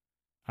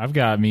I've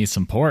got me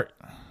some port.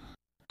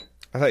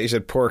 I thought you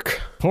said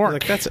pork. Pork.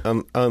 Like, that's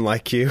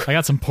unlike you. I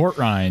got some port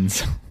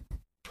rinds.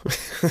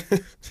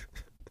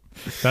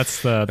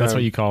 That's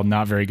what you call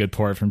not very good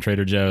port from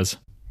Trader Joe's.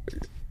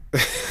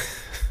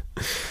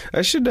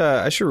 I should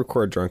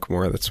record drunk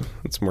more. That's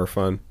more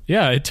fun.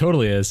 Yeah, it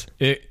totally is.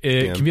 It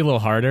can be a little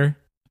harder,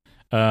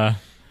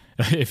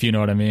 if you know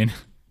what I mean.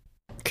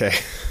 Okay.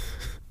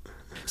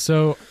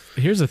 So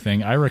here's the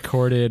thing. I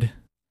recorded.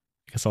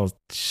 I guess I'll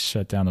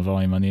shut down the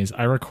volume on these.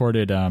 I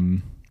recorded all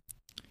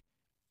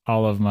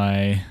of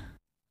my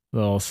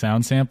little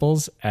sound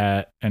samples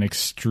at an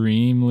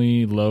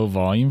extremely low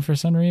volume for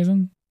some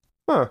reason.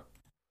 Huh.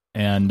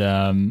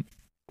 And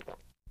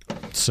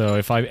so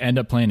if I end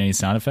up playing any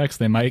sound effects,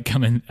 they might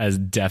come in as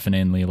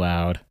deafeningly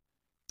loud.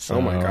 So,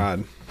 oh my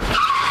God.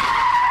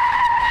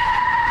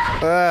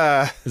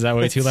 Is that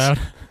way too loud?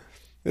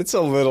 It's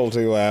a little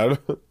too loud.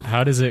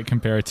 How does it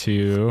compare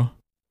to...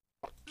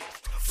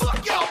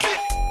 Fuck y'all,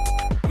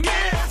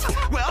 man.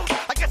 Well,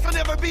 I guess I'll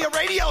never be a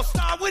radio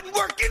star. Wouldn't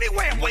work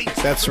anyway. Wait.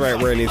 That's right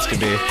where it needs to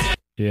be.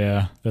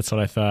 Yeah, that's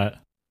what I thought.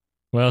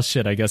 Well,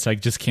 shit, I guess I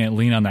just can't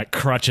lean on that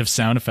crutch of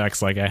sound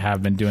effects like I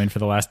have been doing for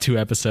the last 2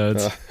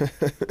 episodes.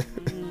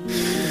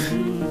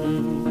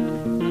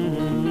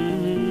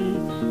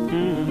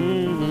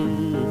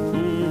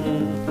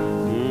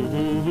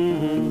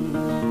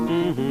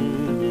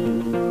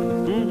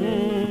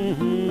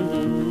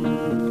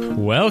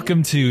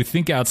 Welcome to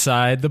Think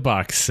Outside the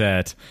Box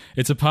Set.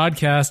 It's a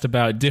podcast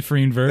about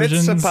differing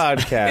versions. It's a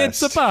podcast.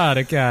 It's a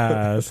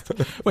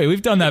podcast. Wait,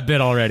 we've done that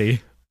bit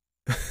already.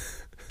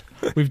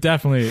 We've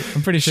definitely,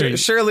 I'm pretty sure.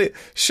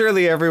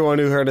 Surely everyone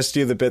who heard us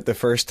do the bit the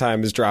first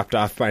time has dropped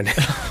off by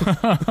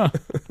now.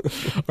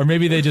 Or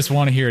maybe they just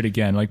want to hear it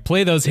again. Like,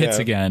 play those hits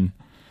again.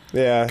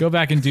 Yeah. Go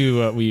back and do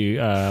what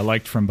we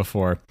liked from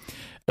before.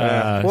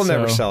 We'll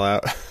never sell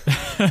out.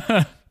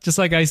 Just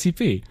like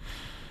ICP.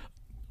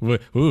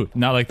 Ooh,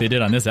 not like they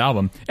did on this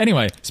album.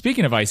 Anyway,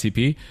 speaking of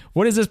ICP,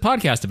 what is this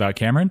podcast about,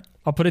 Cameron?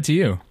 I'll put it to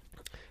you.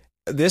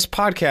 This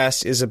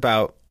podcast is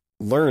about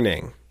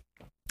learning.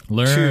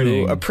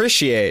 To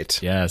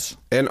appreciate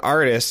an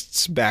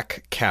artist's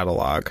back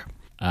catalog.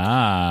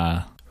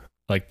 Ah,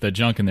 like the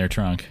junk in their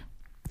trunk.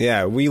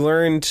 Yeah, we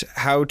learned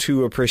how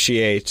to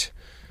appreciate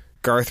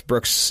Garth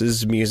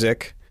Brooks's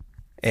music,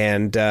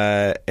 and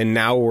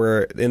now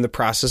we're in the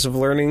process of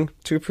learning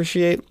to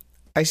appreciate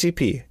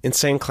ICP,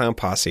 Insane Clown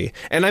Posse.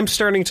 And I'm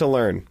starting to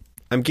learn.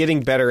 I'm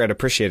getting better at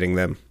appreciating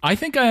them. I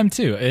think I am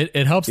too.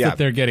 It helps that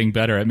they're getting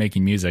better at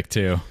making music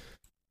too.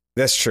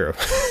 That's true.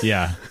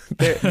 Yeah.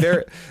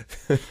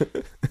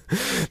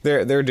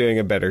 they're doing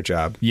a better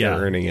job. Yeah. They're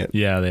earning it.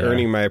 Yeah, they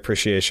earning are. my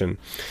appreciation.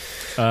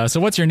 So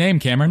what's your name,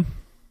 Cameron?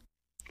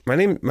 My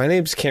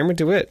name's Cameron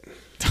DeWitt.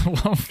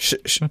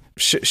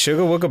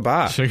 Sugar Wooga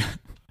Ba.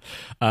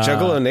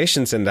 Juggalo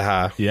Nation's in the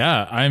ha.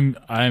 Yeah, I'm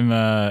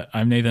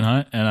Nathan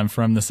Hunt, and I'm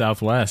from the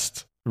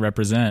Southwest.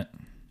 Represent.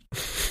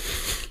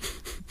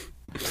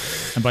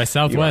 And by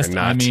Southwest,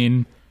 I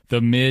mean the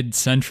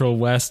mid-central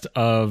west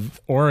of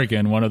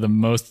Oregon, one of the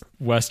most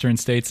western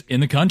states in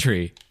the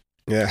country.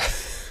 Yeah.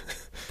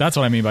 That's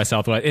what I mean by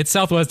Southwest. It's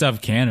southwest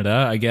of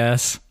Canada, I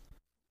guess,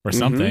 or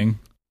something.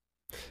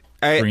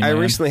 I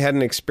recently had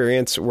an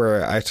experience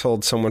where I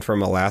told someone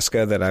from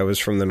Alaska that I was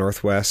from the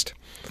Northwest.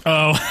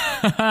 Oh.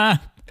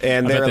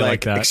 And they were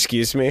like,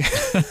 excuse me?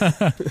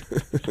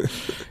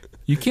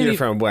 You're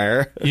from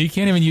where? You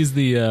can't even use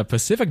the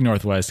Pacific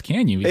Northwest,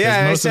 can you? Because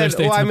yeah, most I of said, their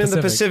states I'm in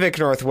the Pacific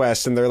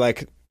Northwest, and they're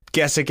like,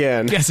 guess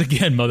again. Guess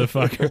again,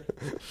 motherfucker.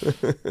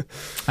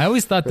 I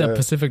always thought that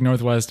Pacific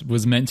Northwest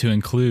was meant to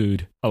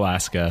include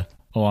Alaska,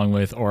 along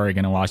with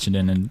Oregon and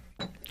Washington. And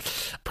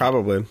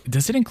probably.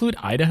 Does it include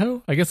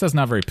Idaho? I guess that's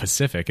not very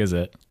Pacific, is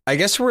it? I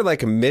guess we're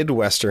like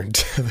Midwestern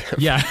to them.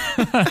 Yeah.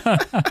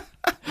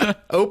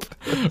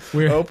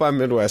 I'm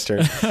Midwestern.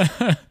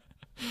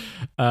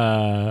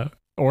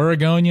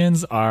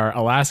 Oregonians are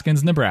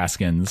Alaskans,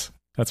 Nebraskans.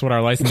 That's what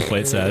our license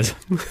plate says.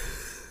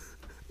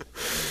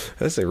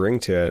 That's a ring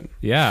to it.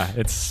 Yeah,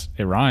 it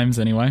rhymes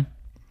anyway.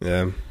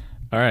 Yeah.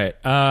 All right.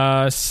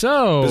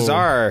 So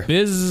Bizarre.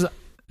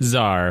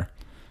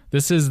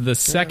 This is the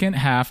second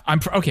half. I'm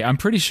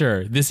pretty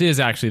sure this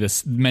is actually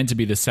meant to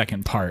be the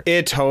second part.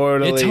 It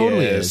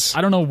totally is.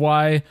 I don't know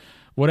why.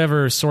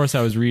 Whatever source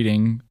I was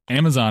reading,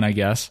 Amazon, I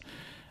guess.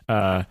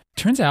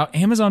 Turns out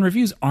Amazon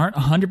reviews aren't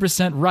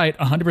 100% right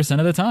 100%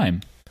 of the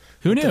time.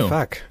 Who knew? What the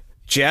fuck?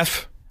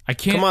 Jeff? I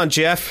can't. Come on,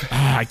 Jeff.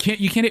 I can't.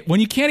 You can't.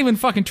 When you can't even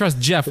fucking trust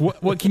Jeff,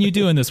 what can you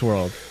do in this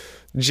world?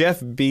 Jeff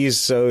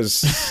Bezos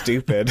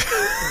stupid.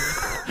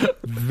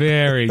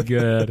 Very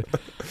good.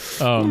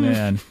 Oh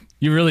man,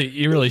 you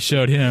really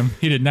showed him.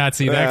 He did not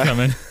see that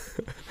coming.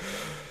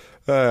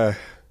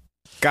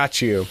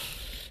 Got you.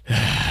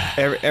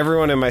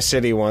 Everyone in my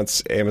city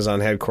wants Amazon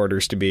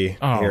headquarters to be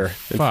here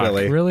in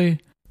Philly. Really?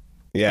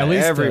 Yeah,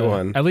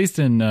 everyone. At least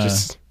in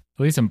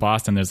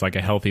Boston, there's like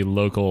a healthy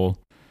local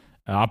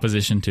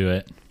opposition to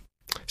it.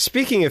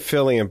 Speaking of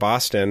Philly and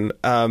Boston,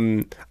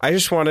 I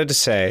just wanted to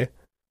say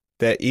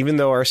that even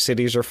though our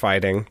cities are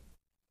fighting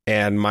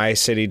and my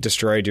city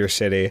destroyed your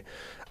city,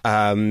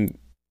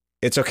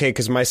 It's okay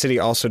because my city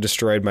also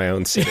destroyed my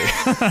own city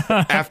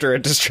after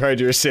it destroyed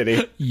your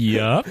city.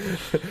 Yup.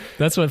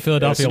 That's what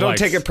Philadelphia So don't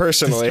likes. take it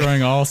personally.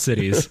 Destroying all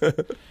cities.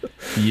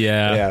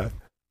 Yeah.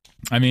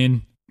 I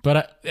mean,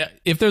 but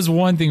if there's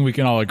one thing we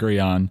can all agree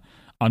on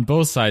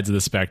both sides of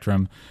the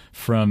spectrum,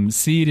 from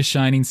sea to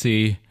shining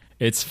sea,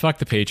 it's fuck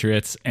the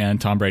Patriots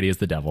and Tom Brady is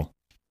the devil.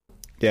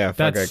 Yeah,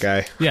 fuck that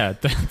guy. Yeah,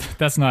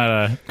 that's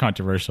not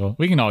controversial.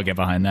 We can all get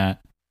behind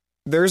that.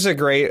 There's a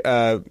great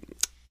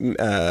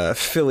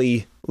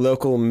Philly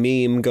local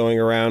meme going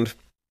around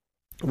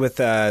with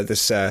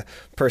this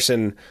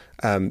person.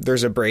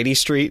 There's a Brady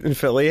Street in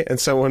Philly, and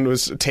someone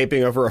was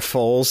taping over a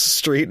Foles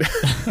Street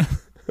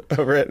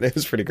over it. It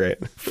was pretty great.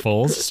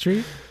 Foles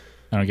Street?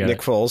 I don't get Nick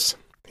it. Foles.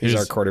 He's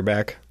our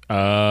quarterback.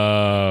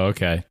 Oh,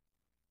 okay.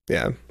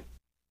 Yeah.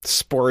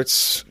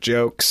 Sports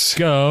jokes.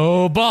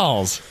 Go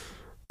Balls.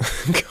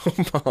 Go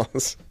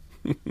Balls.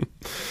 Yeah.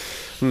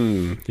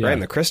 Right in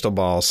the crystal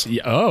balls.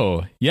 Yeah,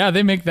 oh, yeah,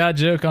 they make that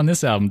joke on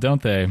this album,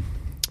 don't they?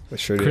 They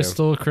sure do.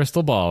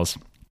 Crystal balls.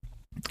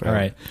 All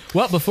right.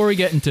 Well, before we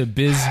get into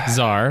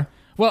Bizarre,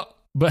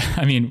 but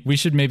I mean, we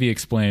should maybe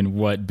explain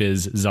what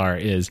Bizarre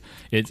is.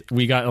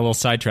 We got a little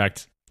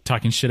sidetracked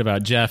talking shit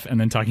about Jeff and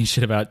then talking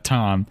shit about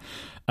Tom.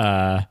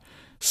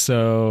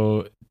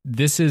 So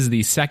this is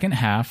the second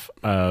half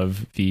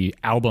of the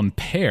album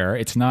Pair.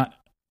 It's not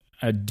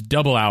a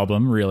double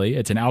album, really.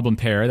 It's an album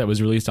Pair that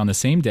was released on the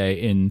same day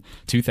in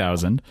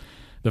 2000.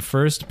 The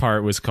first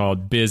part was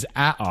called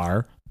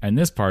Biz-A-R, and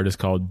this part is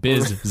called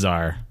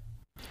Bizarre.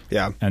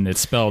 Yeah. And it's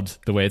spelled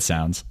the way it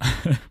sounds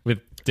with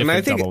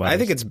different double letters. I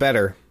think it's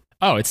better.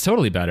 Oh, it's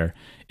totally better.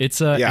 It's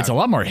a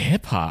lot more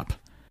hip hop.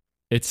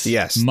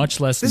 It's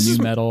much less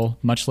new metal,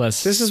 much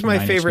less. This is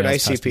my favorite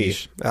ICP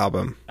pastiche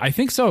album. I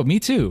think so. Me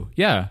too.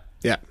 Yeah.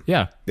 Yeah.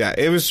 Yeah. Yeah.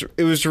 It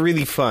was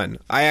really fun.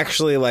 I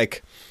actually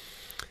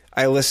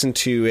I listened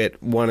to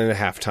it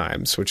 1.5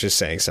 times, which is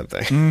saying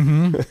something.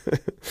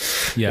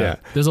 Mm-hmm. Yeah.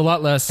 There's a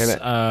lot less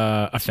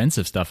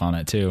offensive stuff on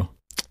it too.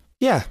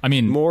 Yeah. I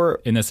mean, more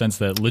in the sense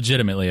that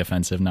legitimately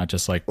offensive, not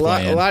just like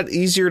a lot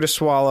easier to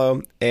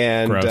swallow,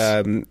 and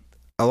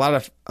a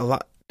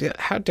lot.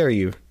 How dare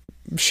you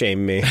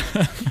shame me?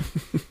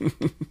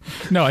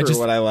 No, for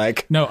what I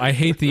like. No, I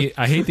hate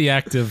the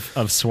act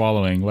of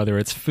swallowing, whether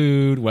it's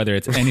food, whether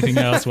it's anything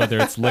else, whether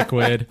it's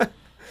liquid.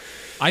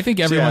 I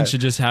think everyone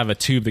should just have a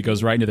tube that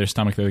goes right into their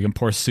stomach that they can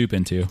pour soup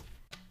into.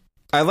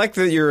 I like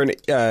that you're an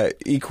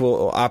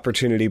equal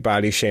opportunity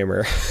body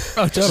shamer.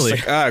 Oh,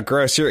 totally. Like,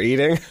 gross, you're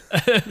eating?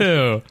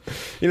 Ew.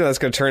 You know that's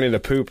going to turn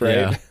into poop, right?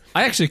 Yeah.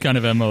 I actually kind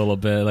of am a little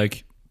bit.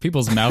 Like,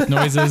 people's mouth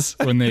noises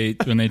when they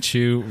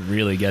chew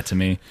really get to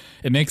me.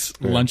 It makes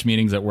lunch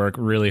meetings at work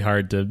really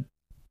hard to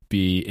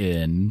be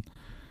in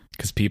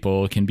because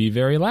people can be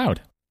very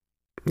loud.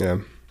 Yeah.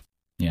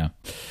 Yeah.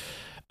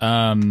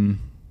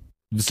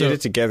 Get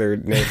it together,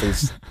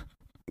 Nathan's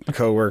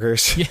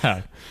co-workers.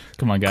 Yeah.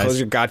 Come on, guys. Close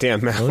your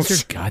goddamn mouths. Close your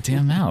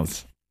goddamn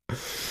mouths.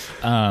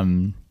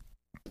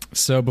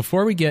 So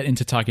before we get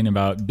into talking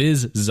about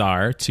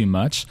Bizarre too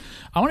much,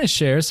 I want to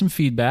share some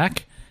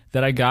feedback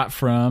that I got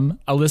from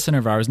a listener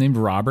of ours named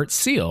Robert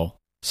Seal,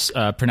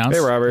 pronounced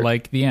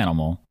like the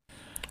animal.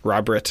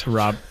 Robert.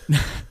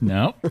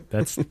 No,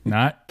 that's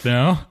not.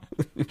 No.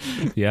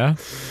 Yeah.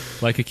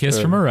 Like a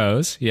kiss from a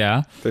rose.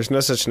 Yeah. There's no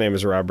such name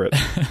as Robert.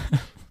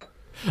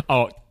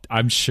 Oh,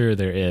 I'm sure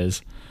there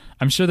is.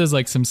 I'm sure there's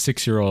like some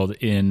 6-year-old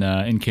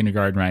in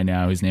kindergarten right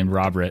now who's named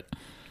Robert,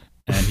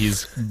 and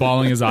he's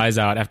bawling his eyes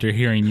out after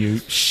hearing you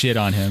shit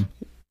on him.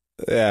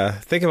 Yeah,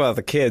 think about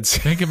the kids.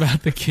 Think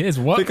about the kids.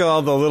 What? Think of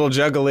all the little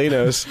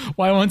juggalinos.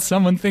 Why won't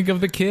someone think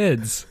of the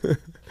kids?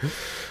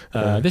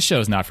 This show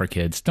is not for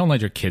kids. Don't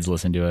let your kids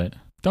listen to it.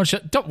 Don't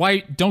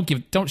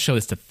show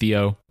this to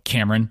Theo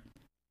Cameron.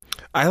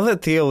 I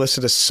let Theo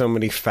listen to so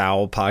many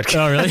foul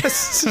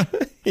podcasts. Oh,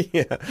 really?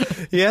 Yeah,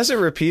 he hasn't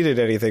repeated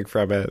anything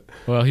from it.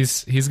 Well,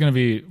 he's going to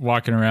be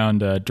walking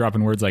around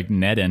dropping words like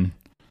Nedden,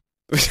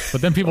 but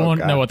then people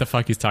won't know what the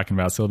fuck he's talking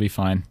about, so it'll be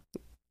fine.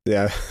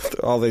 Yeah,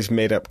 all these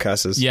made up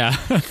cusses. Yeah.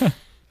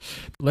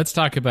 Let's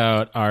talk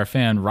about our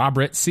fan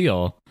Robert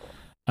Seal.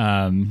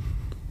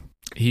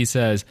 He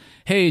says,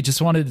 "Hey,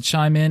 just wanted to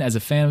chime in as a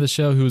fan of the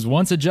show who was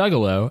once a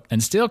juggalo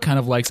and still kind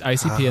of likes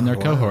ICP and their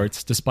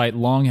cohorts, despite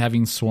long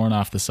having sworn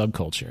off the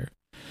subculture."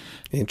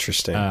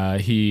 Interesting.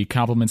 He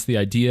compliments the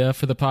idea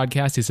for the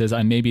podcast. He says,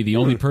 "I may be the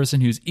only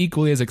person who's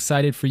equally as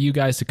excited for you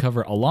guys to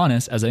cover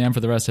Alanis as I am for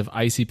the rest of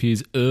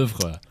ICP's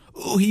oeuvre."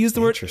 Oh, he used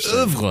the word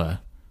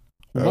oeuvre.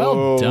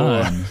 Well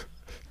done.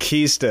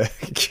 Keys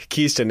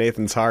to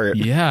Nathan's heart.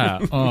 Yeah.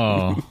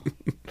 Oh,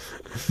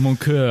 mon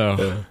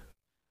cœur.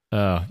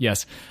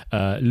 Yes.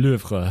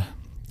 L'oeuvre.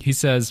 He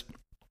says,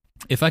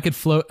 if I could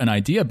float an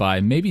idea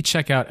by, maybe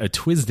check out a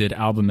Twisted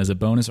album as a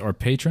bonus or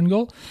patron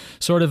goal.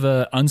 Sort of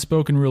a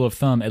unspoken rule of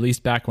thumb, at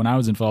least back when I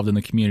was involved in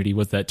the community,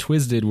 was that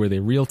Twisted were the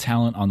real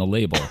talent on the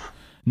label.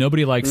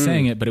 Nobody liked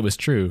saying it, but it was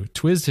true.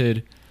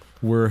 Twisted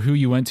were who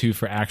you went to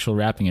for actual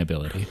rapping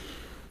ability.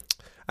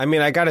 I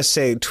mean, I gotta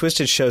say,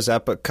 Twisted shows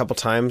up a couple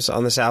times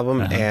on this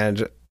album,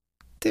 and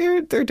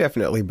They're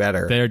definitely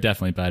better. They're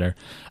definitely better.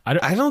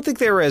 I don't think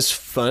they were as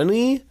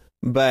funny,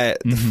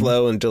 but the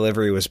flow and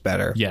delivery was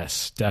better.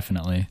 Yes,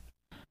 definitely.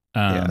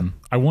 Yeah.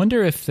 I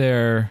wonder if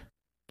they're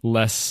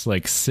less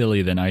like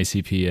silly than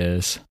ICP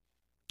is.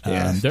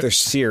 Yeah, they're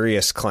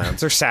serious clowns.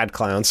 They're sad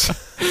clowns.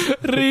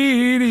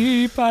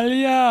 Ridi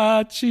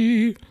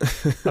Pagliacci.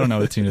 I don't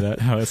know the tune of that,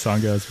 how that song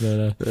goes,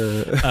 but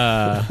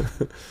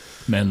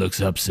man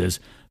looks up, says,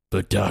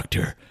 "But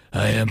doctor,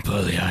 I am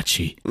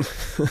Pagliacci."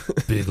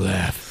 Big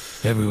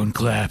laugh. Everyone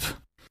clap.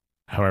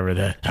 However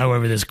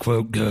this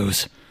quote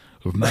goes.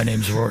 My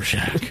name's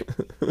Rorschach,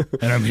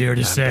 and I'm here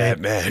to say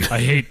Batman. I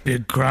hate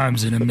big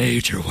crimes in a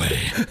major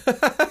way.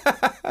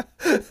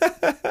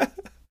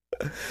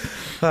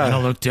 And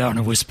I'll look down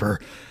and whisper,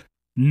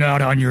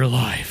 "Not on your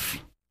life."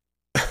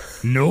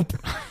 Nope.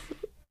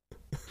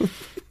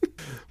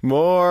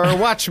 More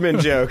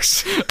Watchmen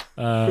jokes.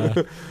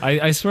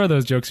 I swear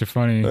those jokes are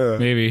funny.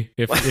 Maybe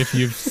if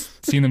you've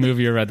seen the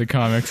movie or read the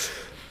comics.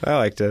 I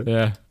liked it.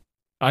 Yeah.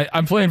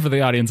 I'm playing for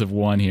the audience of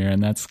one here,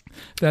 and that's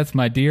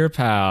my dear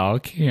pal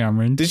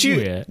Cameron. Did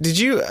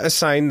you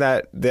assign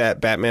that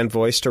Batman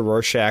voice to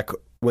Rorschach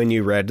when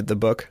you read the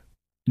book?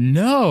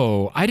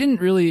 No, I didn't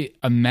really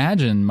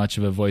imagine much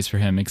of a voice for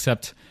him,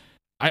 except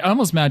I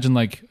almost imagined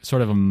like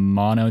sort of a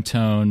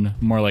monotone,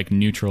 more like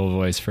neutral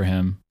voice for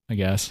him, I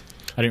guess.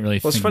 I didn't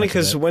really Well, think it's funny much of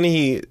because it. when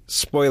he,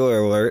 spoiler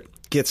alert,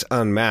 gets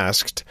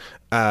unmasked,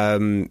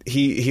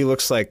 he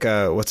looks like,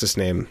 what's his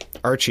name?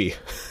 Archie.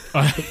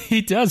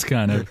 He does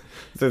kind of.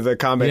 The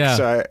comics,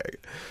 Yeah.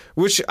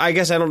 which I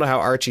guess I don't know how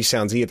Archie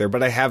sounds either,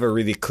 but I have a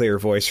really clear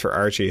voice for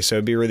Archie, so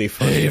it'd be really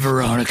funny. Hey,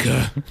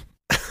 Veronica.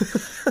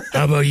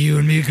 How about you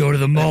and me go to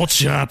the malt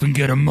shop and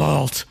get a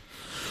malt?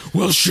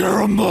 We'll share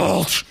a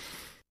malt.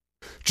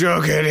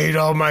 Jughead ate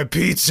all my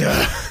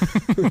pizza.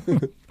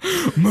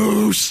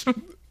 Moose.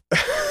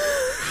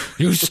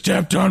 You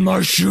stepped on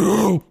my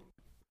shoe.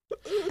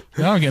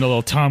 Now I'm getting a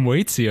little Tom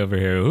Waitsy over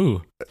here.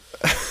 Ooh.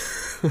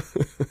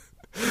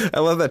 I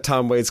love that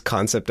Tom Waits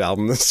concept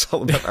album that's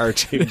all about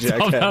Archie and It's all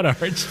Jughead. about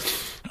Archie.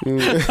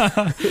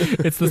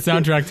 It's the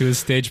soundtrack to his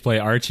stage play,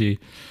 Archie.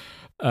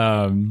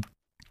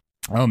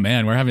 Oh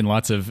man, we're having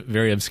lots of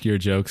very obscure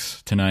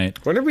jokes tonight.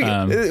 When are we?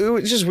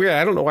 It's just weird.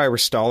 I don't know why we're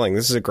stalling.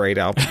 This is a great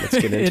album. Let's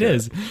get into it. It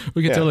is.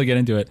 We can totally get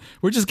into it.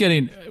 We're just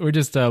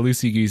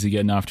loosey goosey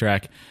getting off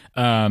track.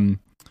 And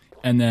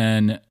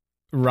then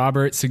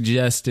Robert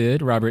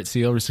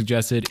Seal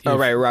suggested. Oh,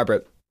 right,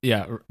 Robert.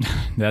 Yeah,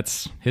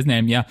 that's his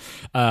name. Yeah.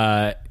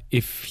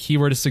 If he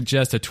were to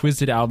suggest a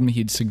Twisted album,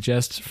 he'd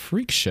suggest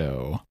Freak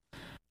Show.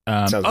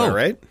 Sounds about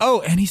right.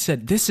 Oh, and he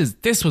said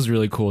this was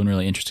really cool and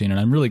really interesting, and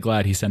I'm really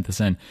glad he sent this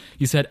in.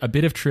 He said a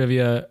bit of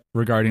trivia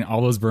regarding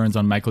all those burns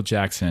on Michael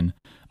Jackson,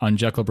 on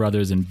Jekyll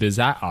Brothers and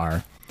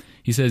Bizarre.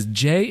 He says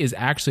Jay is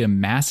actually a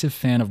massive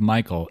fan of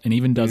Michael and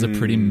even does a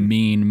pretty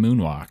mean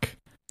moonwalk.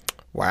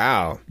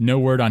 Wow. No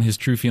word on his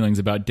true feelings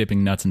about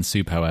dipping nuts in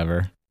soup,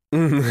 however.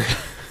 I'm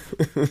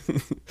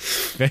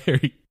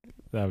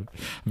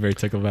very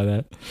tickled by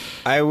that.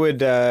 I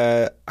would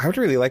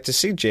really like to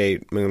see Jay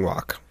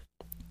moonwalk.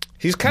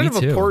 He's kind Me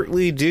of too. a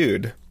portly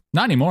dude,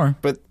 Not anymore.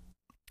 but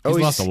He's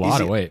lost a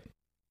lot of weight.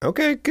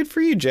 Okay, good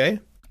for you, Jay.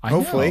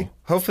 Hopefully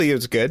it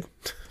was good.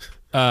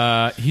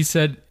 He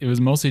said it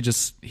was mostly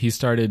just he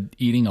started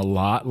eating a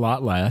lot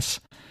less,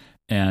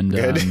 and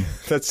Good.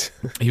 That's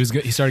he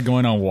started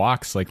going on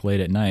walks like late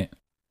at night.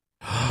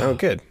 oh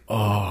good.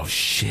 Oh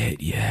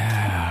shit!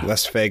 Yeah,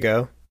 Less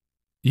Fago.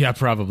 yeah,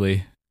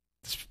 probably.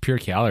 It's pure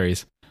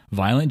calories.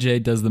 Violent J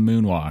does the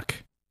moonwalk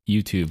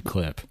YouTube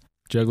clip.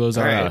 Juggalos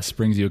All R right. Us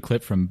brings you a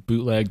clip from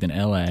Bootlegged in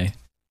L.A.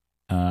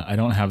 I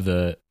don't have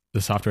the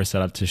software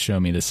set up to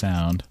show me the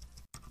sound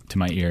to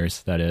my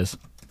ears. That is,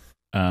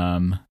 but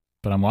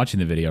I'm watching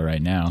the video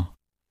right now.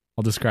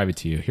 I'll describe it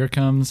to you. Here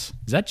comes.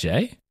 Is that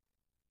Jay?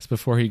 It's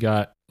before he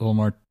got a little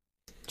more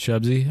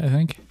chubsy, I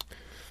think.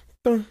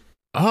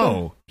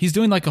 Oh, he's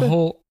doing like a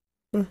whole.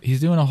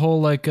 He's doing a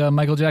whole like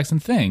Michael Jackson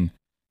thing.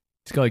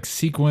 He's got like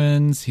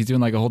sequins. He's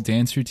doing like a whole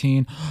dance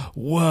routine.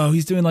 Whoa,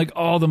 he's doing like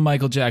all the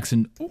Michael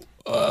Jackson.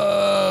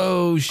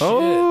 Oh shit!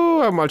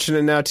 Oh, I'm watching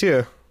it now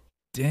too.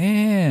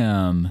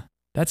 Damn,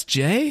 that's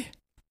Jay.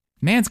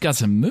 Man's got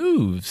some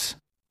moves.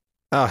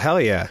 Oh hell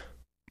yeah!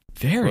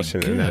 Very Watching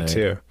good. it now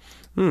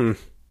too.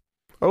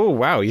 Oh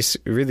wow, he's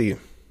really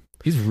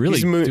He's really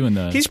doing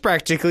the. He's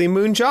practically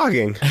moon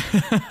jogging.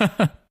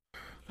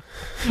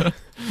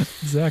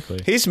 Exactly.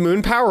 He's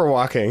moon power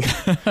walking.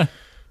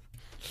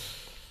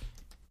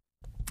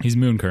 He's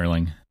moon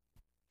curling.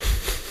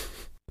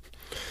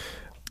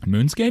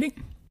 Moon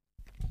skating?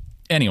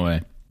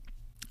 Anyway,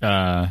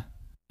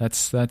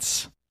 that's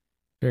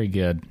very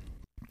good.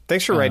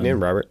 Thanks for writing in,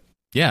 Robert.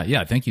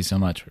 Yeah, thank you so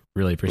much.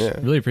 Really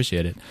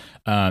appreciate it.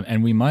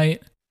 And we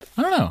might,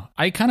 I don't know.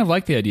 I kind of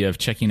like the idea of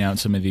checking out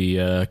some of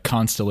the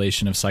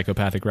constellation of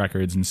psychopathic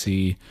records and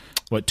see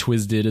what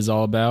Twisted is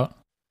all about.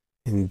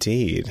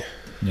 Indeed.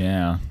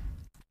 Yeah.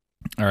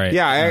 All right.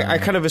 Yeah, I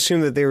kind of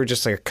assumed that they were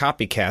just like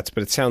copycats,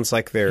 but it sounds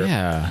like they're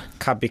Yeah.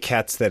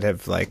 copycats that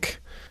have like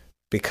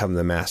become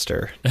the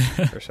master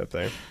or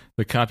something.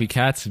 the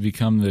copycats have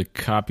become the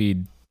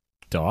copied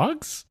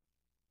dogs.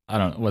 I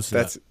don't. What's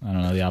that? I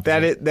don't know the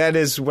opposite. That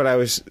is what I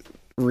was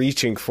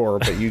reaching for,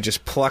 but you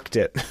just plucked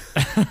it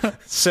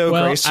so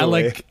well,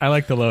 gracefully. I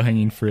like the low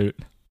hanging fruit.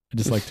 I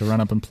just like to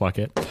run up and pluck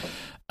it.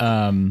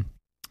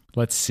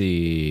 Let's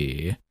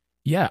see.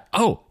 Yeah.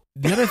 Oh,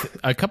 the other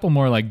a couple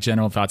more like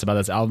general thoughts about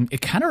this album.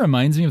 It kind of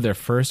reminds me of their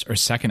first or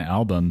second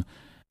album.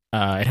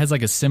 It has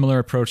like a similar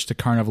approach to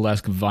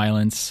carnivalesque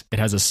violence. It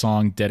has a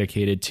song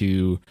dedicated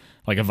to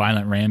like a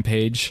violent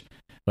rampage.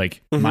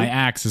 Like My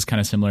Axe is kind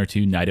of similar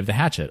to Night of the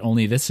Hatchet,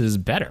 only this is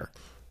better.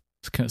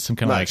 It's some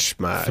kind of like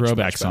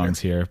throwback songs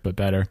here, but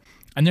better.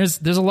 And there's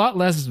a lot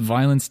less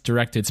violence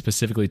directed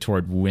specifically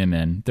toward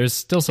women. There's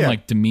still some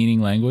like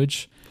demeaning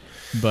language,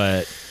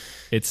 but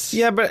it's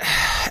but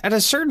at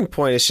a certain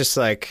point, it's just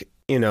like,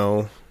 you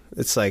know,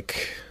 it's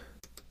like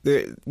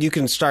you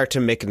can start to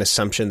make an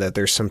assumption that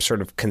there's some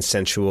sort of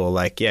consensual,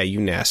 like, yeah, you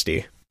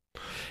nasty.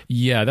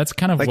 Yeah, that's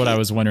kind of like, what I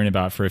was wondering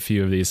about for a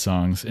few of these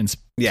songs in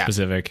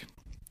specific.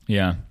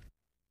 Yeah.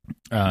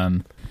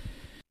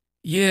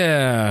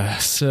 Yeah.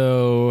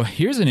 So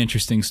here's an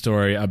interesting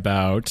story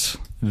about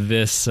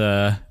this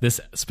this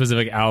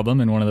specific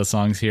album and one of the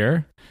songs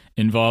here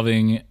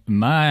involving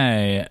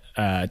my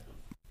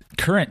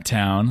current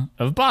town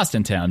of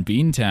Bostontown,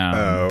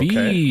 Beantown,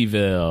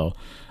 Beeville.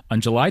 On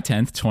July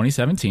 10th,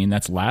 2017,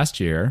 that's last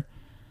year,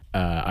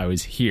 I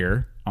was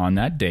here on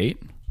that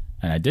date,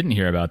 and I didn't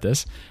hear about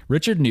this.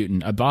 Richard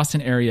Newton, a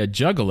Boston area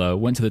juggalo,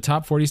 went to the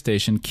top 40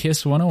 station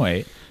Kiss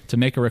 108 to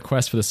make a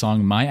request for the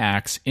song My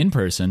Axe in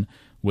person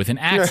with an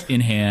axe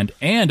in hand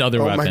and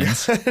other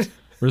weapons,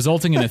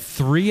 resulting in a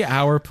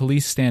 3-hour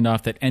police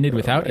standoff that ended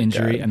without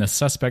injury and the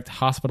suspect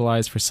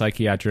hospitalized for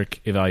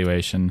psychiatric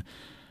evaluation.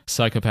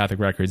 Psychopathic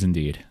records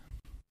indeed.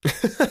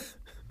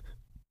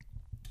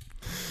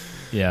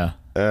 Yeah.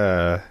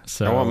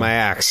 So I want my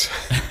axe.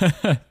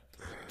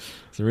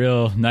 It's a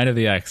real Night of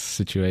the Axe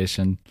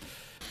situation.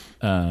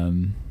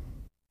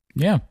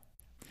 Yeah.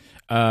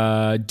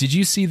 Did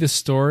you see the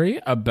story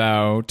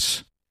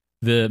about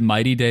the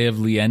Mighty Day of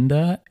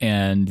Leenda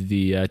and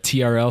the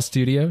TRL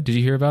studio? Did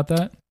you hear about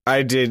that?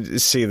 I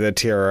did see the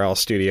TRL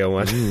studio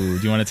one. Ooh,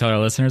 do you want to tell our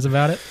listeners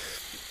about it?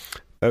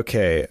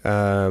 Okay.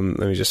 Let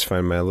me just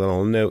find my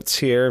little notes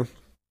here.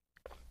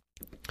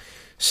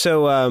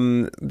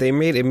 So they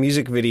made a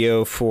music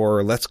video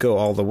for Let's Go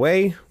All the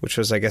Way, which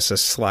was, I guess, a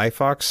Sly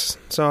Fox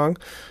song.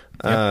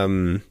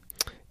 Yep.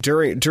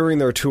 During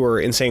their tour,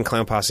 Insane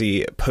Clown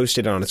Posse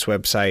posted on its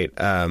website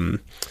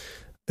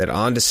that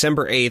on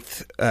December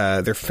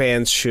 8th, their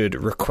fans should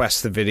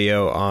request the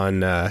video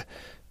on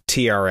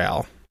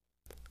TRL.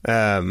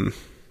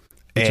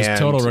 Which is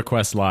Total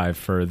Request Live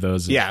for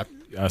those of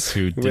us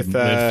who didn't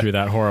live through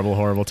that horrible,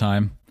 horrible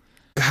time.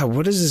 God,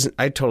 what is this?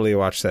 I totally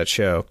watched that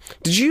show.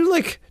 Did you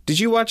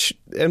watch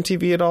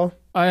MTV at all?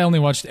 I only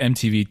watched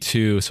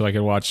MTV2 so I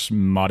could watch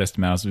Modest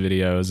Mouse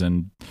videos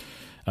and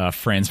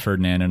Franz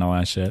Ferdinand and all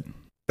that shit.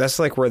 That's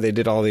like where they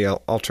did all the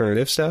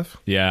alternative stuff?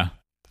 Yeah.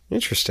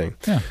 Interesting.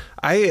 Yeah.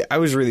 I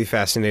was really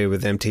fascinated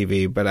with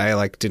MTV, but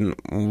I didn't...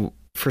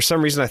 For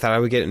some reason, I thought I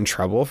would get in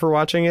trouble for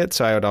watching it,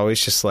 so I would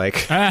always just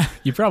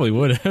you probably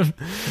would have.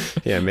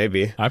 Yeah,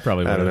 maybe. I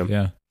probably would have,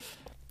 yeah.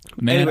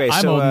 Man, anyway,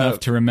 I'm old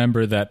enough to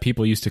remember that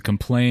people used to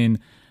complain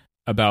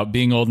about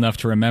being old enough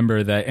to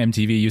remember that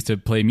MTV used to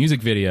play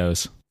music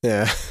videos.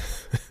 Yeah.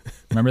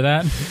 Remember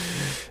that?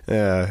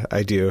 Yeah,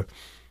 I do.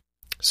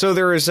 So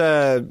there was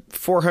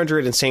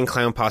 400 Insane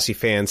Clown Posse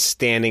fans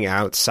standing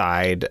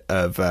outside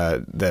of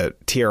the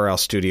TRL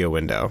studio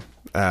window.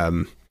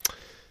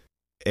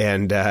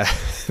 And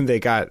they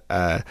got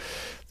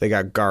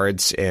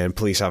guards and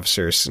police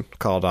officers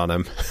called on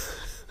them.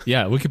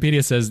 Yeah,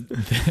 Wikipedia says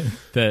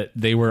that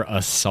they were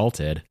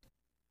assaulted.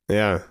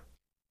 Yeah.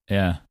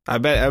 Yeah. I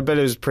bet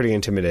it was pretty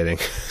intimidating,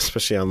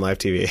 especially on live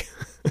TV.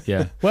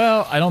 Yeah.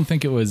 Well, I don't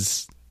think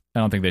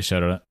they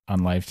showed it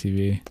on live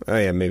TV. Oh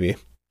yeah, maybe.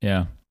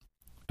 Yeah.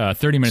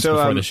 30 minutes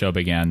before the show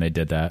began, they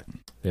did that.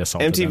 They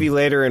assaulted MTV them.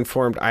 later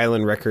informed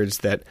Island Records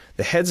that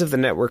the heads of the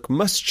network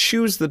must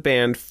choose the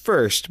band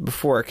first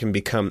before it can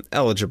become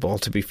eligible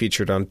to be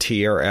featured on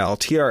TRL.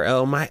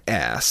 TRL my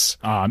ass.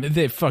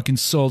 They fucking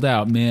sold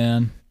out,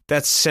 man.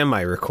 That's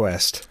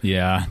semi-request.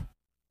 Yeah.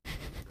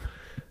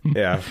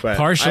 Yeah. But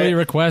partially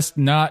request,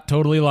 not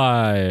totally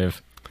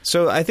live.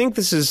 So I think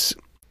was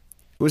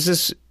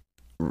this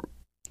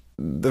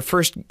the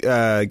first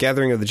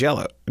gathering of the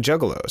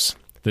Juggalos?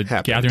 The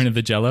gathering of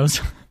the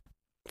Jellos?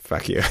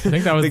 Fuck you. I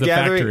think that was the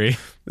factory.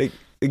 The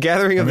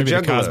gathering of the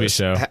Juggalos. The Cosby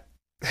Show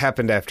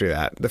happened after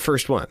that. The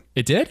first one.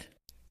 It did?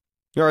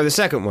 Or the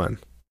second one.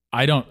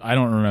 I don't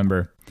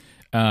remember.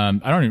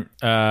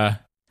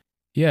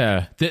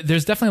 Yeah.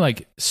 There's definitely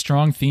like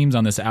strong themes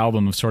on this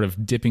album of sort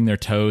of dipping their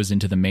toes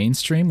into the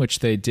mainstream, which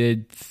they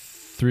did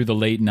through the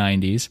late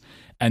 90s,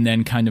 and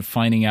then kind of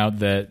finding out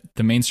that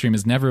the mainstream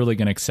is never really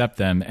going to accept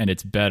them, and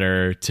it's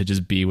better to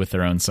just be with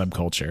their own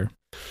subculture.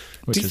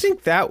 Do you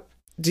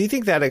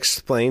think that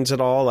explains it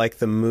all? Like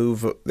the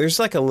move, there's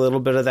like a little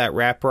bit of that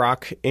rap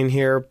rock in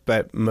here,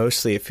 but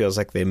mostly it feels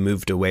like they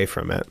moved away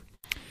from it.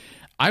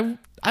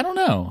 I don't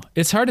know.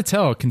 It's hard to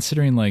tell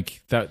considering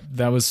like that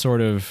was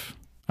sort of,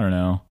 I don't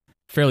know,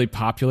 fairly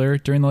popular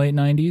during the late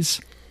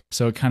 90s.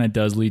 So it kind of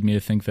does lead me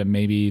to think that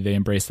maybe they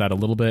embraced that a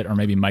little bit, or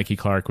maybe Mikey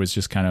Clark was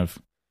just kind of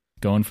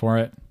going for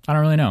it. I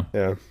don't really know.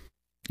 Yeah.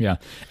 Yeah.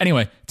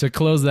 Anyway, to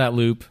close that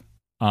loop,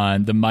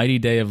 on the mighty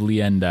day of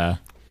Lienda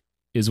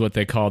is what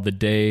they called the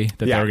day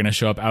that they were going to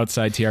show up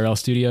outside TRL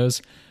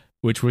Studios,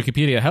 which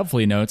Wikipedia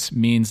helpfully notes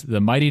means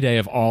the mighty day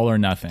of all or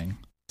nothing.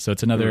 So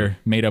it's another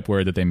made-up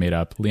word that they made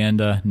up.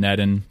 Lienda,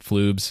 Nedden,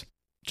 Floobs,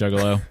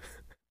 Juggalo.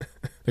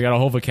 They got a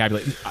whole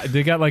vocabulary.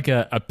 They got like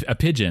a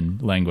pigeon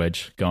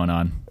language going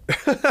on.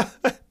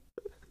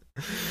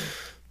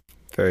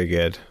 Very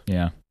good.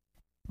 Yeah.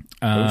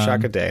 Boom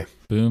shaka day.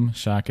 Boom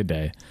shaka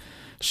day.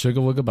 Sugar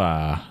wooga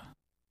ba.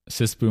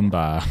 Sis boom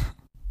ba.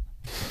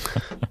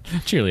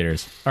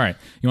 Cheerleaders. All right.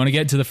 You want to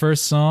get to the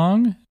first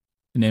song?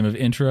 The name of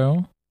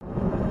intro.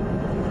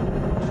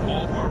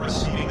 All who are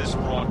receiving this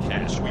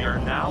broadcast, we are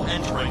now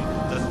entering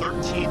the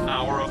 13th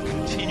hour of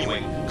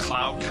continuing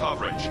cloud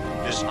coverage.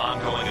 This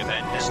ongoing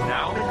event has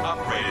now been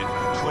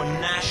upgraded to a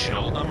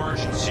national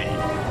emergency.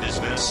 It has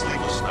been a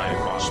sleepless night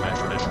across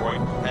Metro Detroit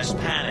as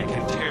panic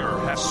and terror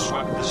have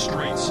swept the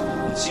streets.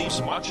 It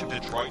seems much of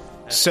Detroit...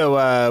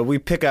 So we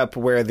pick up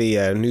where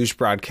the news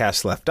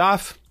broadcast left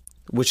off,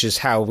 which is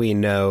how we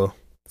know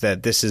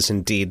that this is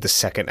indeed the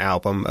second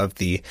album of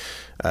the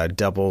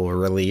double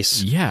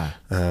release. Yeah.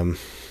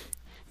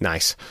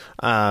 Nice.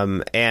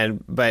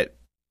 But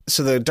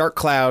so the dark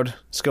cloud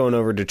is going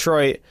over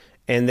Detroit,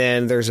 and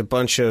then there's a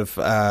bunch of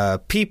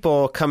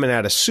people coming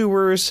out of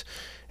sewers,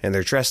 and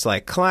they're dressed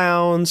like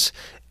clowns,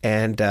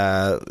 and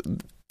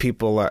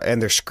people are,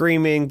 and they're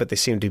screaming, but they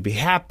seem to be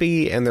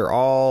happy, and they're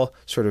all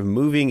sort of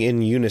moving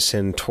in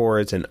unison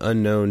towards an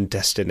unknown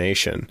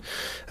destination.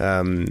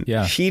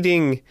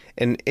 Heeding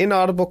an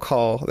inaudible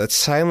call that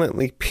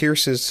silently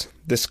pierces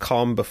this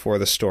calm before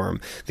the storm.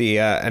 The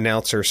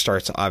announcer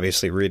starts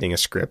obviously reading a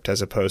script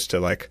as opposed to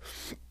like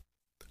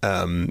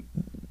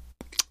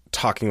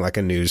talking like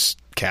a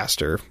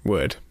newscaster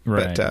would.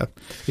 Right. But,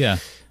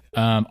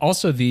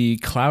 also, the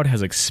cloud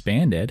has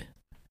expanded.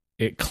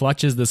 It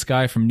clutches the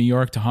sky from New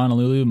York to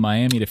Honolulu,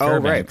 Miami to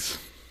Fairbanks. Oh,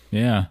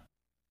 right. Yeah.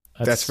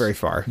 That's very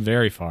far.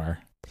 Very far.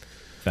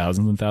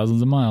 Thousands and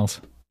thousands of miles.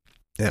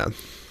 Yeah.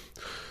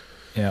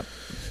 Yep.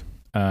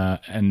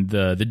 And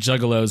the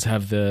Juggalos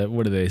have the,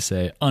 what do they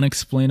say?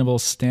 Unexplainable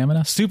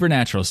stamina?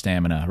 Supernatural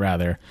stamina,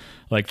 rather.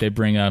 Like they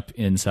bring up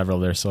in several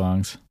of their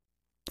songs.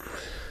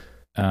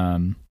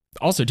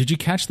 Also, did you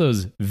catch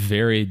those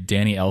very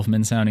Danny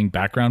Elfman sounding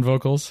background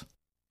vocals?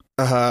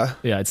 Uh-huh.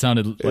 Yeah, it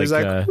sounded it was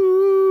like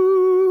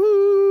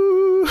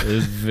it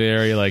was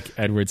very like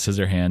Edward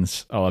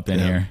Scissorhands all up in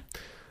here.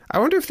 I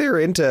wonder if they were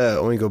into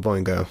Oingo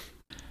Boingo.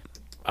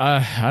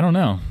 I don't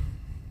know.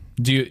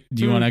 Do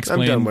you want to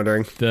explain? I'm done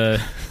wondering. Do you want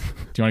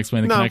to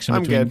explain the connection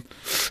I'm between?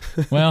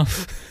 Good. Well,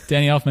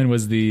 Danny Elfman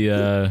was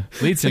the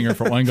lead singer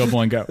for Oingo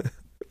Boingo,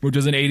 which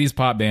was an 80s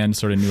pop band,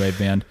 sort of new wave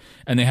band,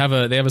 and they have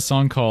a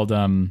song called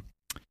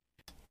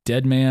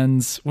Dead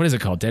Man's, what is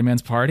it called? Dead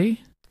Man's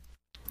Party?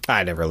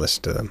 I never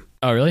listened to them.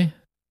 Oh, really?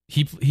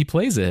 He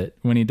plays it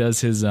when he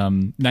does his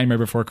Nightmare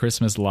Before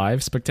Christmas live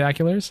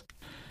spectaculars.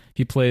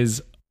 He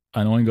plays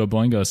an Oingo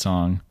Boingo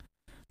song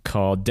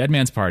called Dead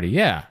Man's Party.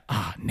 Yeah.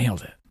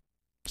 Nailed it.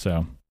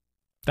 So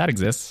that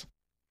exists.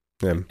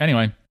 Yeah.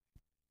 Anyway.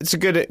 It's a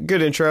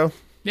good intro.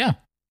 Yeah.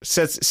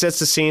 Sets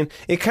the scene.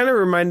 It kind of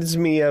reminds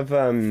me of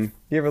you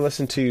ever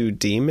listen to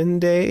Demon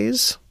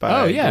Days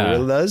by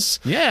Gorillaz?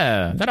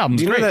 Yeah. That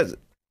album's great.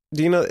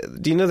 Do you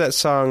know that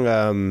song,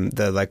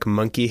 the like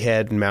Monkey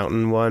Head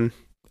Mountain one?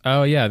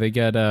 Oh yeah, they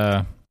get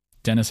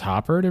Dennis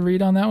Hopper to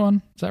read on that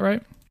one. Is that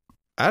right?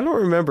 I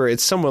don't remember.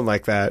 It's someone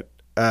like that.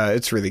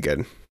 It's really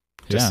good.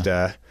 Just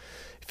if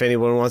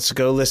anyone wants to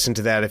go listen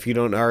to that, if you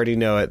don't already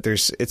know it,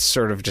 it's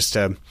sort of just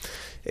a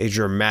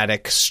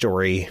dramatic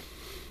story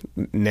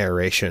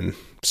narration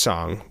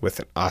song with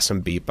an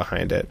awesome beat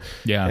behind it.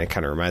 Yeah, and it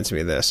kind of reminds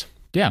me of this.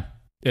 Yeah,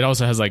 it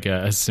also has like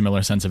a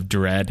similar sense of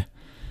dread.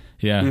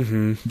 Yeah.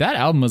 Mm-hmm. That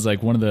album was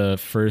like one of the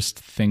first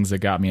things that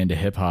got me into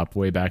hip hop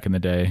way back in the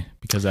day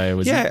because I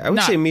was I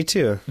would say me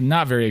too.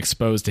 Not very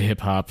exposed to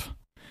hip hop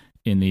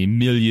in the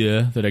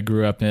milieu that I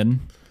grew up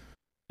in.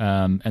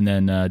 And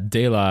then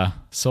De La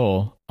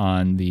Soul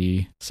on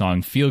the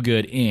song Feel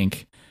Good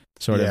Inc.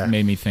 sort of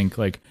made me think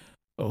like,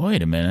 oh,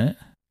 wait a minute.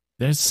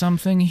 There's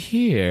something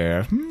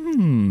here.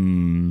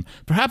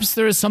 Perhaps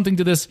there is something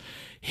to this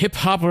hip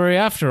hoppery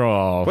after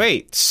all.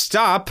 Wait,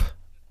 stop.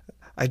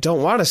 I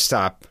don't want to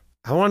stop.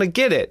 I want to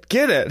get it.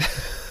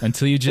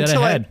 Until you jet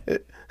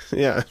ahead.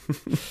 Yeah.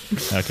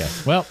 Okay.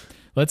 Well,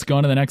 let's go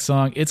on to the next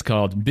song. It's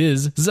called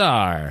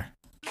Bizarre.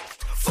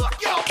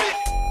 Fuck y'all,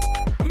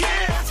 bitch.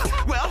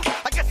 Man, well,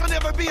 I guess I'll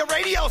never be a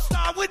radio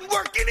star. Wouldn't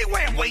work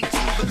anyway. Wait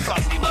till the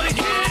fuck. Anybody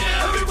care?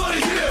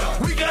 Everybody here.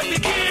 We got the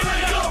game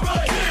right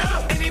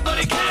here.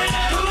 Anybody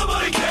care?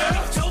 Nobody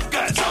care.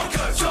 Joker.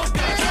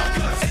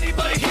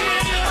 Anybody care?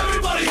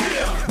 Everybody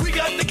here. We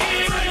got the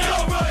game right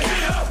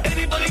here.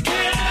 Anybody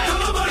care?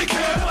 Nobody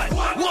care.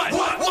 What?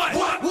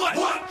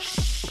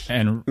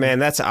 And Man,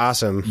 that's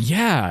awesome.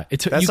 yeah,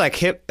 That's like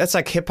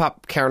hip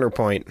hop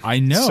counterpoint. I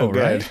know, So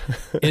good. right?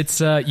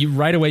 It's you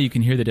right away. You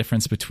can hear the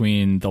difference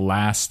between the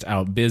last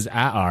out Biz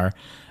Aar,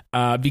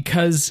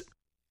 because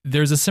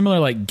there's a similar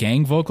like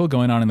gang vocal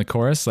going on in the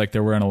chorus, like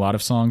there were in a lot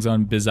of songs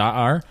on Biz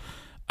Aar.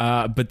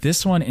 But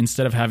this one,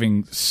 instead of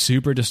having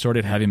super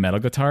distorted heavy metal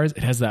guitars,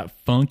 it has that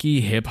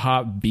funky hip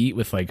hop beat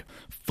with like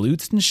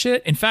flutes and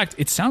shit. In fact,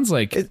 it sounds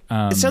like It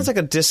sounds like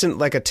a distant,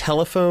 like a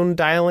telephone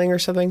dialing or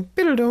something.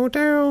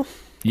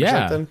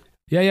 yeah.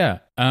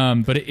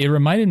 But it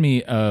reminded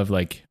me of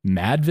like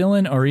Mad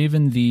Villain or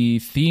even the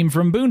theme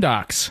from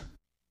Boondocks.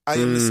 I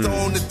am the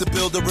stone that the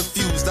builder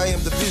refused. I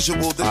am the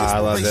visual, the I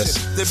love this.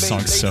 inspiration. The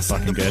Song's so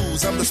fucking good.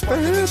 I'm the spark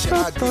that makes your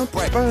eye get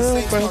bright.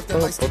 The same spark that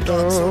lights the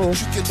dark so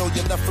that you can know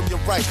your left from your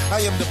right.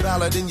 I am the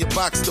ballad in your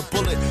box, the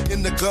bullet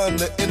in the gun,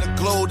 the inner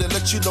glow that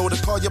let you know to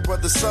call your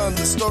brother son.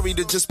 The story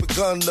that just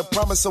begun, the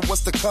promise of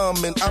what's to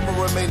come, and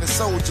I'ma remain a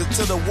soldier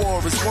till the war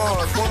is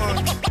won.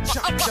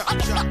 Chop, chop,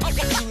 chop.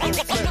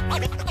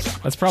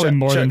 That's probably Chuck,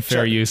 more than Chuck,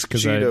 fair Chuck, use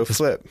because I judo just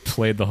flip.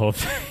 played the whole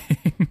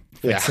thing.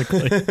 Yeah.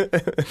 Basically.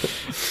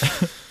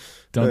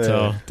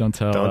 Don't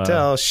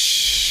tell.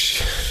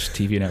 Shh.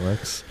 TV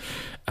networks.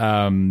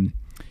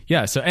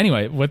 Yeah. So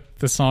anyway, what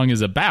the song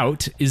is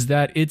about is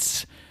that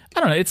it's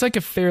it's like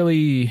a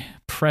fairly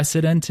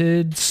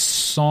precedented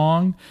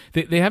song.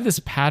 They have this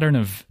pattern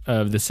of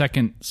the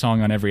second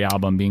song on every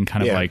album being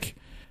kind of Yeah. like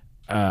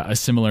a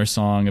similar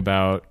song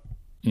about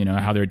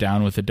how they're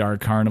down with the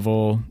dark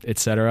carnival,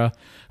 etc.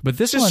 But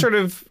this Just one, sort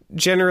of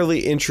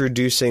generally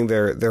introducing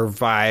their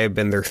vibe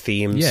and their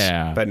themes.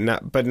 Yeah. But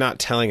not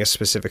telling a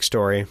specific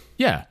story.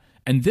 yeah.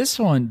 And this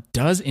one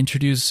does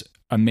introduce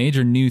a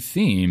major new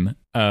theme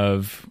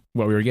of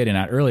what we were getting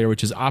at earlier,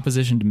 which is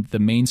opposition to the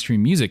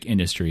mainstream music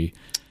industry.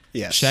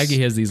 Yes.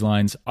 Shaggy has these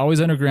lines: always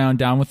underground,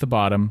 down with the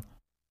bottom,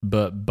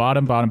 but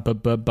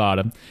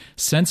bottom,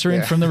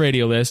 censoring from the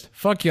radio list.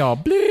 Fuck y'all,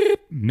 bleep,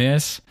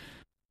 miss.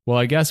 Well,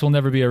 I guess we'll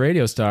never be a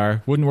radio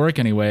star. Wouldn't work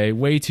anyway.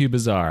 Way too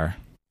bizarre.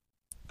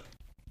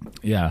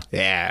 Yeah.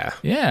 Yeah.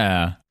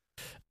 Yeah.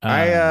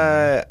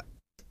 I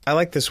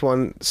like this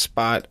one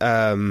spot.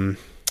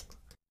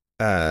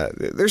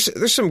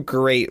 There's some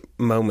great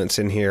moments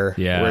in here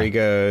where he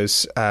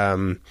goes,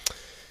 I'll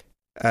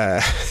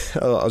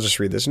just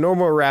read this. No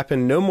more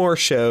rapping, no more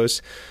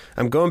shows.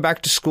 I'm going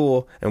back to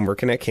school and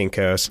working at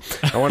Kinko's.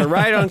 I want to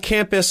ride on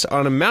campus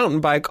on a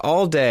mountain bike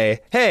all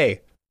day.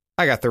 Hey,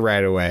 I got the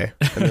right of way.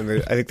 And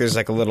then I think there's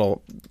like a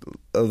little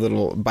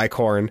bike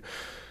horn.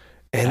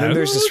 And then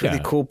there's this really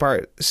cool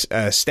part,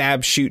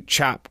 stab, shoot,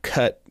 chop,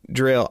 cut,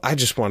 drill. I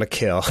just want to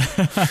kill.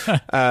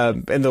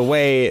 And the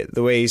way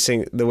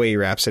he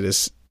raps it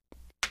is,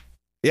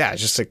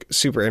 just like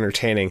super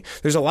entertaining.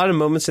 There's a lot of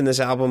moments in this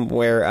album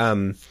where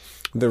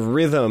the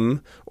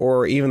rhythm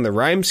or even the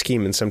rhyme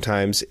scheme, and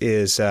sometimes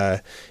is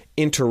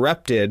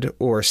interrupted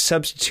or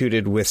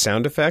substituted with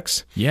sound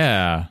effects.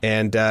 Yeah,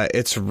 and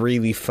it's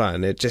really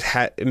fun. It just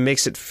it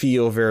makes it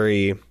feel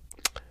very.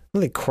 I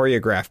don't think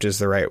choreographed is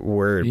the right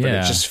word, but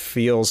it just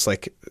feels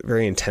like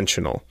very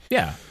intentional.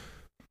 Yeah.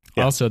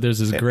 Also, there's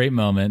this great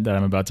moment that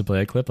I'm about to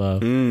play a clip of.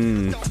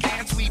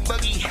 Dance, we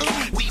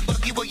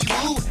boogie where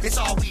you move. It's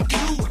all we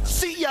do.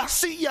 See ya,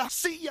 see ya,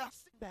 see ya.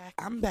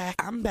 I'm back.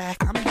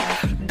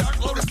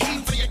 Dark Lotus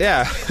team for your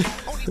Yeah.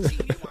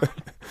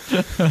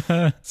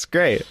 It's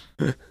great.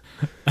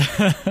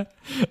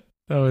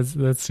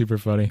 That's super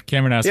funny.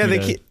 Cameron asked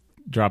me to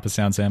drop a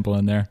sound sample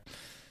in there.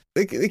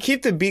 They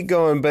keep the beat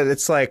going, but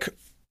it's like,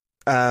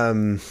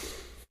 there's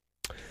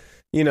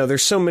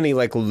so many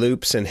like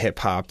loops in hip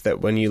hop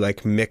that when you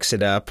like mix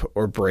it up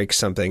or break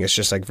something, it's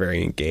just like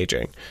very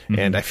engaging. Mm-hmm.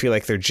 And I feel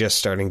like they're just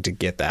starting to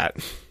get that.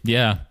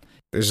 Yeah.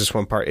 There's this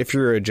one part. If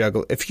you a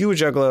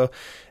juggalo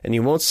and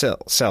you won't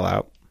sell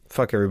out,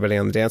 fuck everybody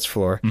on the dance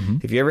floor. Mm-hmm.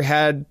 If you ever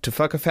had to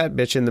fuck a fat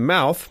bitch in the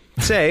mouth,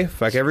 say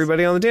fuck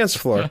everybody on the dance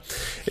floor.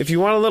 If you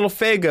want a little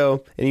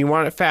Faygo and you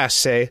want it fast,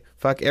 say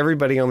fuck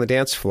everybody on the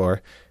dance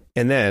floor.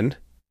 And then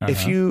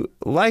if you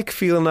like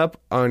feeling up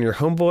on your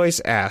homeboy's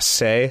ass,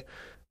 say,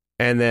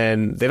 and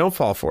then they don't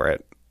fall for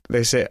it.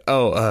 They say,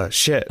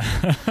 shit.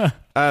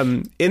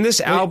 In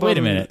this album... Wait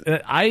a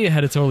minute. I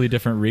had a totally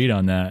different read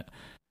on that.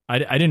 I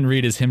didn't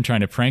read as him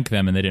trying to prank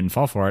them and they didn't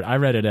fall for it. I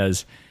read it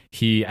as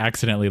he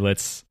accidentally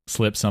lets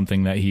slip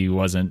something that he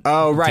wasn't...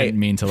 Oh, right.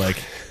 Didn't mean to,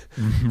 like,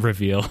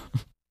 reveal.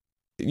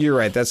 You're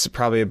right. That's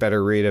probably a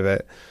better read of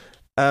it.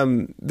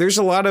 There's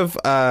a lot of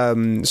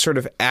sort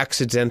of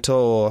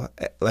accidental,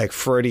 like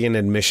Freudian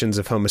admissions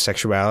of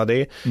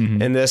homosexuality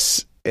in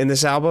this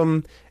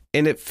album,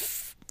 and it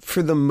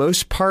for the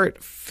most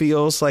part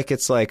feels like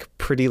it's like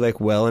pretty like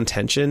well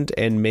intentioned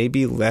and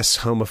maybe less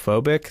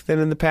homophobic than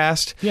in the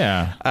past.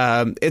 Yeah.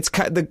 It's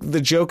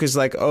the joke is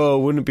like, oh,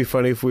 wouldn't it be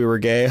funny if we were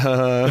gay?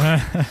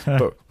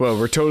 But, well,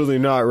 we're totally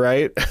not,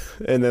 right?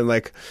 And then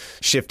like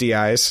shifty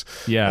eyes.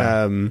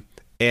 Yeah.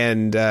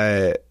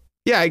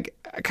 I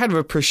kind of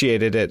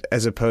appreciated it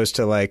as opposed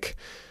to like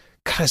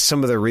kind of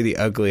some of the really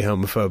ugly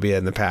homophobia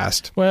in the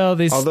past. Well,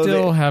 they Although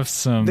still have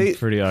some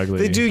pretty ugly.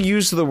 They do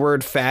use the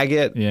word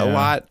faggot a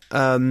lot.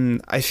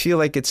 I feel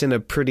like it's in a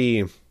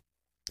pretty...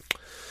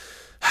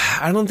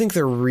 I don't think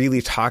they're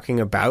really talking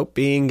about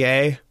being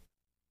gay.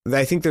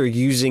 I think they're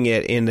using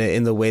it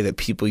in the way that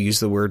people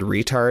use the word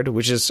retard,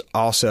 which is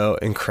also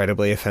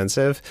incredibly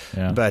offensive.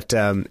 Yeah. But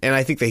and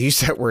I think they use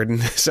that word in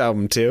this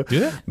album too. Do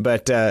they?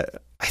 But I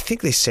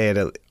think they say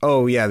it.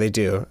 Oh yeah, they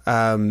do.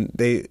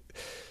 They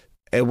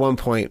at one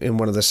point in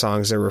one of the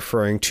songs they're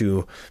referring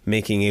to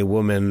making a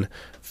woman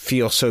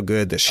feel so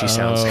good that she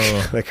sounds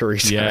like a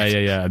retard.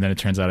 Yeah. And then it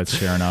turns out it's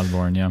Sharon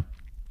Osbourne. Yeah.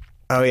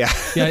 Oh yeah.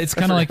 Yeah, it's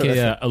kind of like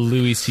a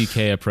Louis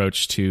C.K.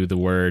 approach to the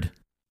word.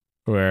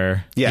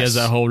 Where he has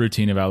that whole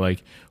routine about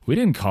like, we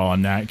didn't call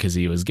him that because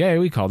he was gay.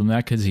 We called him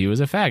that because he was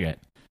a faggot.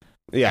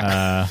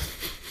 Yeah.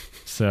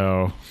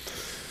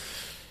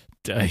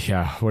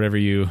 Whatever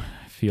you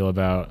feel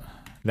about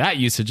that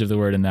usage of the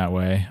word in that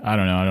way. I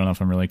don't know. I don't know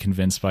if I'm really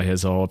convinced by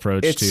his whole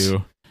approach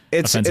to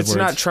offensive words.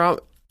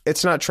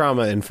 It's not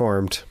trauma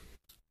informed.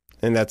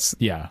 And that's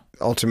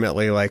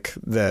ultimately like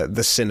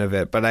the sin of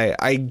it. But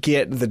I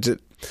get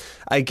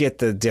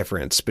the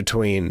difference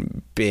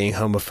between being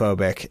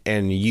homophobic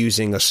and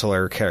using a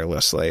slur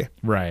carelessly.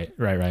 Right.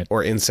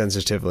 Or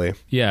insensitively.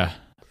 Yeah.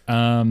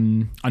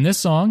 On this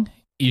song,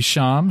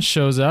 Isham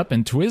shows up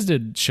and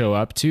Twisted show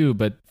up too,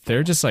 but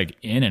they're just like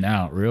in and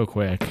out real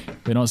quick.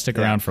 They don't stick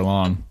around for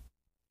long.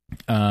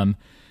 And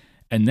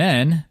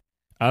then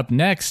up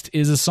next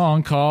is a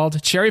song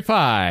called Cherry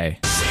Pie.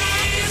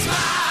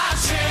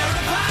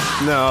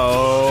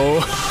 No.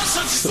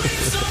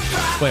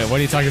 Wait, what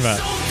are you talking about?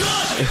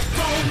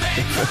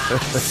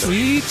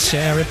 Sweet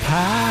cherry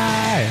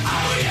pie.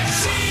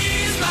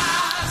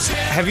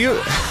 Have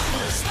you,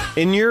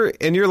 in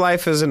your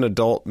life as an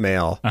adult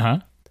male,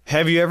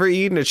 have you ever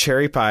eaten a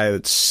cherry pie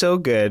that's so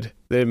good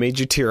that it made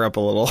you tear up a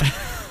little?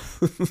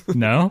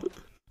 No.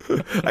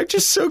 I'm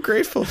just so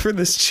grateful for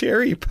this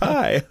cherry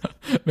pie.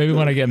 Maybe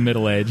when I get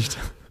middle-aged.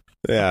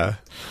 Yeah.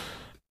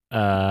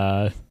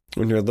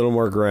 When you're a little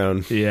more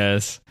grown.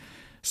 Yes.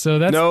 So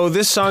that's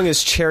this song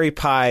is Cherry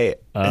Pie,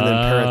 and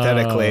then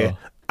parenthetically,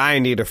 I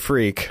need a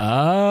freak.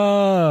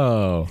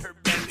 Oh. Her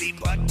belly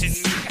button.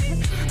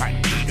 I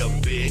need a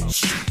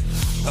bitch,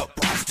 a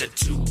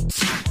prostitute.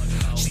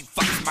 She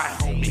fucks my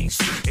homies,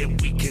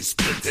 and we can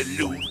split the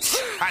loot.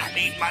 I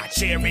need my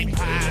cherry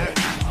pie.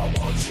 I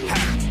want you,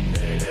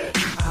 lady.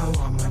 I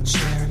want my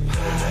cherry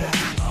pie.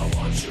 I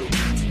want you,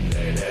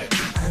 lady.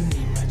 I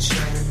need my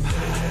cherry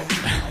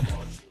pie.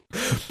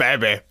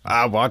 Baby,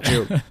 I want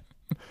you.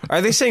 Are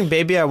they saying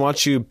baby, I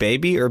want you,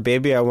 baby, or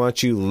baby, I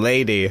want you,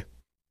 lady?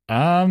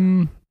 I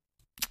don't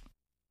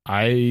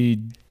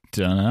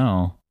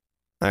know.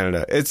 I don't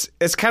know. It's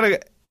kind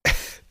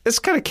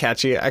of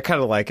catchy. I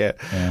kind of like it.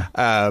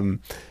 Yeah.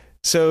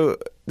 So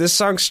this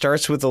song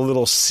starts with a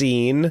little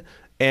scene,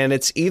 and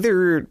it's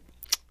either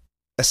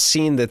a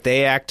scene that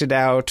they acted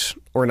out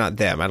or not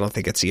them. I don't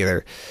think it's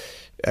either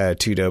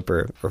Too Dope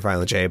or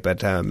Violent J,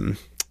 but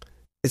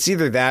it's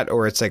either that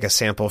or it's like a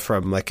sample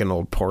from like an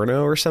old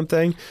porno or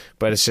something.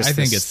 But it's just I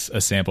think it's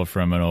a sample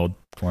from an old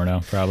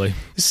porno, probably.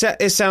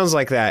 It sounds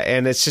like that,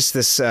 and it's just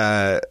this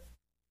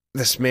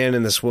this man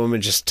and this woman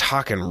just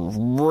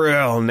talking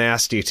real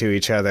nasty to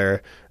each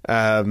other.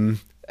 Although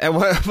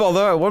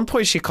at one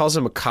point she calls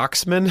him a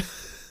cocksman.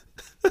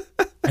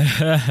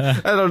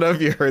 I don't know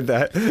if you heard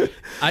that.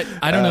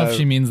 I don't know if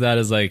she means that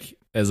as like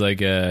is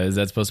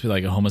that supposed to be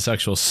like a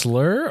homosexual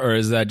slur, or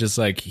is that just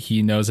like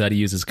he knows how to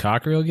use his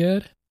cock real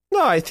good?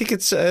 No, I think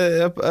it's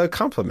a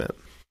compliment.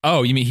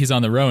 Oh, you mean he's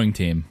on the rowing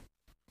team?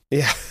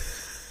 Yeah.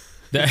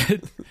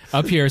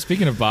 Up here,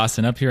 speaking of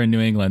Boston, up here in New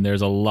England,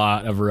 there's a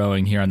lot of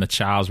rowing here on the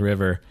Charles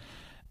River.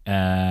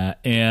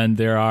 And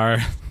there are,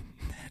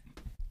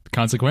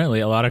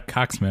 consequently, a lot of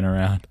cocksmen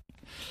around.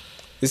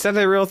 Is that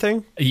a real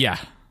thing? Yeah.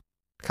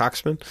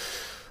 Cocksman?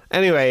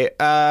 Anyway,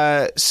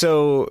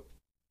 so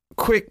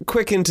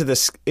quick into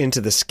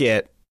the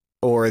skit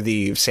or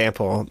the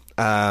sample.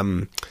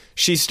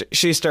 She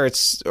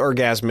starts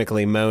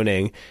orgasmically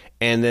moaning,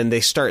 and then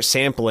they start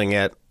sampling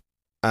it,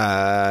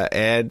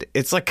 and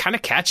it's like kind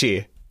of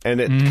catchy,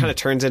 and it kind of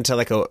turns into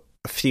like a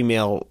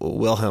female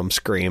Wilhelm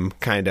scream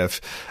kind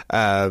of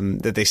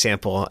that they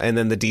sample, and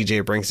then the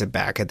DJ brings it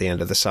back at the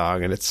end of the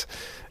song, and it's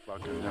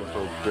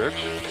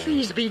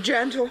Please be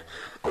gentle.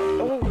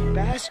 Oh,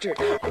 bastard.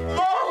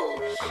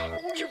 Oh,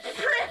 you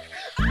prick.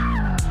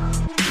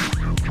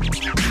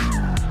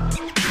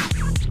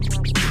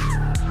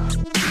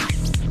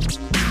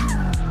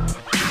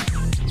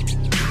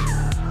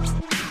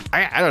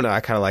 I don't know.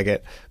 I kind of like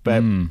it.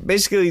 But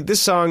basically, this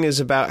song is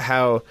about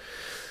how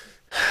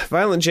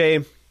Violent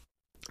J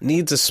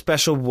needs a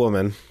special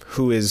woman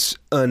who is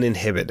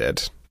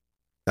uninhibited.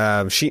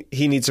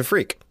 He needs a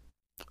freak.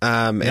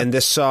 And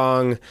this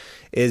song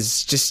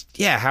is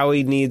just, how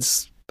he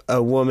needs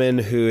a woman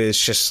who is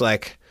just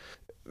like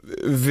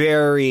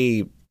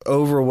very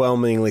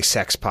overwhelmingly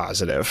sex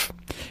positive.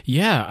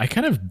 Yeah, I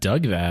kind of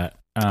dug that.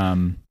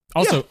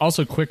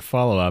 Also quick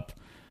follow-up,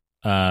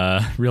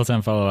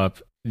 real-time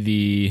follow-up.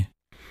 The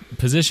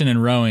position in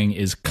rowing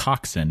is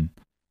coxswain,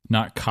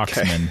 not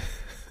coxman.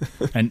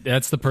 And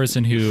that's the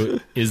person who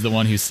is the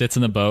one who sits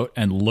in the boat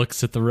and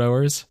looks at the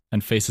rowers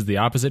and faces the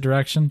opposite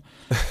direction.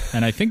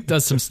 And I think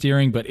does some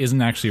steering, but isn't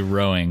actually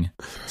rowing.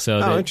 So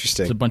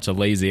interesting. It's a bunch of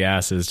lazy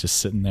asses just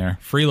sitting there.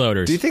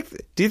 Freeloaders. Do you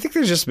think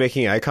they're just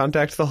making eye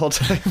contact the whole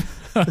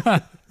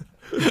time?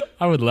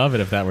 I would love it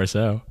if that were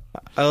so.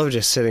 I love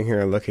just sitting here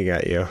and looking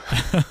at you.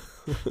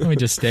 Let me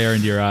just stare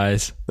into your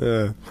eyes.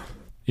 You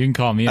can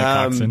call me a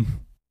coxswain.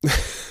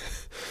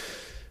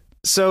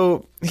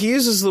 So he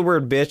uses the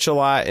word bitch a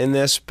lot in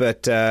this,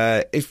 but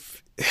it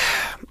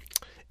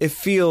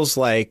feels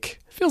like...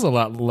 Feels a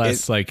lot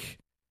less like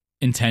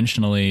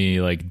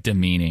intentionally like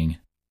demeaning.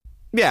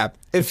 Yeah.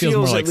 It feels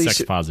more like at least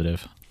sex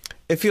positive.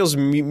 It feels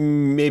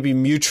maybe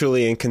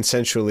mutually and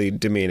consensually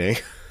demeaning.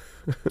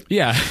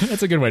 Yeah,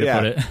 that's a good way to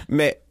put it.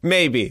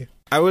 Maybe.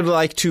 I would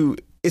like to...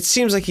 It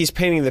seems like he's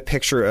painting the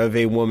picture of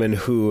a woman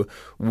who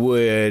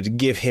would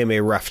give him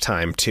a rough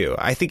time, too.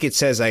 I think it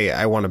says,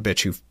 I want a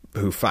bitch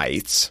who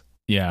fights.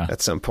 Yeah.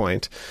 At some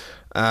point.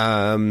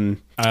 I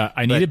need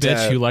a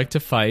bitch who liked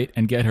to fight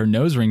and get her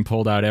nose ring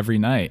pulled out every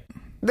night.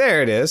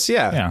 There it is.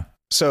 Yeah. Yeah.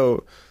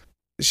 So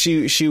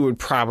she would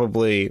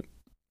probably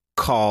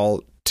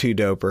call Too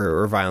Dope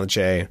or Violent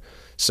J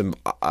some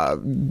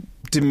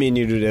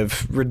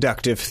diminutive,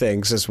 reductive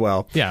things as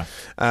well. Yeah.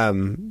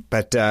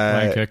 But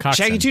like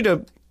Shaggy Too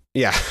Dope,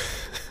 yeah.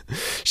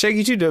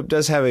 Shaggy Too Dope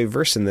does have a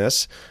verse in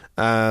this.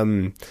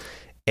 And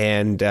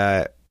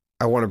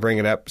I want to bring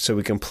it up so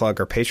we can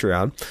plug our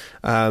Patreon.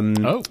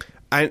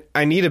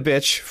 I need a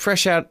bitch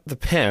fresh out the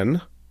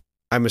pen.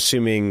 I'm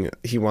assuming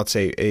he wants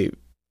a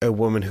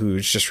woman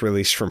who's just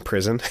released from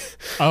prison.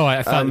 Oh,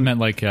 I thought it meant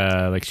like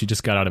she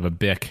just got out of a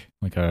bic,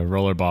 like a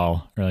roller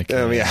ball, or like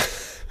yeah.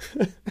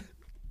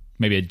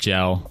 Maybe a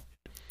gel.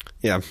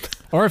 Yeah.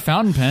 Or a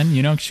fountain pen.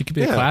 You know, she could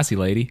be a classy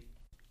lady.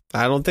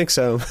 I don't think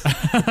so.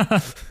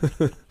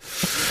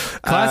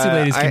 Classy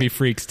ladies can be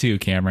freaks too,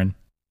 Cameron.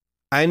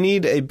 I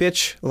need a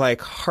bitch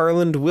like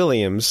Harland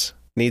Williams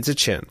needs a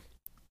chin.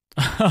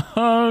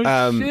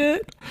 Oh,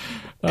 shit.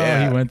 Oh,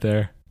 yeah. He went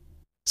there.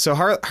 So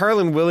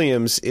Harland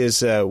Williams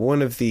is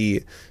one of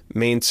the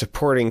main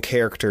supporting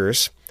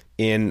characters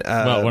in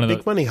one of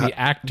Big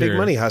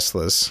Money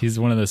Hustlers. He's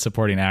one of the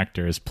supporting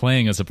actors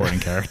playing a supporting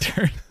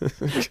character.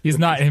 He's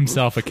not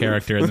himself a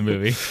character in the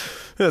movie.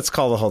 Let's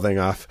call the whole thing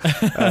off.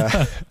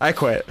 I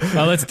quit.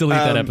 Well, let's delete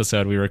that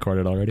episode we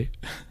recorded already.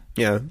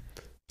 Yeah.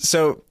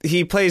 So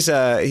he plays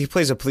a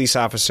police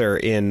officer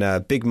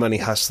in Big Money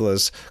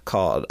Hustlers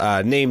called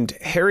named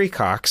Harry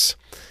Cox,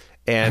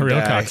 and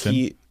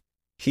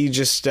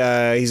he's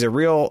a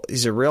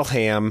real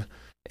ham,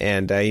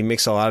 and he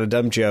makes a lot of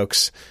dumb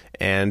jokes,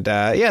 and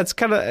it's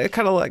kind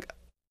of like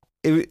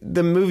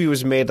the movie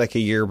was made like a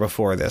year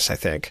before this, I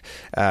think,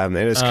 and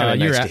it was kind of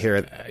nice to hear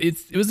it.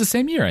 It was the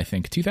same year, I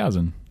think,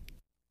 2000.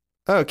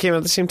 Oh, it came out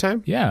at the same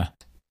time? Yeah.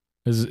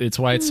 It's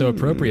why it's so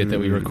appropriate that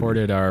we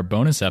recorded our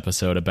bonus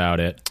episode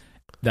about it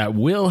that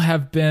will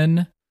have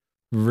been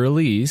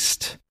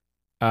released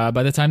by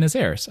the time this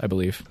airs, I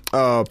believe.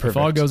 Oh, perfect. If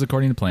all goes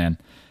according to plan.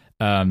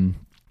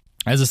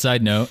 As a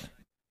side note,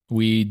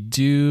 we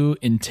do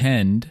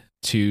intend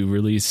to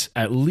release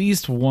at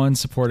least one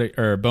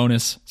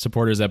bonus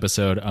supporters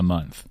episode a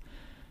month.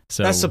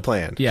 So that's the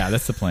plan. Yeah,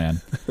 that's the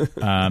plan.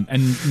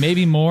 And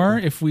maybe more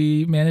if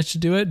we manage to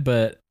do it,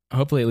 but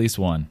hopefully at least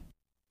one.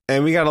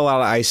 And we got a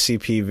lot of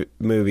ICP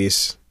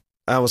movies.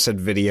 I almost said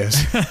videos.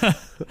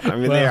 I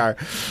mean, they are.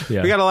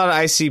 Yeah. We got a lot of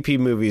ICP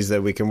movies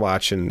that we can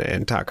watch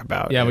and talk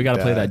about. Yeah, we got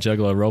to play that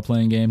Juggalo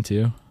role-playing game,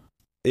 too.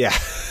 Yeah.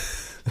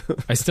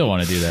 I still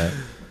want to do that.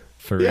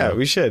 For real.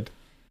 We should.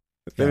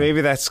 Yeah. Maybe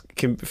that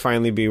can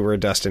finally be where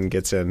Dustin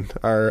gets in.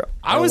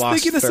 I was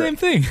thinking the same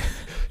thing.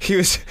 He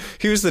was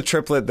the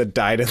triplet that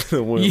died in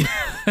the womb.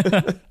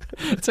 Yeah.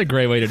 That's a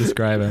great way to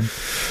describe him.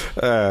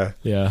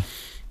 Yeah.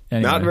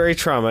 Anyway. Not very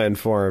trauma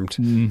informed.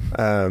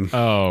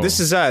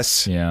 This is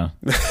us. Yeah.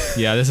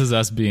 Yeah, this is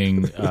us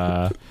being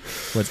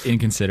what's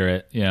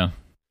inconsiderate. Yeah.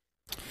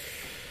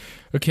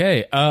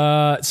 Okay.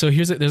 So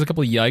there's a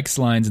couple of yikes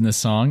lines in this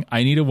song.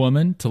 I need a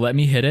woman to let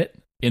me hit it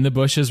in the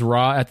bushes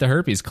raw at the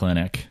herpes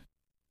clinic.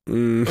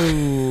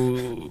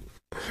 Ooh.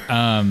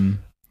 And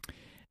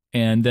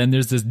then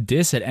there's this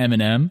diss at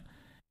Eminem.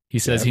 He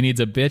says he needs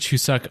a bitch who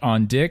suck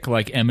on dick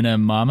like Eminem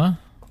mama.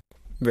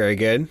 Very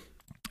good.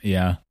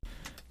 Yeah.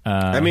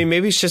 I mean,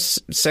 maybe it's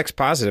just sex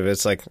positive.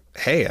 It's like,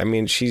 hey, I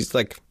mean, she's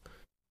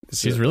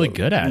really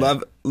good at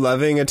it.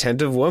 Loving,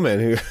 attentive woman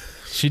who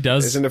she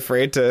isn't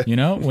afraid to. You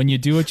know, when you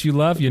do what you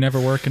love, you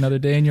never work another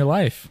day in your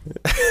life.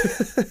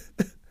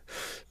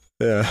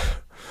 Yeah.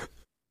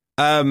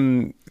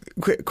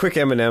 Quick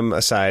Eminem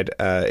aside.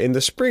 In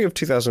the spring of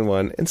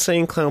 2001,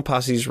 Insane Clown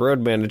Posse's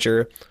road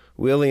manager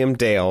William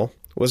Dale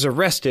was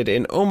arrested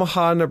in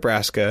Omaha,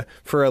 Nebraska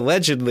for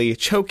allegedly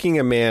choking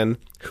a man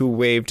who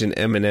waved an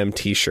Eminem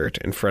t-shirt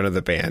in front of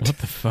the band. What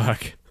the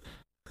fuck?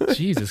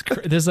 Jesus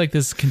Christ. There's like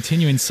this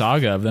continuing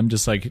saga of them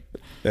just like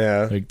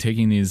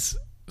taking these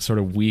sort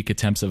of weak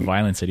attempts of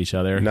violence at each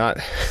other. Not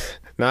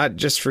not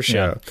just for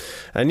show. Yeah.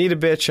 I need a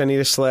bitch. I need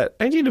a slut.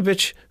 I need a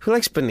bitch who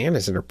likes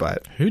bananas in her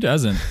butt. Who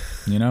doesn't?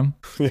 You know,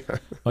 Yeah.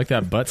 like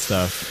that butt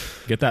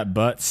stuff. Get that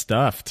butt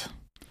stuffed.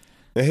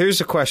 Now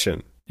here's a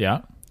question: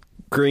 Yeah.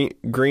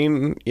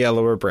 green,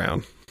 yellow, or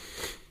brown?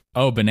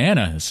 Oh,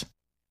 bananas.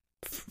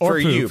 Or For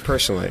you poop.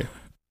 personally,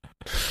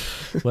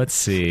 Let's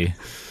see.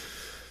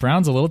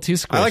 Brown's a little too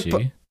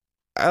squishy.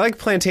 I like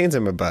plantains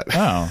in my butt.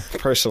 Oh,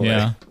 Personally,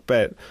 Yeah.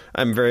 but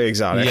I'm very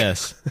exotic.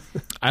 yes.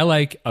 I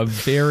like a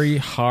very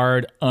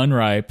hard,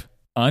 unripe,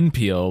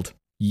 unpeeled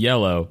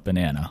yellow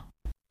banana.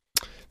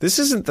 This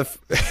isn't the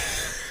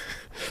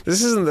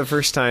this isn't the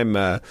first time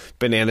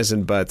bananas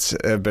and butts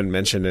have been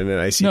mentioned in an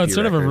ICP. No, it's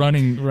sort of a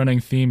record. running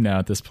theme now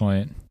at this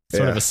point.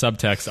 Sort of Yeah. a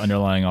subtext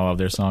underlying all of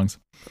their songs.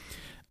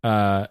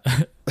 I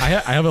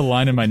have a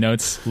line in my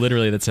notes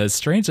literally that says,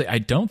 "Strangely, I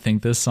don't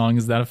think this song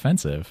is that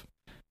offensive."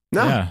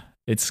 No, Yeah,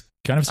 it's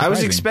kind of I was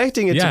surprising.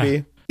 expecting it Yeah. to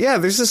be. Yeah,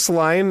 there's this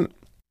line.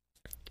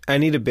 I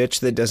need a bitch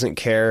that doesn't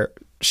care.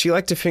 She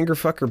liked to finger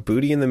fuck her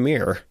booty in the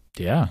mirror,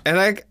 Yeah. and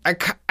I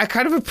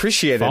kind of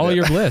appreciated Follow it.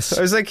 your bliss.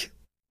 I was like,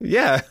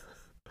 yeah,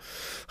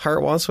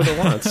 heart wants what it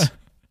wants.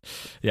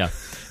 Yeah.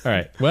 All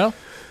right. Well,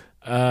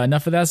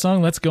 enough of that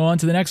song. Let's go on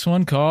to the next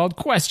one called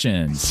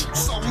Questions.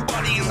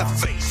 Somebody in the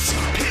face,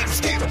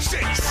 pigs give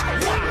chase.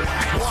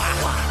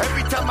 Why?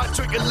 Every time I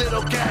drink a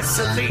little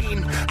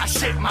gasoline, I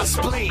shake my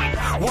spleen.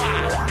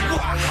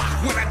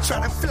 Why? When I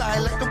try to fly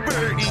like a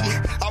birdie,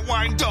 I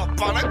wind up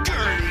on a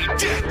gurney.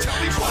 Yeah,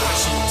 tell me why.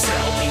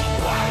 Tell me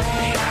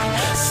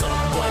why.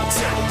 Someone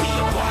tell me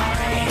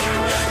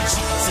why.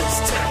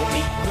 Jesus, tell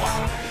me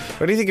why.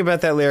 What do you think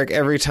about that lyric?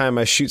 Every time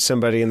I shoot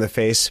somebody in the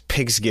face,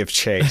 pigs give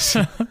chase.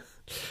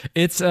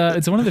 It's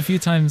one of the few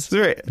times.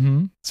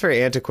 It's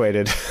very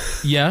antiquated.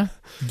 Yeah.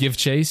 Give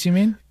chase, you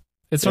mean?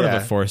 It's sort of Yeah.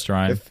 a forced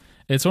rhyme.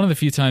 It's one of the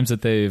few times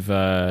that they've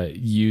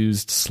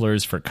used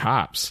slurs for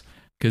cops,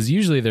 because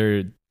usually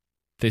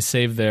they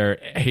save their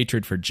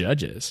hatred for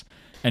judges.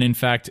 And in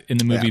fact, in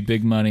the movie Yeah.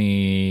 Big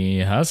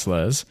Money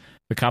Hustlers,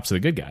 the cops are the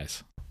good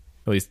guys.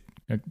 At least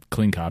a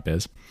clean cop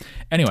is.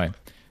 Anyway,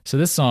 so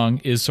this song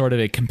is sort of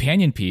a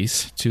companion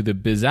piece to the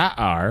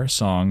Bizarre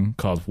song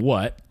called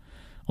What?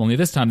 Only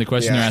this time the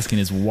question Yeah. they're asking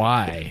is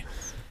why?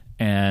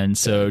 And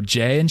so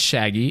Jay and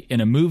Shaggy,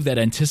 in a move that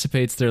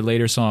anticipates their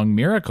later song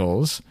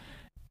Miracles,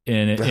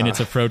 in its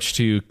approach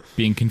to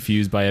being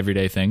confused by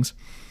everyday things,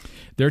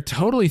 they're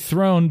totally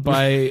thrown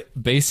by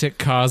basic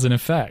cause and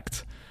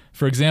effect.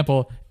 For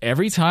example,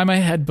 every time I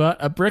headbutt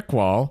a brick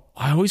wall,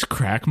 I always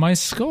crack my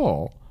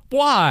skull.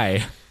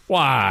 Why?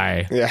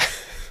 Why?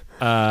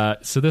 Yeah.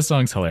 So this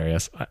song's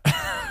hilarious.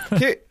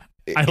 Here-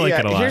 I like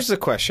it a lot. Here's the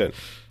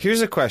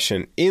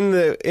question. In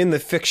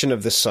the fiction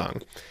of this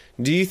song,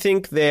 do you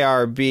think they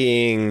are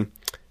being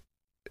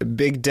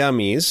big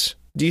dummies?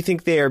 Do you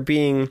think they are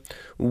being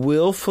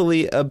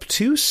willfully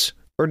obtuse,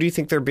 or do you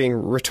think they're being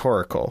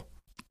rhetorical?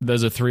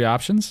 Those are three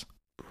options.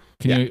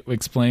 Can you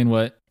explain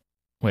what?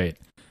 Wait,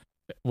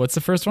 what's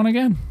the first one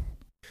again?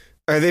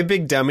 Are they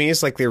big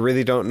dummies, like they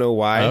really don't know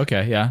why? Oh,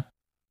 okay, yeah.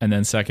 And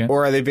then second,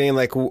 Or are they being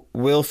like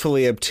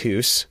willfully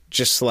obtuse,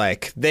 just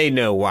like they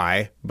know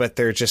why, but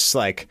they're just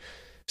like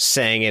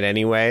saying it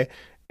anyway?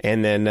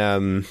 And then,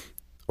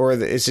 or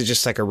is it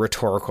just like a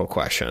rhetorical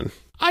question?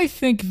 I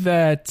think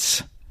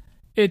that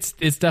it's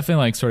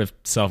definitely like sort of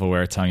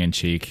self-aware,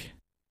 tongue-in-cheek.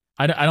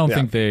 I don't Yeah.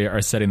 think they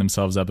are setting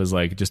themselves up as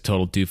like just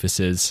total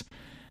doofuses.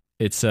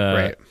 It's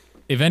Right.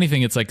 if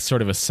anything, it's like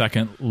sort of a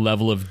second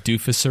level of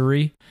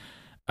doofusery,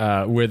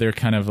 where they're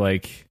kind of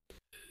like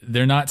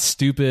they're not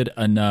stupid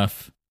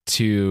enough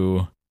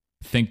to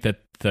think that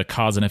the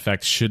cause and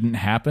effect shouldn't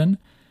happen.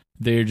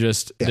 They're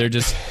just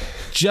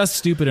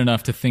stupid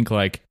enough to think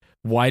like,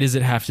 why does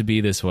it have to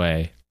be this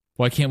way?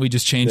 Why can't we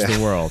just change the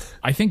world?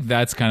 I think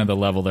that's kind of the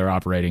level they're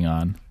operating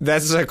on.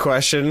 That's a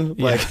question.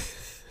 Like,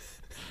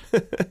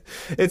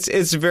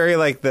 it's very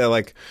like the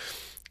like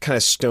kind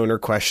of stoner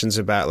questions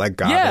about like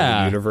God Yeah.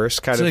 and the universe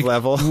kind It's of like,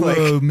 level.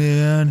 Whoa, Like,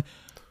 man.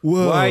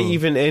 Whoa. why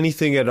even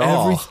anything at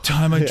all? Every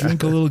time I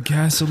drink a little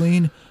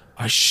gasoline,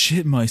 I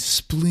shit my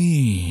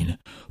spleen.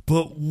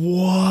 But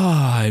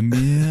why,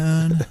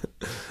 man?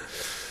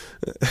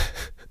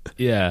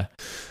 Yeah.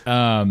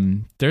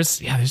 There's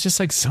just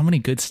like so many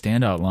good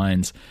standout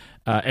lines.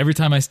 Every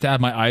time I stab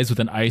my eyes with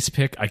an ice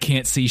pick, I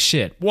can't see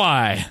shit.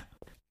 Why?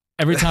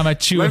 Every time I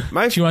chew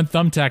chew on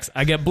thumbtacks,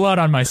 I get blood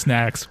on my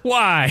snacks.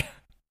 Why?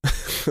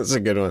 That's a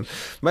good one.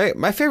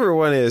 My favorite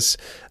one is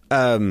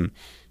I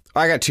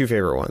got two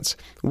favorite ones.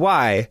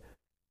 Why?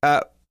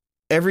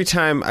 Every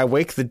time I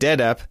wake the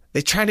dead up,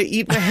 they try to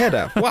eat my head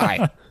up.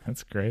 Why?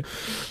 That's great.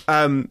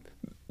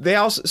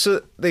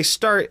 They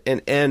start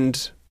and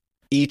end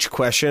each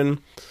question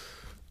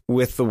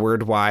with the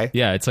word why.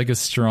 Yeah, it's like a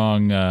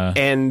strong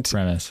And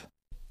premise.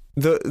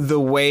 the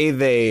way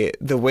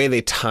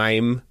they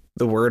time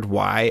the word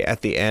why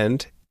at the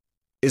end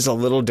is a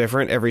little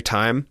different every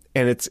time,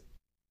 and it's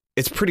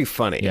pretty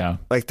funny. Yeah.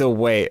 Like the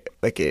way,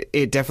 like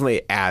it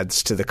definitely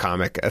adds to the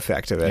comic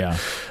effect of it.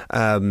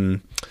 Yeah.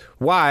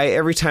 Why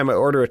every time I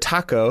order a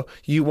taco,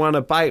 you want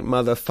to bite,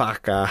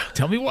 motherfucker?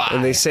 Tell me why.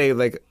 And they say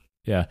like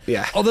Yeah.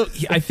 Yeah. Although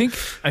I think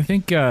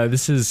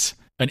this is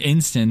an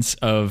instance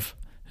of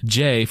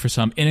Jay, for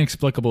some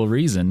inexplicable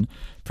reason,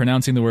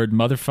 pronouncing the word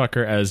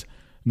motherfucker as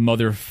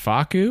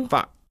motherfaku.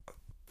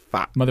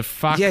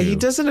 Motherfucker. Yeah, he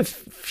does it a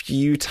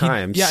few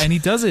times. And he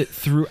does it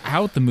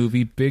throughout the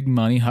movie Big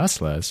Money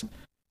Hustlers.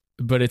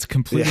 But it's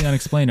completely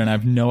unexplained, and I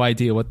have no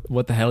idea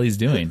what the hell he's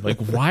doing. Like,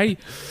 why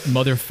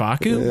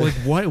motherfucker? Like,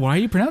 why are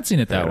you pronouncing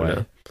it that way?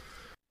 Know.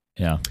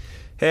 Yeah.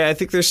 Hey, I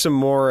think there's some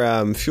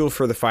more fuel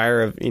for the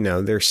fire of,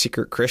 they're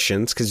secret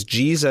Christians, because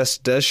Jesus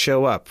does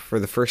show up for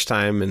the first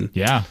time in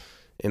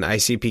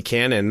ICP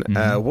canon.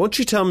 Won't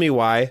you tell me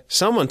why?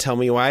 Someone tell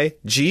me why.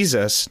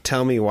 Jesus,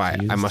 tell me why.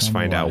 I must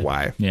find out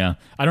why. Yeah.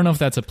 I don't know if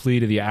that's a plea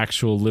to the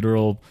actual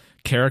literal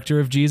character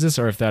of Jesus,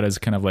 or if that is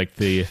kind of like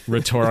the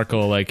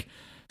rhetorical like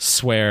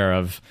swear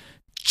of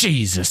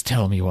Jesus,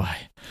 tell me why.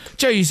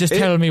 Jesus,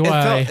 tell me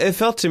why. It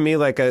felt to me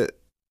like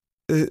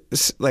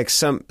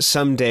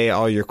someday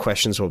all your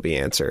questions will be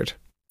answered.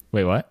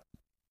 Wait, what?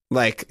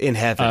 Like in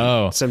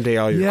heaven, someday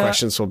all your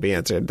questions will be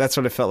answered. That's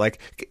what it felt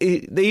like.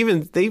 They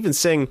even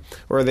sing,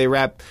 or they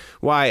rap,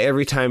 "Why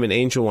every time an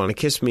angel want to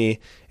kiss me,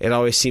 it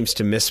always seems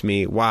to miss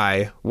me.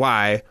 Why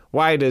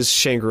does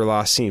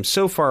Shangri-La seem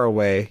so far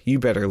away? You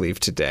better leave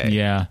today."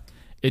 Yeah,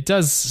 it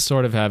does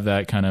sort of have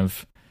that kind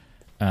of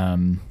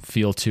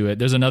feel to it.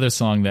 There's another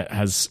song that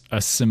has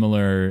a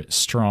similar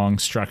strong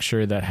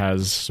structure that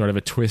has sort of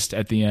a twist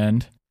at the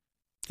end,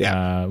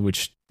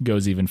 which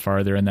goes even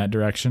farther in that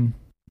direction.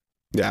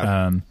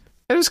 Yeah.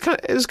 It was kind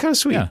of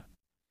sweet.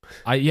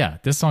 Yeah.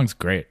 This song's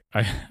great.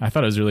 I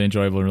thought it was really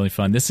enjoyable and really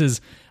fun.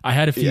 I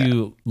had a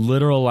few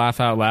literal laugh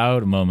out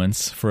loud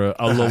moments for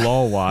a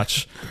lull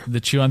watch.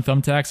 The chew on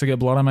thumbtacks, I get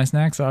blood on my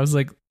snacks. I was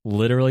like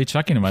literally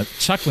chuckling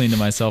to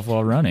myself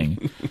while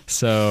running.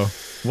 So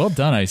well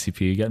done,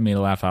 ICP, getting me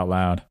to laugh out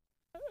loud.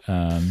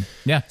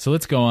 So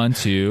let's go on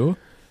to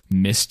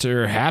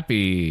Mr.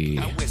 Happy.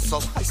 I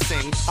whistle, I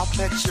sing, I'll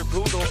pet your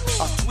poodle,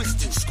 I'll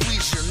twist and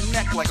squeeze your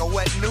neck like a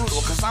wet noodle,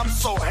 cause I'm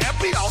so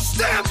happy I'll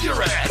stab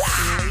your ass.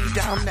 Lay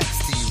down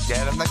next to you,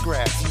 dead on the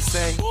grass, and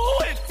say, ooh,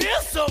 it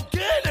feels so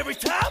good every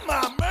time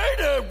I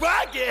murder,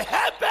 I get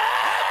happy.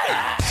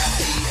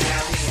 Happy,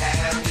 happy,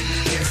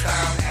 happy, it's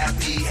I'm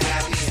happy,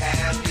 happy,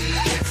 happy,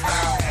 it's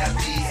I'm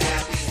happy,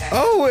 happy, happy.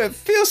 Oh, it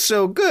feels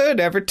so good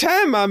every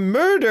time I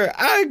murder,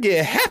 I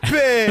get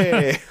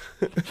happy.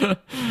 I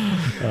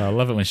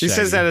love it when he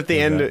says that at the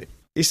end.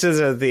 He says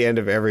that at the end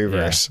of every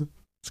verse.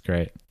 It's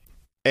great,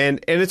 and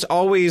it's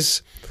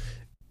always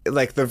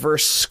like the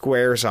verse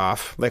squares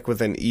off like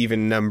with an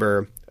even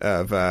number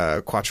of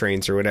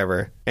quatrains or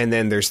whatever, and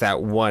then there's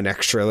that one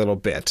extra little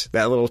bit,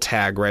 that little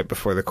tag right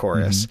before the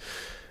chorus,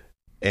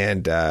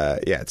 and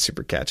it's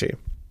super catchy.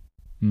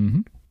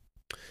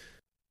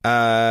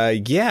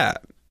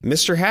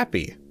 Mr.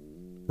 Happy,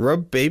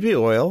 rub baby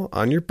oil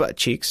on your butt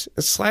cheeks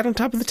and slide on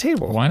top of the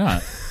table. Why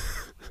not?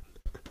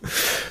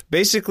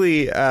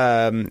 Basically,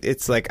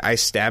 it's like I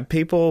stab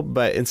people,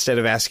 but instead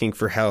of asking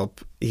for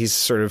help, he's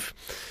sort of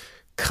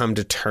come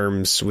to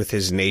terms with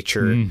his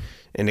nature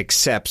and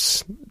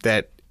accepts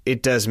that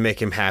it does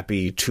make him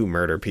happy to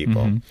murder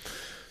people.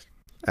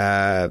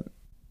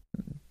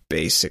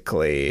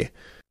 Basically,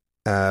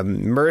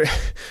 murderous,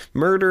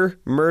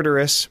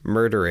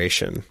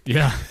 murderation.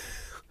 Yeah.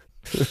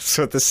 That's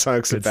what this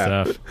song's Good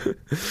about.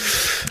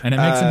 Stuff. And it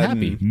makes him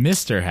happy.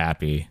 Mr.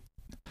 Happy.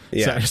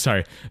 Yeah.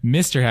 Sorry.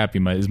 Mr. Happy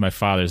is my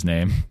father's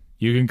name.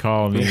 You can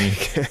call me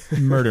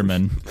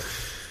Murderman.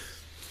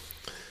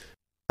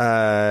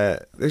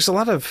 There's a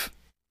lot of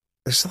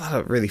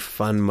really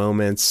fun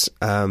moments.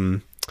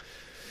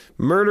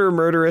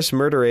 Murderous,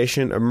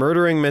 murderation, a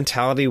murdering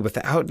mentality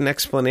without an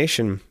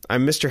explanation.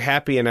 I'm Mr.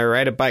 Happy and I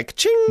ride a bike.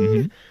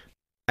 Ching!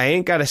 I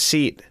ain't got a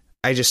seat.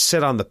 I just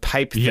sit on the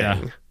pipe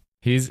thing.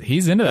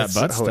 He's into that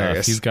butt hilarious.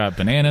 stuff. He's got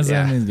bananas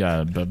in. He's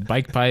got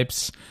bike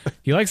pipes.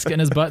 He likes getting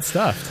his butt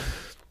stuffed.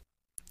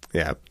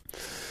 Yeah.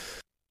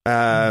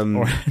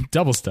 Or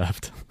double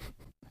stuffed.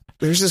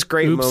 There's this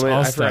great moment.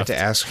 I forgot stuffed. to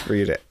ask for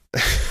you to.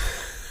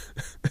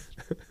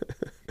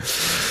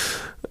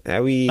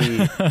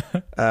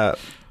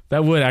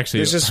 That would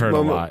actually this hurt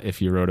moment- a lot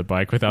if you rode a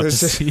bike without the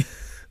seat.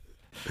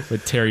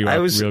 Would tear you up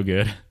real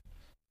good.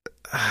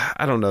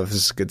 I don't know if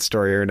this is a good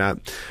story or not.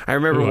 I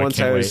remember once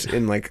I was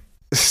in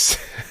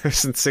I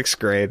was in 6th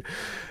grade,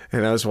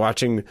 and I was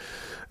watching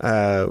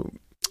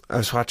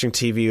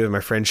TV with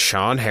my friend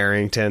Sean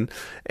Harrington,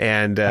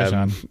 and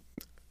Sean.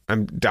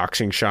 I'm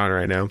doxing Sean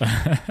right now.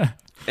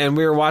 And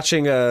we were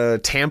watching a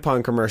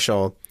tampon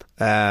commercial,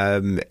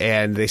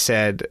 and they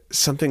said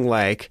something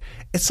like,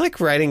 "It's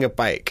like riding a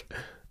bike.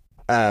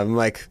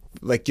 Like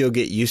you'll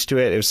get used to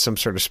it." It was some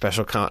sort of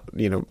special,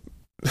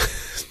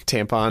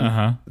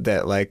 tampon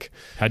that like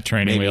had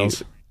training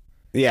wheels.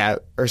 Yeah,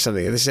 or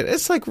something. They said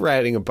it's like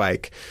riding a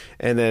bike,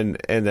 and then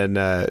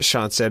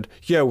Sean said,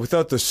 "Yeah,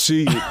 without the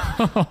seat."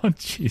 Oh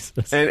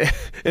Jesus! And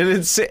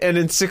in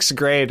 6th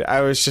grade,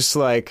 I was just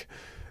like,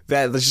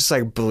 that just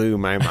like blew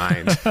my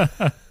mind.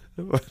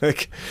 The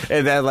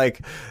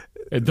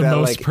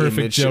most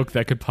perfect joke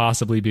that could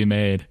possibly be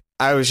made.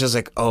 I was just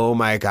like, oh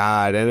my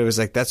God. And it was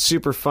like, that's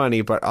super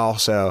funny, but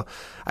also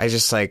I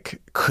just like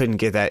couldn't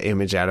get that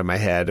image out of my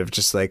head of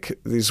just like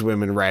these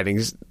women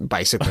riding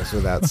bicycles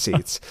without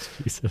seats.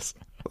 Jesus.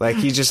 Like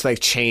he just like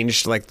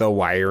changed like the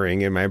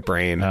wiring in my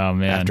brain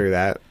after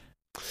that.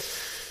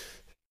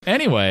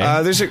 Anyway,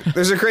 there's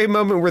a great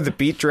moment where the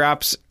beat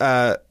drops,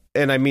 and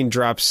I mean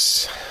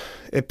drops.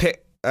 It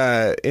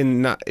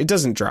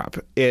doesn't drop.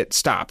 It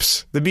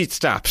stops. The beat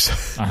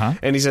stops,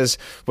 and he says,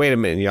 "Wait a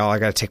minute, y'all! I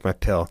got to take my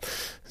pill,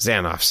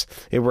 Xanax.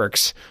 It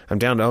works. I'm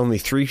down to only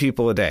 3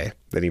 people a day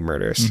that he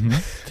murders."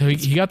 So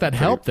he got that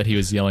help that he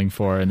was yelling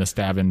for in the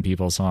stabbing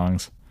people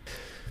songs,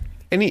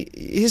 and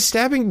his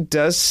stabbing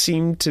does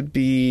seem to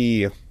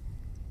be.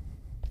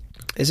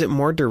 Is it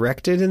more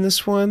directed in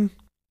this one?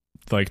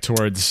 Like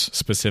towards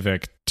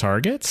specific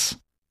targets?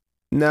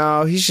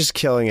 No, he's just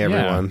killing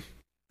everyone. Yeah.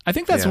 I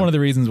think that's one of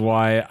the reasons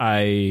why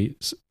I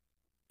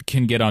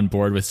can get on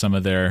board with some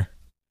of the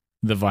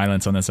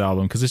violence on this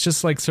album, because it's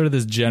just like sort of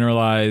this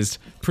generalized,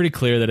 pretty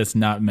clear that it's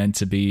not meant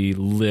to be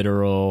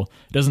literal.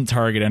 It doesn't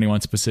target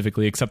anyone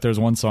specifically, except there's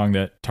one song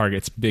that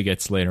targets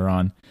bigots later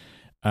on.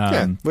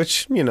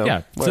 Which, you know.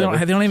 Yeah, so they don't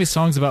have any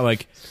songs about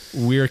like,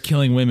 we're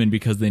killing women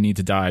because they need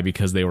to die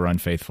because they were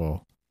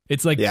unfaithful.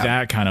 It's like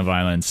that kind of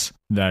violence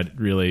that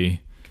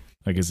really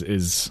like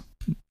is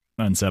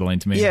unsettling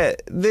to me. Yeah,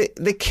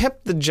 they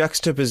kept the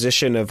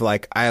juxtaposition of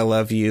like, I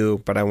love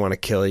you, but I want to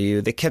kill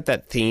you. They kept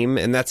that theme,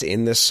 and that's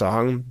in this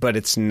song, but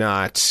it's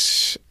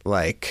not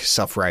like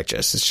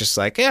self-righteous. It's just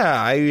like,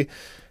 I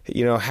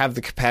have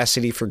the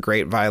capacity for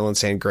great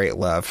violence and great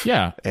love.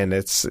 Yeah. And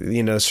it's,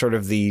 sort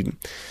of the,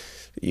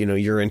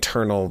 your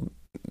internal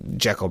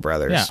Jekyll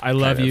brothers. Yeah, I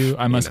love you.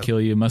 I must kill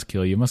you, must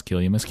kill you, must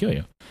kill you, must kill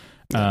you.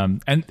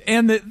 And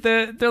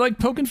they're like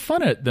poking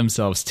fun at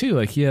themselves too.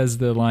 Like he has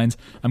the lines,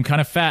 "I'm kind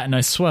of fat and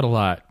I sweat a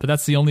lot, but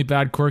that's the only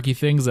bad quirky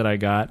things that I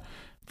got."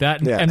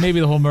 And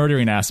maybe the whole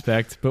murdering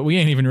aspect, but we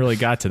ain't even really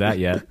got to that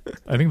yet.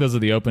 I think those are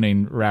the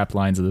opening rap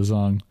lines of the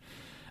song.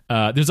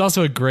 There's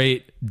also a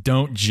great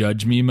 "Don't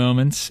judge me"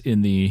 moment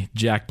in the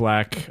Jack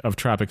Black of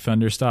Tropic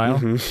Thunder style.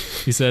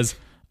 He says,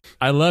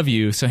 "I love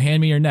you, so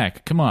hand me your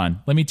neck. Come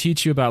on, let me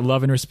teach you about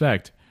love and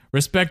respect.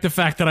 Respect the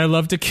fact that I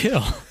love to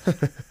kill."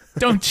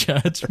 Don't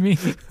judge me.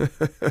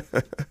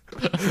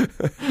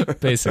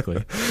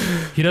 Basically.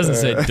 He doesn't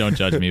say don't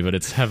judge me, but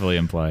it's heavily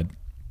implied.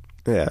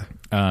 Yeah.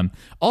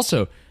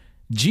 Also,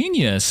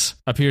 Genius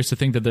appears to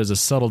think that there's a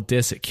subtle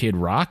diss at Kid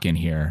Rock in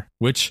here,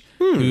 which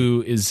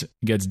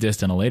gets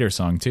dissed in a later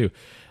song too.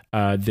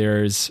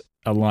 There's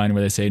a line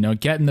where they say, "No,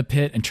 get in the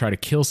pit and try to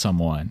kill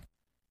someone."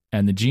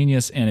 And the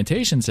Genius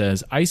annotation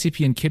says,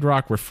 ICP and Kid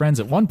Rock were friends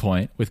at one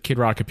point, with Kid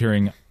Rock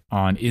appearing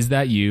on Is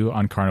That You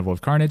on Carnival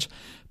of Carnage,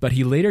 but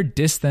he later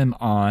dissed them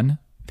on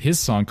his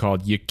song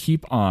called You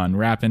Keep On,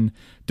 rapping,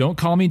 "Don't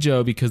call me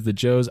Joe because the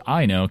Joes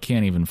I know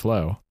can't even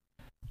flow,"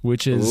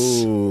 which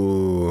is...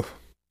 Ooh.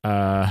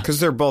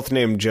 Because they're both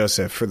named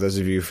Joseph, for those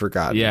of you who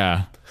forgot.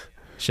 Yeah.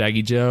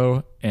 Shaggy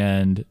Joe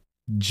and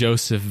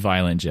Joseph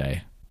Violent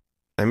J.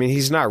 I mean,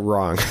 he's not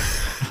wrong.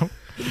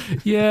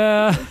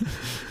 Yeah.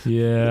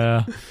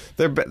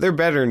 They're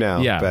better now.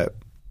 Yeah. But.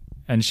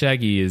 And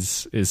Shaggy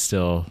is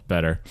still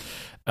better.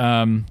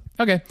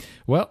 Okay.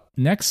 Well,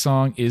 next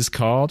song is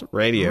called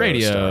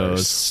Radio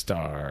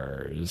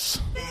Stars.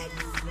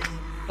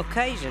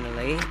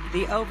 Occasionally,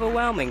 the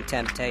overwhelming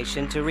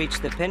temptation to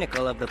reach the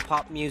pinnacle of the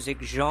pop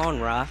music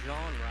genre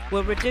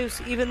will reduce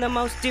even the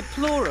most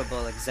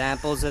deplorable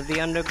examples of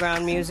the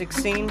underground music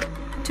scene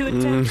to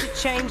attempt to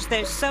change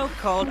their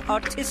so-called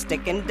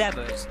artistic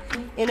endeavors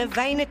in a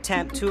vain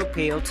attempt to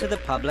appeal to the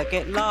public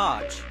at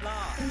large.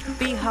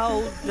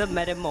 Behold the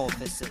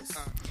metamorphosis.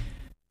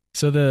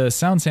 So the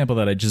sound sample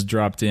that I just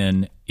dropped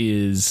in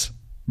is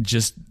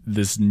just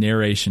this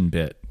narration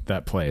bit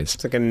that plays.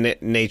 It's like a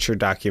nature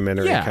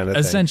documentary kind of thing.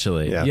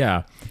 Essentially.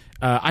 Yeah.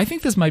 I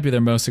think this might be their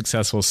most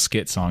successful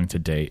skit song to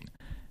date.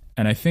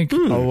 And I think a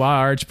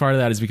large part of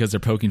that is because they're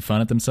poking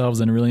fun at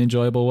themselves in a really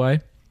enjoyable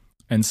way.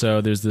 And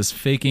so there's this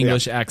fake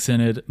English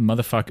accented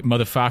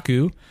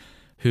motherfucker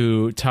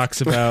who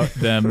talks about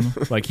them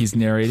like he's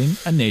narrating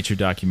a nature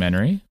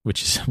documentary,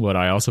 which is what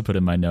I also put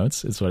in my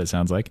notes. It's what it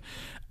sounds like.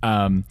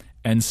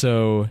 And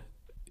so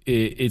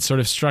it's sort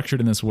of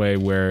structured in this way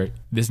where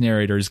this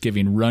narrator is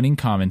giving running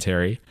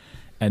commentary,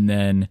 and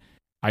then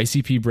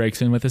ICP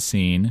breaks in with a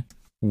scene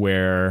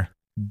where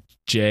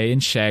Jay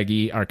and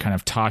Shaggy are kind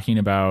of talking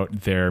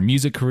about their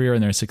music career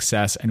and their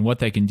success and what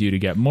they can do to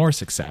get more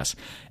success.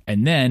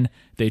 And then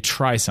they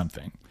try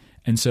something.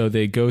 And so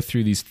they go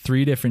through these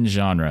 3 different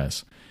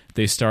genres.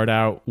 They start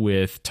out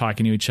with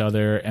talking to each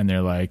other, and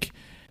they're like,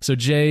 so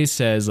Jay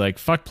says like,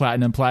 "Fuck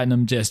platinum.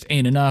 Platinum just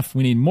ain't enough.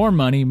 We need more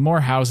money, more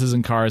houses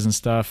and cars and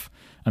stuff.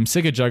 I'm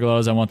sick of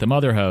juggalos. I want them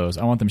other hoes.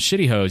 I want them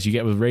shitty hoes you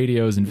get with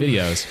radios and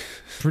videos."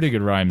 Pretty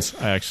good rhymes.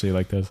 I actually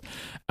like those.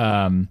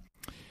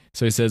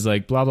 So he says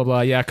like, blah, blah,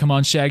 blah. "Yeah, come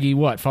on, Shaggy.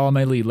 What? Follow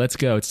my lead. Let's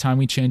go. It's time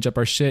we change up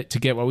our shit to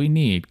get what we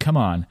need. Come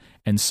on."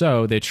 And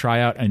so they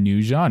try out a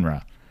new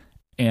genre.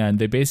 And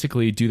they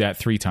basically do that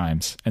 3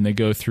 times. And they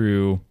go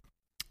through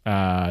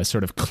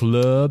sort of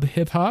club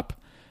hip hop,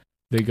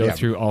 They go Yeah.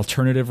 through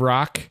alternative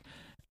rock,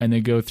 and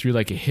they go through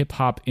like a hip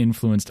hop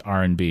influenced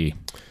R&B.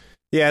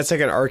 Yeah, it's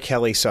like an R.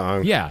 Kelly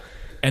song. Yeah,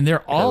 and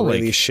they're all a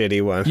really like,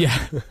 shitty one.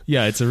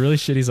 yeah, it's a really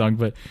shitty song,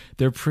 but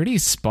they're pretty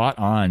spot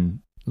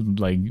on,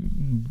 like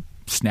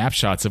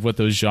snapshots of what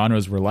those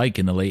genres were like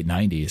in the late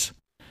 90s.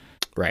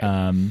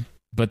 Right.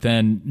 But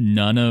then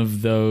none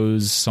of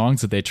those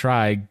songs that they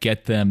try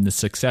get them the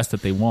success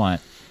that they want.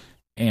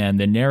 And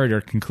the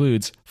narrator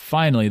concludes,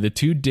 finally, the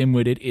two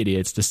dim-witted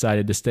idiots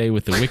decided to stay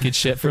with the wicked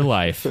shit for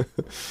life.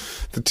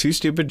 The two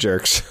stupid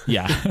jerks.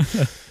 Yeah.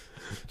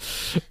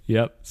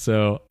 Yep.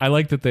 So I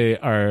like that they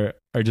are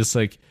just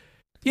like,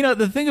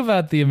 the thing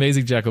about the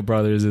Amazing Jekyll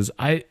Brothers is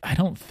I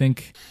don't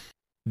think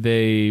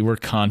they were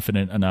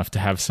confident enough to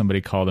have somebody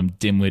call them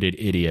dim-witted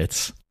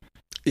idiots.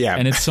 Yeah.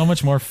 And it's so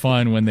much more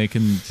fun when they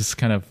can just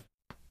kind of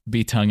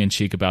be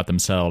tongue-in-cheek about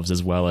themselves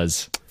as well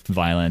as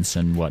violence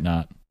and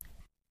whatnot.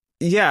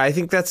 Yeah, I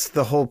think that's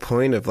the whole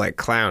point of like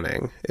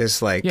clowning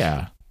is like,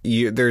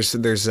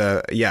 there's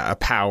a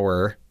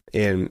power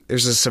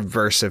there's a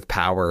subversive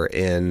power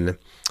in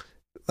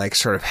like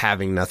sort of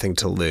having nothing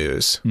to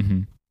lose.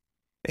 Mm-hmm.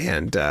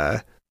 And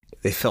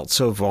they felt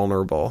so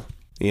vulnerable,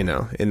 in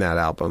that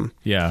album.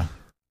 Yeah.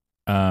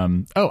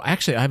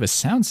 Actually, I have a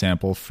sound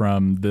sample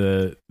from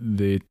the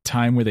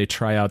time where they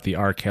try out the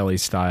R. Kelly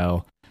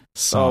style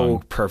song.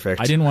 Oh,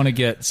 perfect. I didn't want to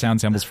get sound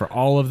samples for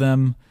all of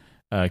them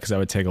because that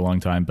would take a long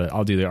time, but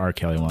I'll do the R.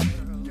 Kelly one.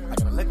 I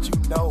gotta let you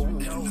know,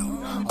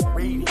 on the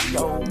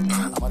radio,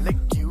 I'ma lick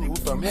you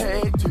from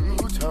head to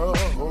toe.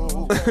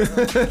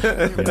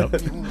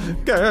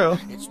 Girl.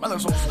 It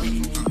smells so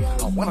sweet,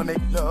 I wanna make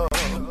love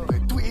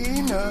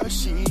between the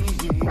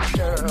sheets,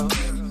 girl.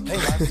 Play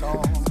my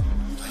song,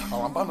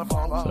 or I'm gonna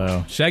fall off.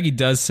 So Shaggy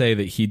does say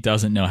that he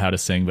doesn't know how to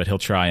sing, but he'll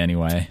try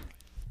anyway.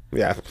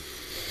 Yeah.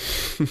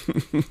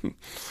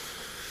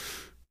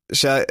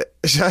 Shall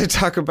I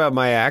talk about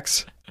my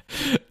axe?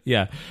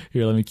 Yeah.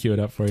 Here, let me cue it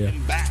up for you.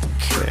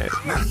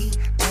 Me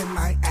and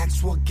my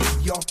ex will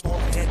give your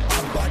forehead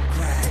a butt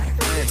crack.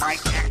 My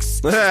ex,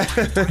 I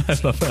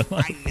love that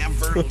line. I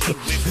never live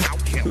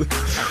without him.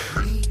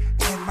 Me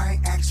and my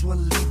ex will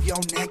leave your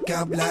neck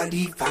a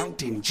bloody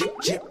fountain. Chip,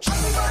 chip, chip.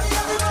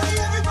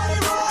 Everybody,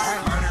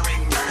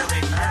 murdering.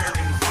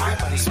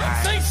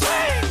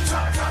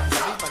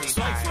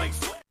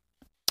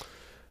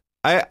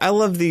 I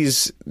love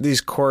these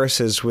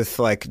choruses with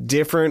like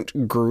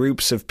different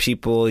groups of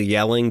people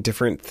yelling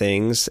different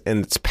things,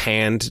 and it's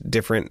panned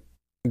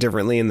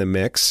differently in the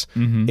mix.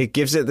 Mm-hmm. It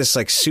gives it this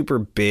like super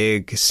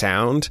big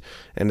sound,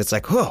 and it's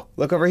like, whoa,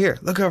 look over here.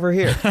 Look It's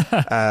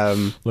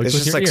with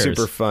just your like ears.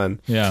 super fun.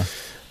 Yeah.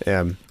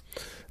 Yeah.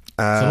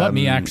 So let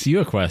me ask you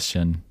a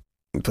question.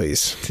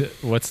 Please.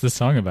 What's the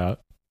song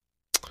about?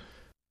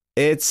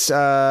 It's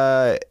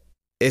a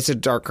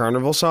Dark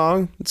Carnival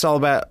song. It's all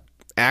about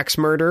axe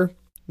murder,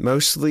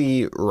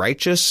 mostly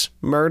righteous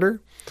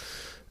murder.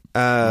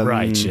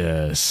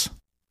 Righteous.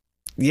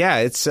 Yeah,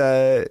 it's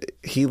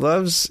he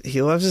loves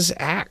his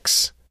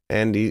axe,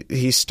 and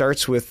he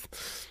starts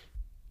with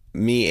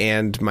me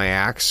and my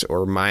axe,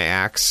 or my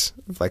axe,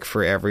 like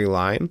for every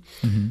line.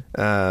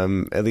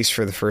 Mm-hmm. At least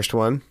for the first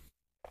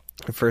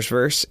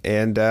verse,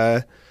 and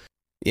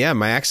yeah,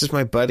 my axe is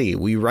my buddy.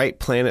 We right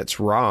planet's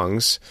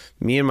wrongs.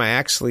 Me and my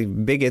axe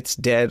leave bigots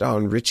dead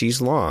on Richie's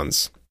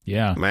lawns.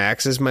 Yeah. My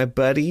axe is my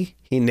buddy.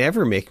 He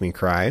never make me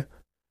cry.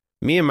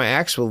 Me and my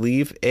axe will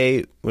leave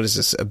a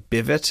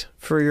bivet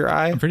for your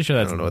eye? I'm pretty sure I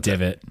that's don't know what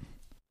divot.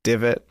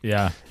 Divot?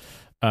 Yeah.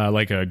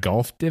 Like a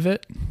golf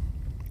divot.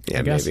 Yeah,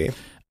 I guess. maybe.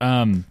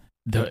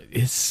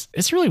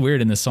 It's really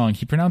weird in this song.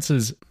 He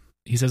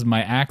says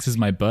my axe is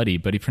my buddy,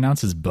 but he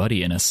pronounces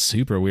buddy in a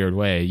super weird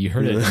way. You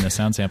heard it in the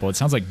sound sample. It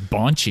sounds like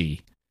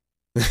Bonchi.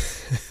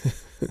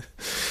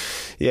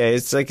 Yeah,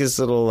 it's like his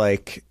little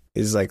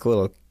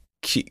little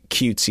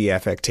cutesy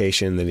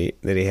affectation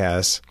that he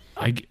has.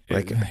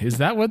 Is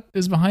that what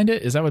is behind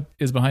it? Is that what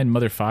is behind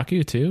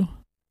Motherfucker too?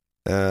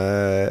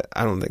 I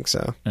don't think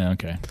so.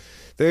 Okay.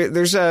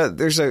 There's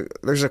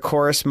a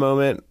chorus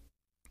moment.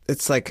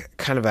 It's like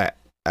kind of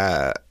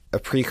a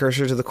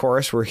precursor to the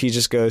chorus where he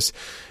just goes,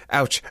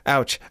 ouch,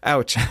 ouch,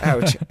 ouch,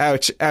 ouch,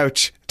 ouch,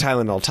 ouch,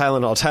 Tylenol.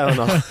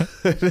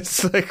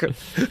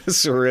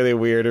 It's really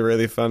weird and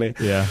really funny.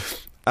 Yeah.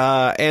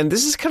 And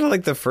this is kind of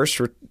like the first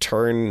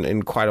return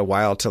in quite a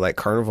while to like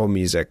carnival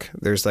music.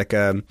 There's like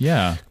a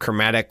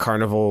chromatic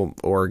carnival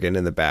organ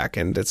in the back,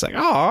 and it's like,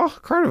 oh,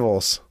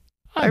 carnivals.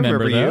 I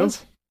remember those.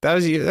 you. That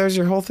was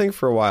your whole thing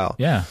for a while.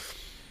 Yeah.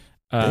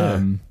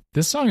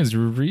 This song is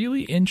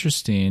really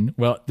interesting.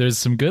 Well, there's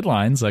some good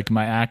lines like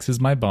my axe is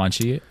my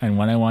Bonchi, and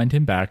when I wind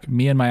him back,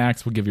 me and my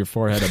axe will give your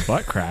forehead a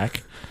butt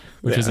crack,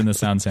 which is in the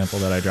sound sample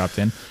that I dropped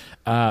in.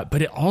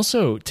 But it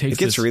also takes it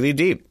gets really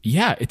deep.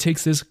 Yeah, it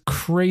takes this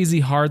crazy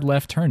hard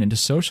left turn into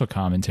social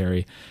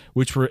commentary,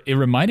 it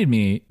reminded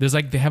me.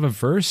 They have a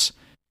verse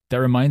that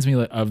reminds me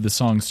of the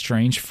song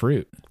 "Strange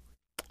Fruit."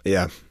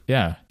 Yeah.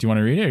 Yeah. Do you want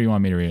to read it, or you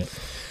want me to read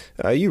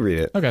it? You read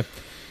it. Okay.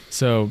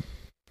 So,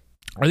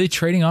 are they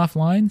trading off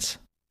lines?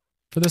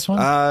 for this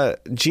one?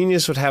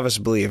 Genius would have us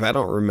believe. I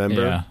don't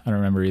remember. Yeah, I don't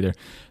remember either.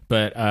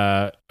 But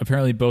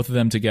apparently both of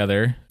them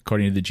together,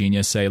 according to the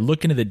Genius, say,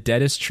 look into the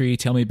deadest tree,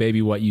 tell me,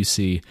 baby, what you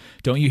see.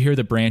 Don't you hear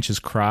the branches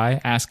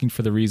cry, asking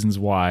for the reasons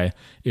why?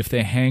 If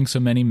they hang so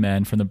many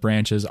men from the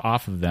branches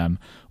off of them,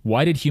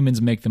 why did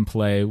humans make them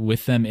play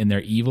with them in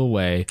their evil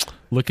way?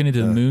 Looking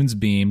into the moon's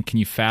beam, can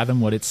you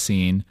fathom what it's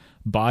seen?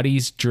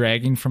 Bodies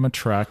dragging from a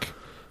truck,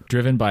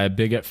 driven by a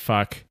bigot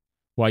fuck.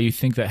 Why you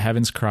think that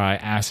heavens cry,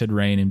 acid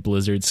rain and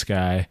blizzard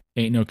sky.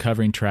 Ain't no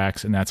covering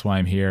tracks, and that's why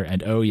I'm here.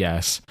 And oh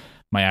yes,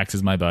 my axe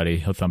is my buddy.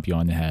 He'll thump you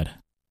on the head.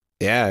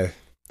 Yeah.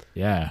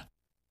 Yeah.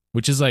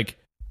 Which is like,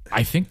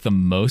 I think the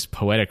most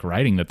poetic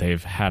writing that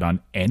they've had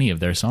on any of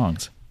their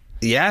songs.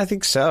 Yeah, I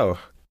think so.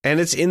 And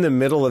it's in the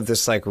middle of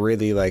this like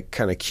really like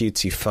kind of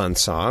cutesy fun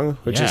song,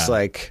 which is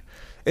like,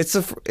 it's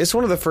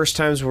one of the first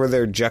times where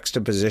their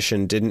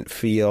juxtaposition didn't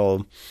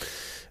feel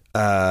too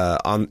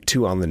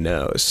on the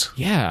nose.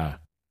 Yeah.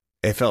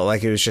 It felt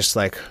like it was just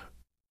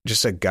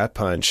a gut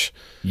punch.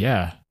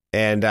 Yeah.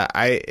 And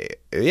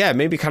it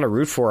made me kind of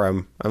root for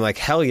him. I'm like,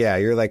 hell yeah,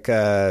 you're like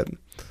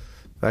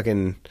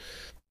fucking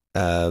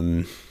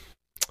the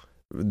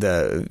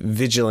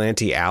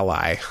vigilante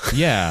ally.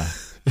 Yeah.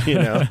 You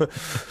know?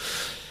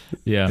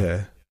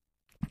 Yeah.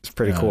 It's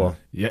pretty cool.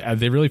 Yeah,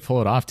 they really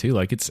pull it off too.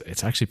 Like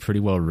it's actually pretty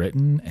well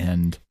written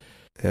and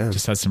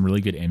just has some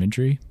really good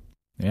imagery.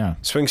 Yeah.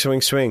 Swing,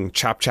 swing, swing,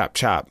 chop, chop,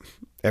 chop.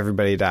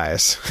 Everybody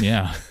dies.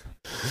 Yeah.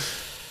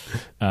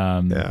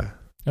 Yeah.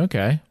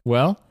 Okay.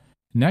 Well,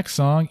 next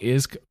song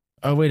is.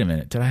 Oh, wait a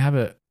minute. Did I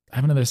have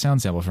another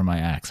sound sample for my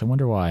axe? I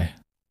wonder why.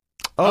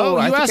 Oh,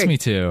 you asked me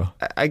to.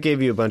 I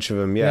gave you a bunch of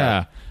them.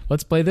 Yeah.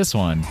 Let's play this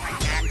one.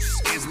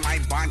 Axe is my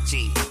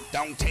bungee.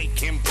 Don't take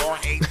him for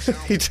a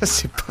He does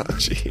say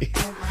punchy.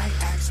 My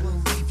axe will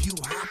leave you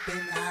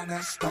hopping on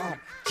a stump.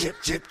 Chip,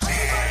 chip, chip.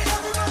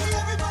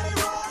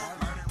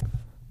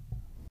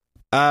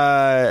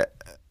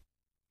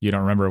 You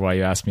don't remember why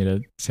you asked me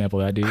to sample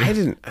that, do you?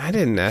 I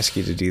didn't ask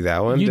you to do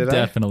that one. You did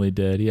definitely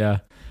did. Yeah.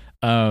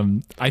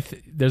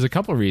 There's a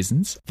couple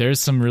reasons. There's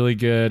some really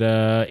good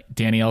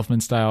Danny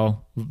Elfman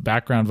style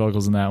background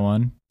vocals in that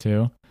one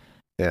too.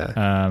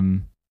 Yeah.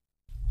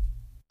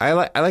 I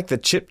like the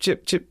chip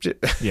chip chip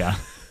chip. Yeah.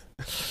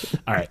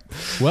 All right.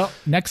 Well,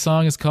 next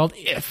song is called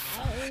If.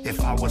 If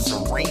I was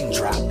a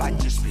raindrop, I'd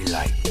just be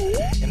like,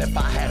 and if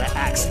I had an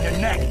axe in your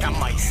neck, I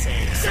might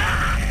say, if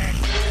I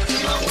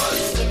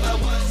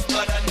was,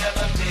 but I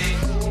never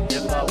be.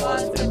 If I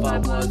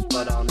was,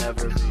 but I'll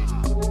never be.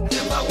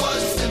 If I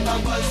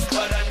was,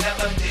 but I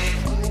never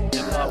be.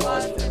 If I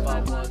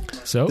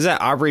was. So is that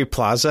Aubrey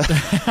Plaza?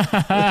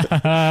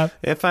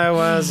 If I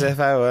was. If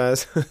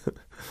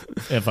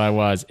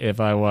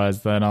I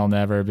was, then I'll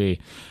never be.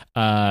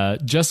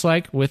 Just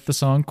like with the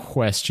song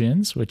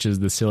Questions, which is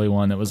the silly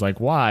one that was like,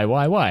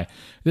 why?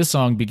 This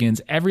song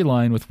begins every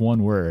line with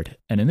one word.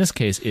 And in this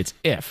case, it's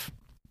if.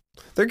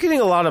 They're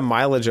getting a lot of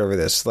mileage over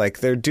this. Like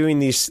they're doing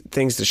these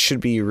things that should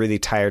be really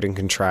tired and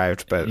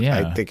contrived, but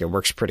I think it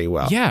works pretty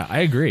well. Yeah, I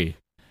agree.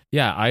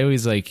 Yeah, I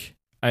always I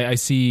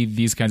see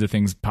these kinds of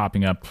things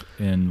popping up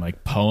in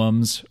like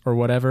poems or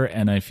whatever,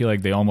 and I feel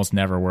like they almost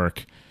never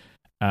work.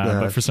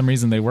 But for some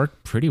reason, they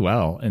work pretty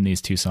well in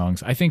these two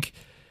songs. I think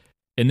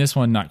in this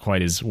one, not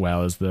quite as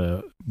well as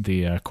the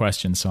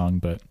Question song.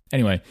 But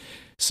anyway,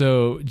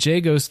 so Jay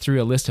goes through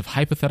a list of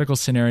hypothetical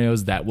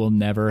scenarios that will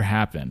never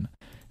happen.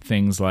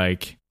 Things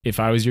like, if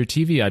I was your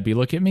TV, I'd be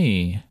look at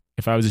me.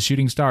 If I was a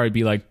shooting star, I'd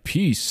be like,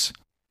 peace.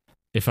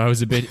 If I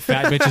was a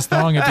fat bitch's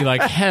thong, I'd be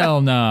like,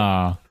 hell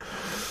nah.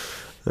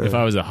 If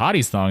I was a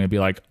hottie's thong, I'd be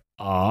like,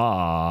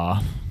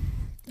 ah.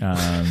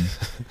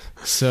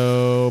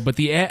 But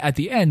at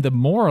the end, the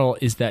moral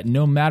is that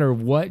no matter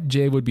what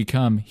Jay would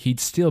become, he'd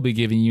still be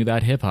giving you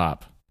that hip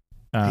hop.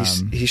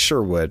 He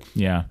sure would.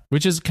 Yeah,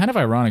 which is kind of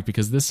ironic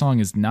because this song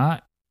is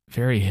not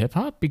very hip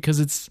hop because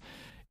this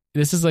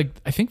is like,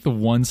 I think the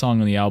one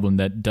song on the album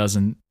that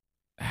doesn't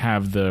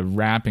have the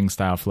rapping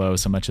style flow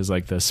so much as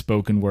like the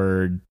spoken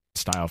word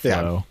style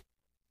flow.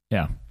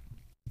 Yeah.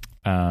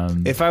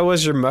 If I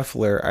was your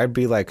muffler, I'd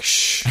be like,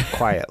 shh,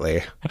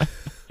 quietly.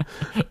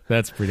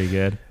 That's pretty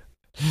good.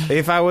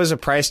 If I was a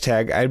price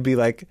tag, I'd be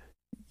like,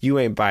 you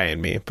ain't buying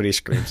me, but he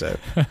screams it.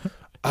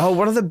 Oh,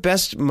 one of the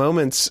best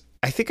moments.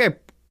 I think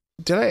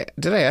did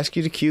I ask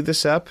you to cue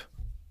this up?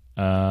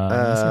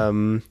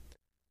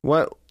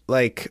 What,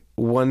 like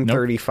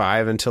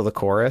 135 until the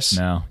chorus?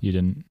 No, you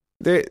didn't.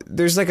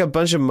 There's like a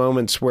bunch of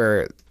moments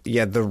where,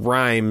 the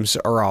rhymes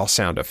are all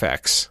sound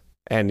effects.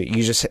 And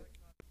you just,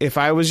 if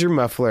I was your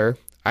muffler,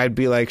 I'd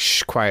be like,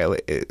 shh,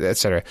 quietly,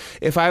 etc.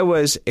 If I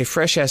was a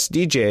fresh-ass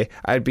DJ,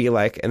 I'd be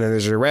like, and then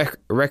there's a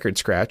record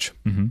scratch.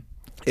 Mm-hmm.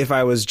 If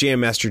I was Jam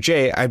Master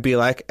Jay, I'd be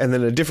like, and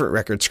then a different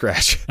record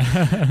scratch.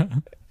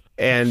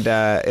 And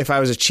if I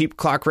was a cheap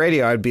clock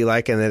radio, I'd be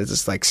like, and then it's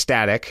just like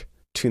static,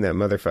 tune that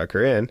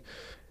motherfucker in.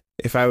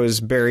 If I was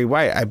Barry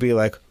White, I'd be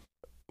like,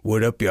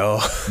 what up, y'all?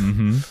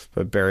 Mm-hmm.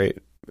 But Barry,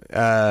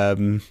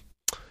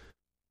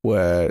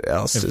 what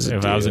else does it do?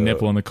 If I was a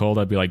nipple in the cold,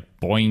 I'd be like,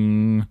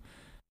 boing.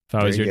 If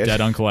I was your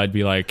dead uncle, I'd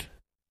be like,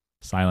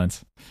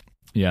 silence.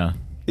 Yeah.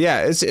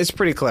 Yeah, it's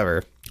pretty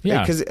clever.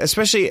 Yeah. Because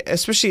especially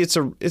it's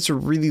a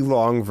really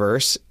long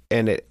verse,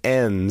 and it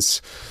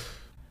ends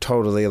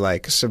totally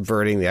like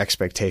subverting the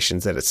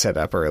expectations that it set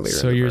up earlier.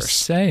 So in the you're verse.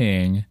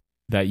 saying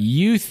that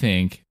you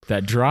think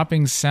that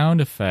dropping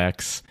sound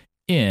effects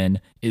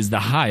in is the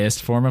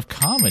highest form of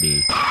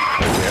comedy.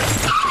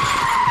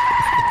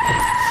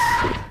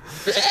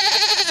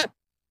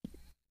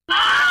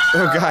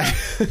 Oh God.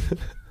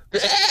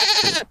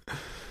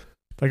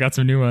 I got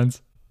some new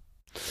ones.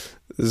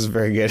 This is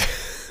very good.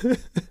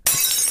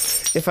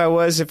 If I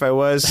was,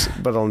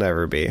 but I'll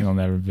never be. It'll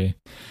never be.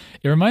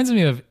 It reminds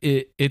me of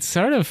it. It's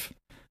sort of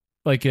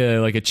like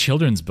a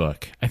children's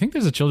book. I think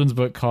there's a children's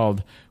book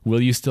called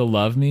 "Will You Still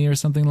Love Me" or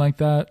something like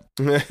that,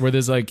 where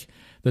there's like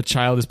the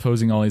child is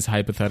posing all these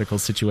hypothetical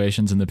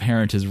situations, and the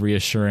parent is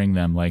reassuring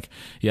them, like,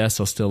 "Yes,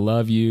 I'll still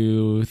love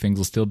you. Things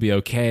will still be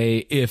okay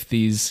if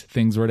these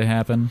things were to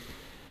happen."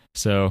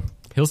 So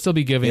he'll still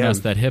be giving us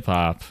that hip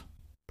hop.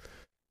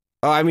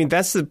 Oh, I mean,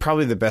 that's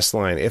probably the best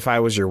line. If I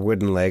was your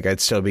wooden leg, I'd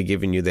still be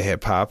giving you the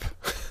hip hop.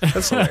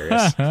 That's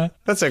hilarious.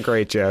 That's a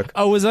great joke.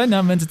 Oh, was I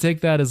not meant to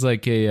take that as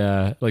like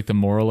a like the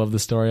moral of the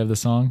story of the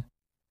song?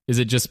 Is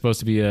it just supposed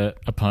to be a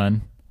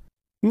pun?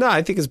 No,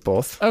 I think it's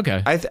both.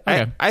 Okay.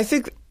 I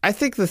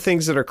think the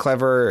things that are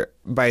clever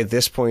by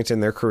this point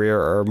in their career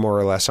are more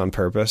or less on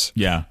purpose.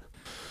 Yeah.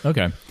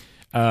 Okay.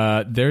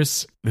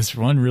 There's this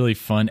one really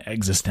fun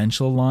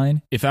existential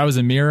line. If I was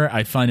a mirror,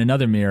 I'd find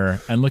another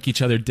mirror and look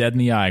each other dead in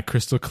the eye,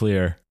 crystal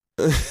clear.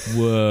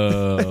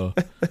 Whoa.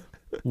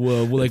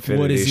 Whoa. Like, Infinity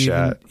what is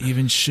shot.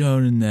 even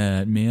shown in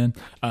that, man?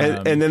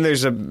 And then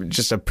there's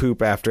just a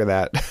poop after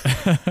that.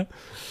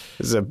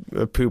 There's a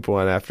poop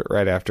one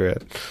right after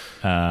it.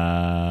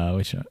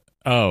 Which one?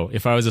 Oh,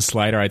 if I was a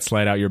slider, I'd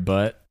slide out your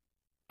butt.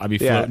 I'd be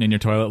floating in your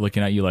toilet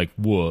looking at you like,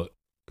 what?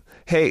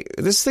 Hey,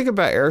 this thing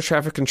about air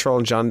traffic control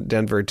and John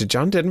Denver. Did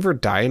John Denver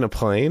die in a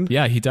plane?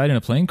 Yeah, he died in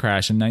a plane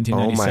crash in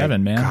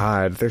 1997, man.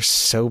 God, they're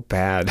so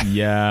bad.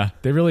 Yeah,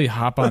 they really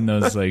hop on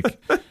those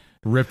like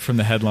ripped from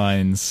the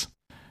headlines,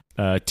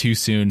 too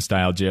soon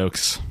style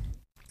jokes.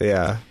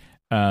 Yeah.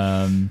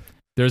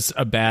 There's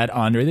a bad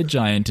Andre the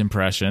Giant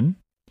impression.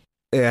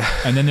 Yeah.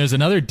 And then there's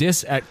another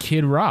diss at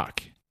Kid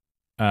Rock.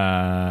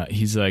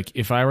 He's like,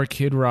 if I were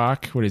Kid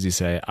Rock, what does he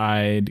say?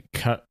 I'd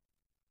cut.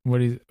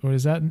 What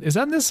is that? Is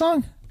that in this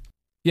song?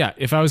 Yeah,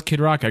 if I was Kid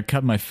Rock, I'd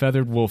cut my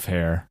feathered wolf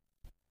hair.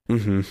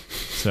 Mm-hmm.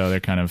 So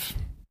they're kind of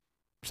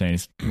saying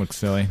he looks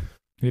silly.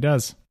 He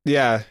does.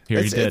 Yeah,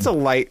 Here he did. It's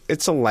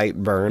a light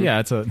burn. Yeah,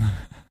 it's a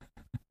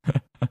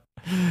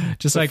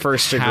just like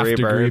first degree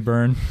half-degree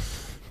burn.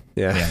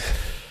 Yeah.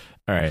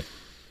 All right.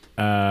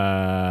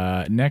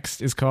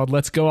 Next is called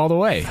 "Let's Go All the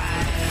Way."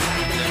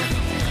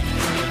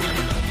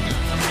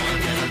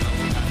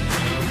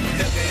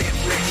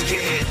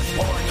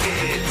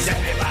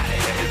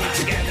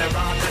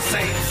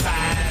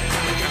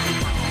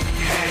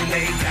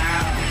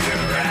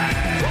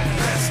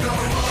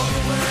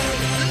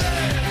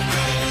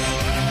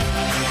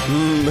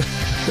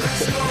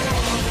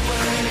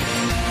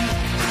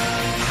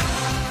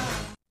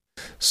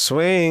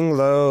 Swing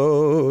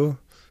low,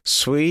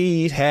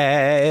 sweet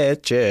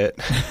hatchet.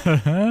 Did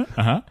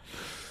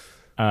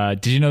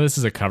you know this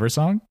is a cover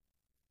song?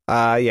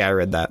 Yeah, I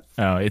read that.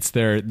 Oh, it's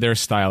their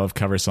style of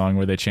cover song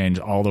where they change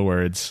all the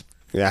words.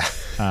 Yeah.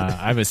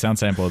 I have a sound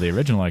sample of the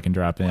original I can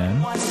drop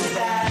in.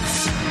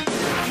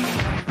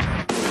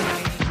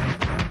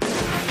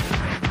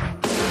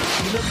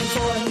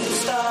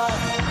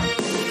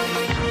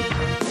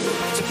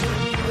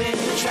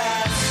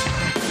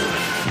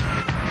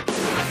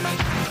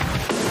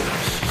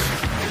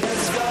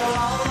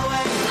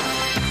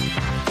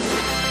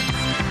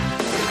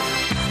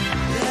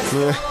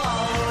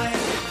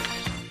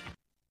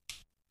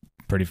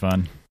 Pretty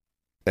fun.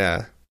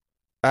 Yeah.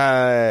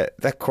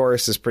 That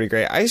chorus is pretty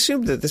great. I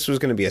assumed that this was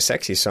going to be a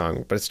sexy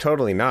song, but it's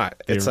totally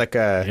not. It's like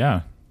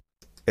a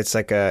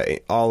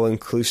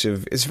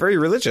all-inclusive. It's very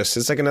religious.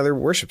 It's like another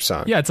worship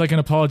song. Yeah, it's like an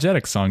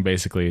apologetic song,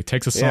 basically. It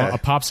takes a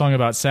pop song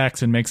about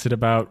sex and makes it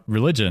about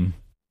religion.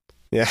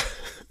 Yeah.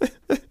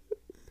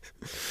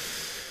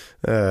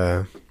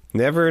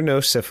 Never know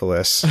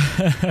syphilis.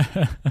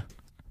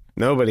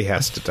 Nobody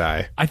has to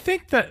die. I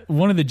think that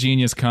one of the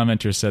genius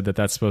commenters said that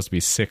that's supposed to be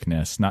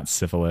sickness, not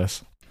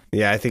syphilis.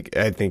 Yeah, I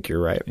think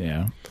you're right.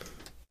 Yeah.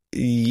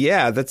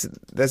 Yeah, that's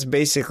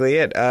basically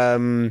it.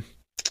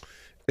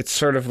 It's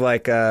sort of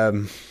like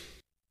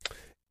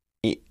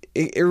it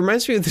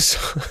reminds me of this.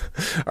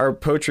 Our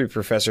poetry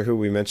professor, who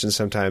we mentioned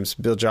sometimes,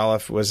 Bill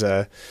Jolliffe, was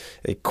a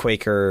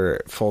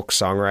Quaker folk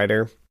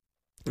songwriter,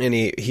 and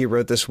he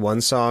wrote this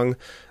one song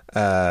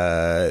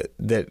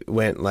that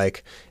went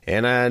like,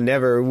 and I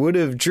never would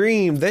have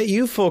dreamed that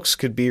you folks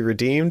could be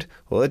redeemed.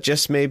 Well, it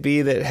just may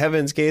be that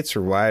heaven's gates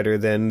are wider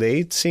than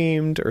they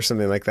seemed, or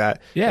something like that.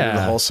 Yeah. And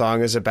the whole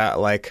song is about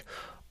like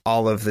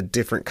all of the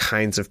different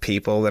kinds of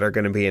people that are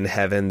going to be in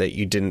heaven that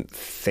you didn't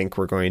think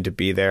were going to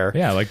be there.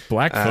 Yeah, like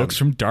black folks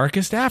from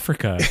darkest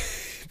Africa.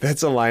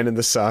 That's a line in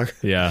the song.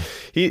 Yeah.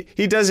 He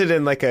does it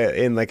in like a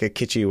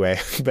kitschy way.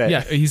 But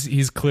Yeah,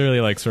 he's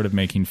clearly like sort of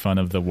making fun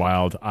of the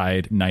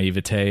wild-eyed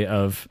naivete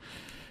of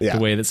Yeah.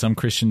 the way that some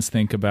Christians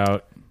think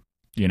about,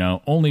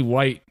 only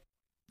white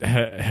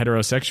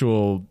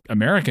heterosexual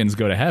Americans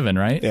go to heaven,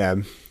 right? Yeah.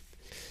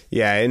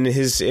 Yeah, in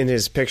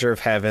his picture of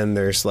heaven,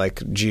 there's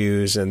like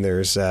Jews, and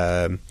there's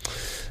I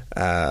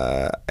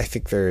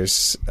think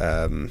there's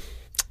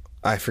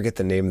I forget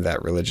the name of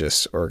that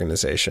religious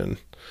organization.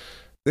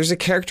 There's a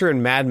character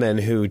in Mad Men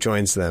who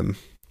joins them.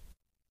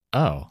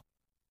 Oh.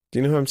 Do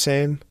you know who I'm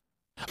saying?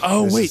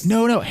 Oh, This wait, is-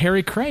 no,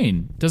 Harry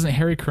Crane. Doesn't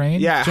Harry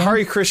Crane? Yeah, join?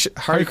 Hare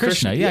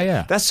Krishna.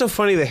 Yeah. That's so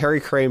funny that Harry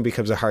Crane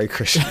becomes a Hare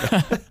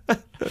Krishna.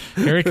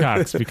 Harry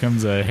Cox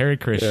becomes a Harry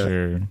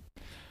Krishna.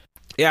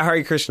 Yeah,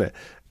 Hare Krishna.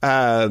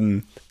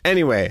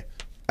 Anyway,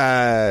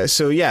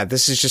 so yeah,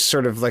 this is just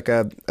sort of like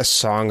a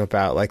song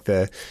about like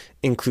the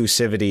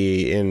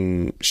inclusivity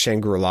in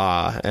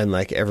Shangri-La and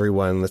like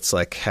everyone, let's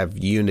like have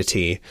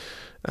unity.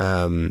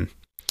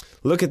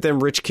 Look at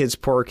them, rich kids,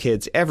 poor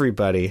kids,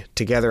 everybody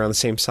together on the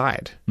same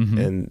side,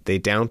 and they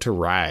down to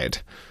ride.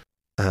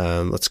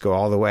 Let's go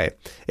all the way.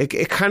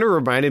 It kind of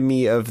reminded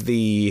me of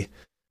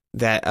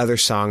that other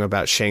song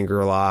about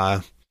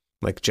Shangri-La,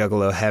 like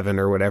Juggalo Heaven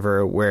or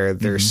whatever, where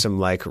there's some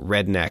like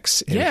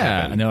rednecks in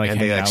heaven, and they're like they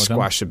hanging like out with them.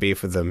 squash the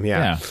beef with them.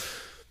 Yeah.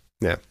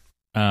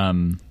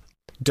 Um,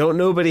 Don't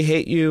nobody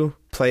hate you,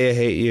 playa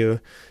hate you.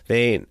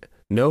 They ain't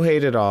no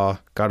hate at all.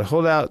 Gotta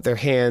hold out their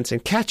hands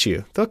and catch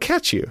you. They'll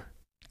catch you.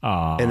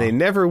 aw. And they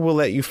never will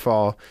let you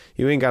fall.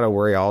 You ain't gotta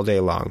worry all day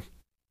long.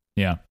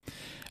 Yeah.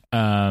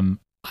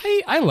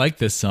 I like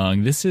this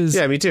song. This is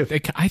Yeah, me too.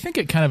 I think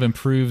it kind of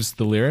improves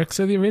the lyrics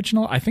of the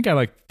original. I think I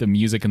like the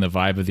music and the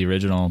vibe of the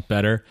original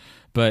better,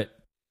 but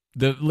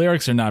the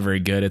lyrics are not very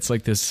good. It's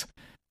like this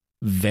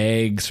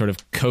vague sort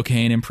of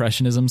cocaine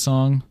impressionism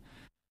song.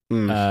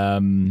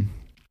 And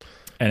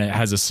it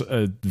has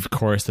a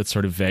chorus that's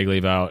sort of vaguely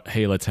about,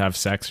 hey, let's have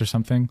sex or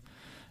something.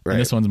 Right.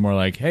 And this one's more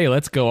like, hey,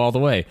 let's go all the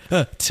way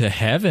to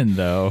heaven,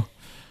 though.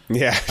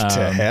 Yeah,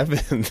 to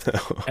heaven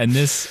though. And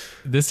this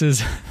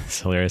is it's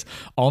hilarious.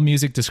 All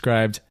music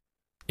described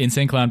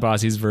Insane Clown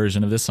Posse's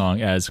version of this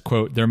song as,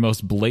 quote, their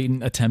most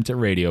blatant attempt at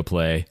radio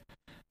play.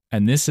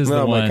 And this is the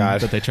Oh my one God.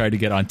 that they tried to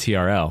get on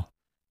TRL.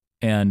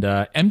 And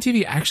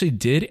MTV actually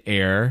did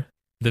air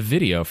the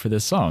video for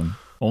this song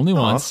only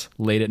once,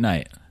 late at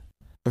night.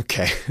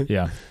 Okay.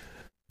 Yeah.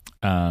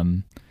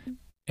 And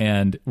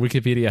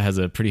Wikipedia has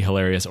a pretty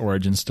hilarious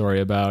origin story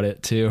about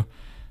it too.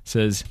 It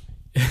says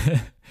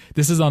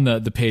this is on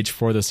the page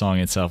for the song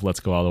itself, Let's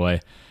Go All the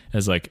Way,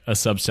 as like a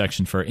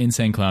subsection for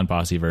Insane Clown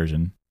Posse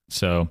version.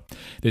 So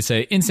they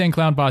say Insane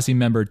Clown Posse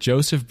member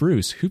Joseph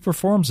Bruce, who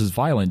performs as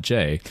Violent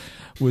J,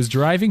 was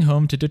driving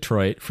home to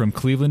Detroit from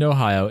Cleveland,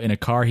 Ohio in a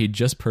car he'd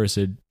just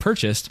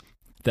purchased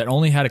that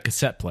only had a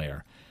cassette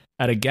player.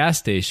 At a gas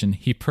station,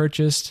 he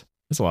purchased,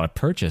 there's a lot of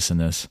purchase in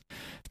this,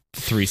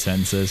 3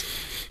 sentences.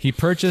 He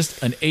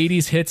purchased an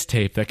 80s hits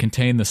tape that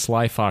contained the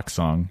Sly Fox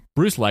song.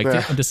 Bruce liked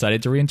it and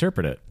decided to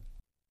reinterpret it.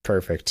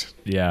 Perfect.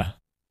 Yeah.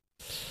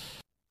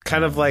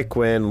 Kind of like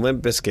when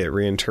Limp Bizkit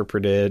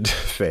reinterpreted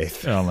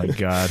Faith. Oh my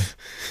God.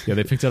 Yeah,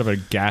 they picked it up a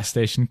gas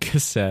station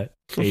cassette,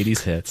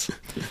 80s hits.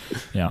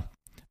 Yeah.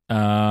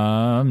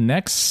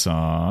 Next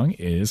song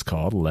is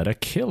called Let a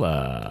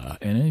Killa,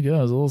 and it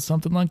goes a little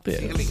something like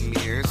this.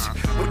 Years.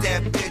 With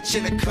that bitch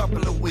in a couple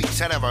of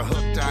weeks, I never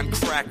hooked on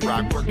crack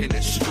rock working the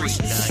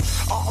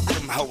streets. All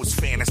them hoes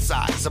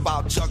fantasize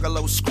about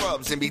juggalo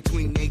scrubs in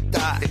between their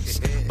thighs,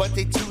 but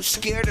they too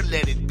scared to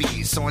let it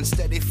be. So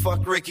instead they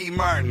fuck Ricky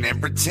Martin and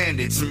pretend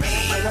it's me.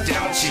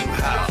 Don't you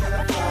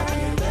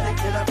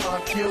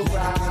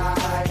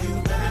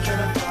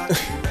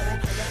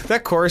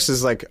That chorus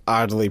is like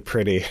oddly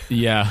pretty.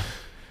 Yeah.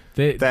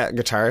 That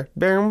guitar.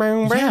 Bang,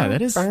 bang, bang, Yeah,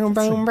 that is. bang,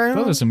 bang, bang.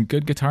 Those are some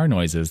good guitar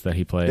noises that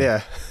he played.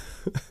 Yeah.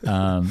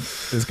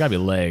 There's got to be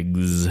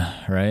legs,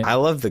 right? I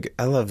love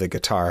the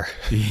guitar.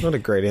 What a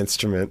great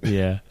instrument.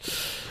 Yeah.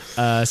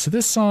 So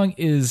this song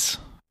is,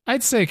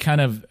 I'd say, kind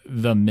of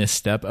the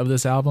misstep of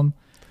this album.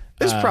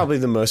 It's probably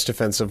the most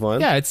offensive one.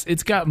 Yeah,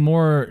 it's got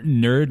more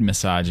nerd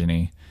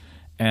misogyny.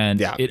 And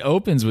Yeah. it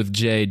opens with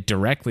Jay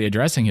directly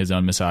addressing his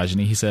own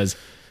misogyny. He says,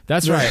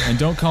 that's right, and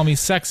don't call me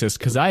sexist,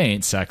 because I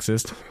ain't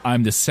sexist.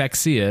 I'm the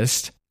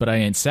sexiest, but I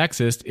ain't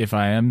sexist. If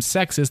I am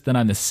sexist, then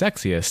I'm the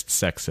sexiest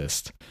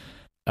sexist.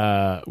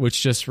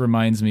 Which just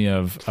reminds me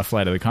of a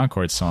Flight of the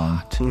Conchords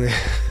song.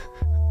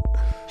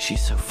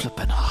 She's so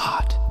flippin'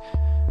 hot.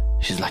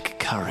 She's like a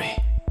curry.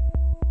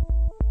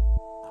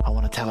 I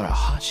want to tell her how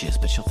hot she is,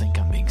 but she'll think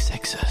I'm being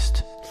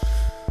sexist.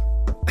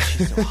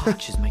 She's so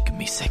hot, she's making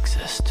me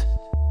sexist.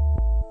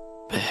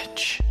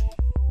 Bitch.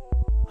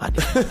 I need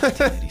a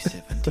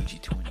 1987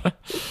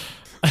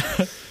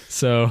 TG20.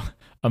 So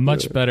a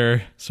much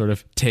better sort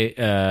of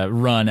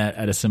run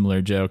at a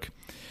similar joke.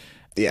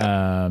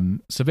 Yeah.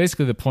 So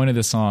basically, the point of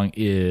the song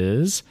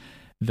is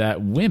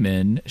that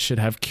women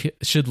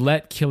should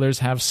let killers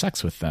have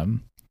sex with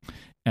them,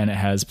 and it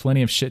has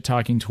plenty of shit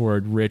talking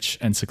toward rich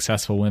and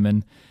successful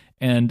women,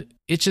 and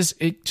it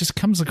just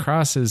comes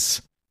across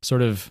as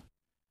sort of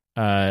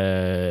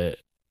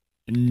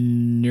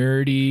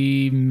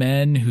nerdy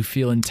men who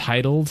feel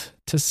entitled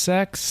to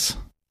sex.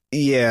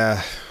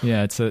 Yeah.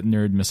 Yeah, it's a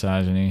nerd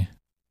misogyny.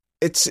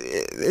 It's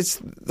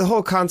the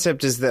whole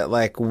concept is that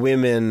like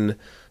women,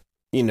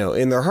 you know,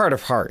 in their heart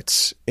of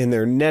hearts, in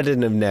their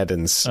neddin of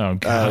neddins, Oh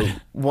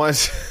God.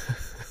 want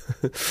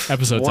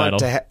Episode want title.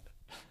 to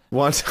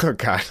oh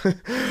God,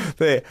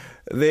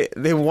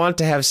 they want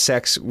to have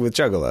sex with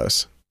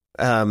juggalos,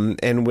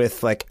 and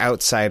with like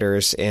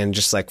outsiders and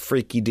just like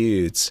freaky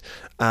dudes,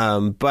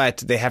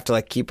 but they have to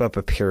like keep up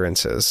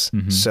appearances.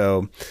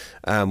 So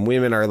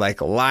women are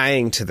like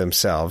lying to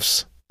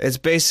themselves. It's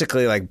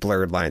basically like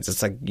blurred lines.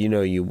 It's like, you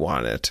know, you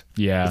want it.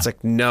 Yeah. It's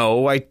like,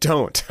 no, I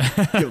don't.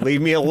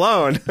 Leave me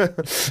alone.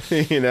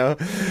 You know?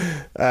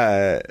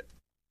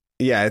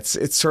 Yeah,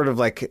 it's sort of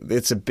like,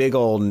 it's a big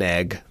old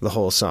neg, the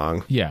whole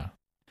song. Yeah.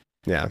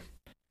 Yeah.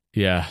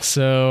 Yeah.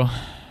 So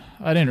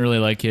I didn't really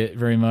like it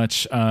very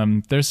much.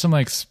 There's some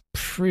like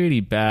pretty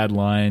bad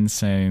lines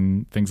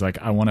saying things like,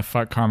 I want to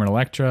fuck Carmen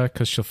Electra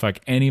because she'll fuck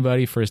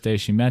anybody first day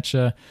she met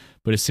ya.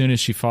 But as soon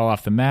as she fall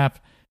off the map,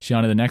 she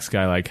on to the next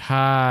guy like,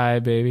 hi,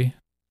 baby.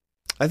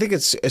 I think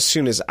it's as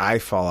soon as I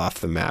fall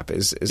off the map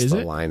is the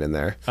it? line in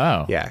there.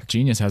 Oh. Yeah.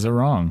 Genius has it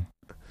wrong.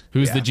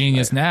 Who's Yeah, the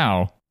genius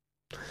now?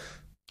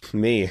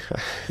 Me.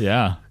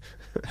 Yeah.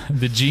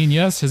 The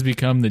genius has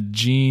become the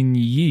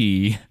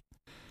genie.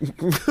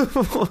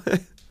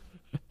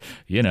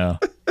 You know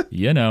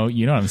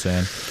what I'm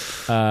saying.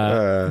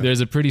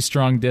 There's a pretty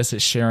strong diss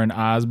at Sharon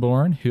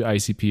Osbourne, who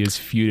ICP is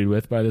feuded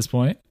with by this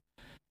point.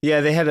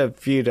 Yeah, they had a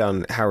feud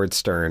on Howard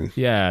Stern.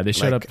 Yeah, they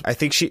showed Like, up. I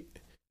think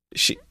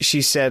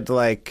she said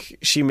like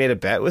she made a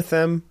bet with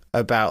them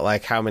about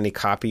like how many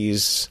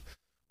copies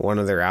one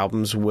of their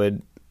albums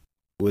would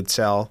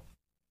sell.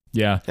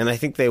 Yeah. And I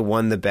think they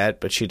won the bet,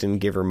 but she didn't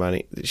give her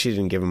money. She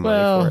didn't give him money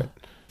Well,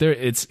 for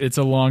it. it's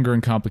a longer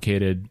and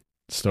complicated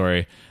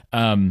story.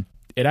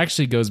 It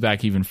actually goes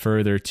back even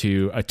further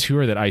to a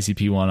tour that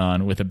ICP went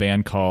on with a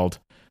band called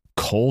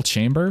Coal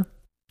Chamber,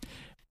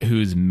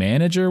 whose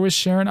manager was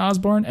Sharon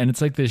Osbourne, and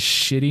it's like this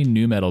shitty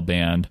nu metal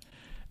band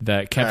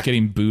that kept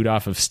getting booed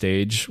off of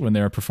stage when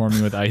they were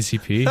performing with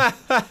ICP.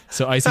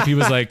 So ICP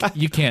was like,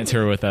 you can't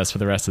tour with us for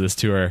the rest of this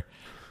tour.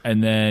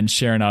 And then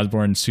Sharon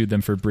Osbourne sued them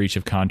for breach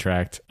of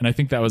contract. And I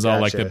think that was all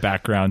like the Gotcha.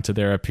 background to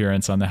their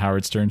appearance on the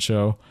Howard Stern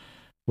show,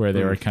 where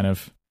they were kind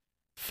of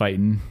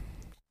fighting.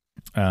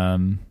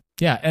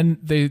 Yeah, and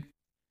they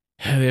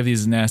have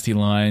these nasty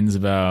lines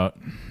about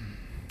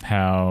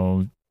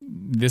how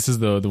this is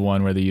the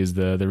one where they use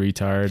the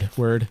retard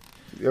word.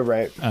 You're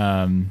right.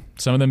 Some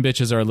of them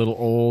bitches are a little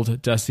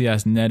old, dusty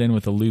ass netting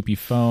with a loopy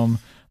foam.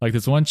 Like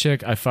this one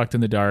chick I fucked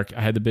in the dark. I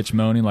had the bitch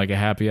moaning like a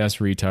happy ass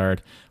retard.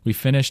 We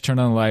finished, turned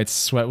on the lights,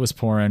 sweat was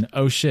pouring.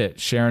 Oh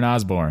shit, Sharon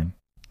Osbourne.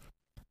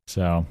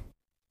 So,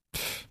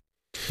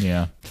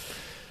 yeah.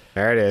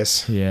 There it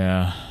is.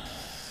 Yeah.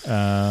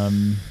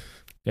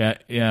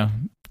 Yeah.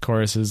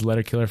 Chorus is let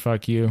her kill her,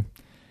 fuck you.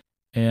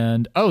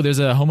 And there's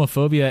a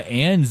homophobia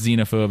and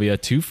xenophobia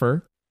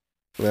twofer.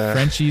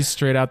 Frenchie's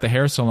straight out the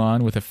hair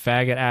salon with a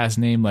faggot ass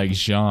name like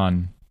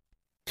Jean.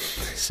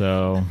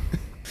 So,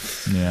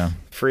 yeah.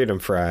 Freedom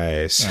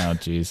fries. Oh,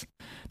 jeez.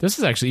 This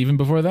is actually even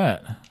before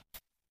that.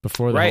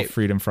 Before the whole Right.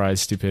 freedom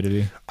fries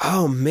stupidity.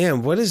 Oh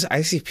man, what is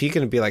ICP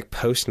going to be like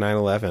post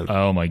 9/11?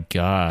 Oh my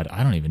God.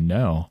 I don't even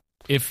know.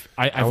 If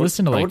I've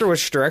listened to I like, wonder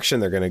which direction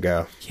they're going to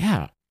go.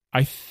 yeah,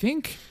 I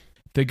think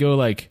they go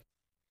like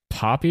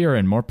poppier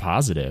and more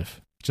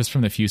positive just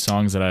from the few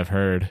songs that I've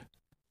heard.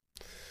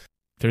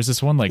 There's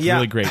this one like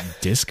really great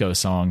disco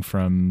song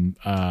from,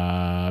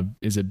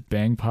 is it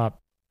Bang Pop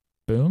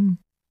Boom?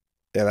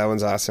 Yeah, that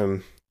one's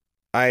awesome.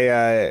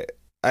 I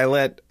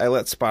let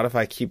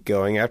Spotify keep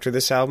going after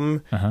this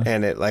album,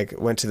 and it like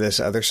went to this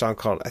other song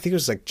called, I think it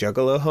was like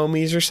Juggalo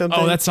Homies or something.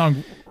 Oh, that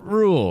song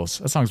rules.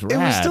 That song's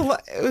rad.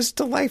 It was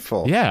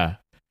delightful. Yeah.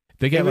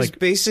 They get It was like,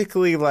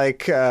 basically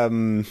like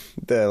the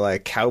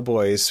like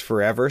Cowboys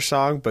Forever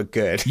song, but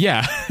good.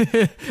 yeah.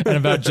 And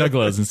about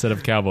juggalos instead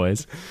of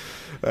cowboys.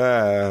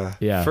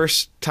 Yeah.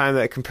 First time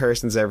that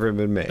comparison's ever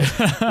been made.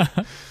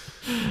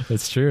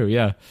 That's true.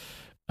 Yeah.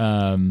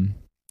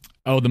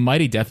 The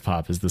Mighty Death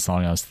Pop is the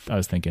song I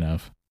was thinking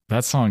of.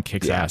 That song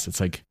kicks ass. It's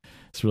like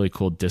it's a really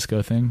cool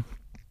disco thing.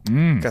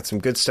 Got some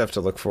good stuff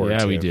to look forward to.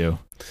 Yeah, we do.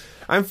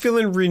 I'm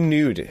feeling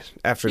renewed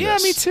after this. Yeah,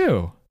 me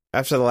too.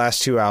 After the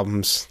last two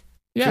albums.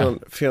 Yeah.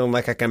 Feeling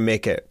like I can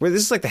make it. Well,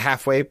 this is like the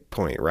halfway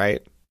point,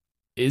 right?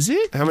 Is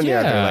it? How many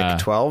are there? Yeah. Like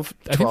 12?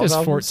 I think there's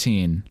albums?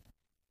 14.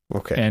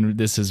 Okay. And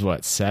this is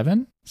what,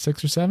 7?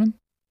 6 or 7?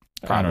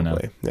 I don't know.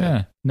 Probably, yeah.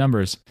 Yeah,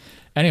 numbers.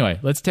 Anyway,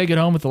 let's take it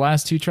home with the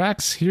last two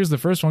tracks. Here's the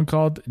first one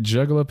called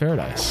Juggalo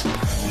Paradise.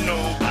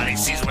 Nobody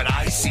sees what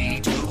I see,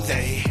 do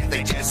they?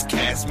 They just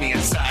cast me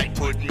aside,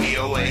 put me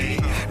away.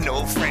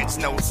 No friends,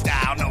 no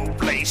style, no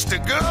place to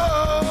go.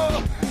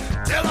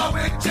 Till I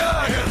went to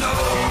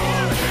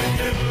hello.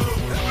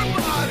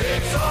 Everybody,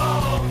 it's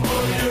all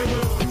for you.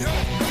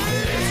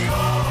 It's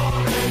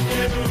calling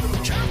you.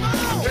 Come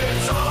on.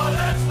 It's all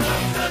that's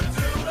left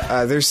to do.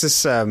 There's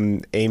this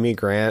Amy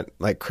Grant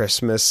like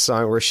Christmas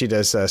song where she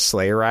does a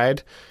sleigh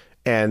ride,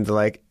 and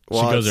like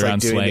She goes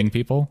around slaying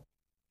people.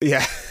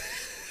 Yeah.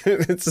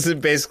 It's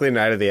basically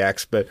Night of the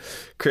X, but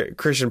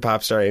Christian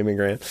pop star Amy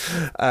Grant.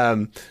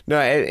 No,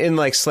 in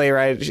like Sleigh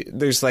Ride,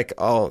 there's like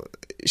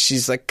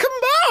she's like, "Come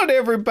on,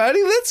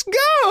 everybody, let's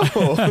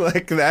go,"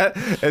 like that.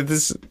 And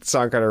this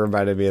song kind of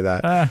reminded me of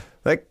that.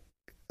 Like,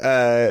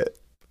 I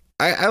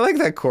like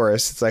that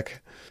chorus. It's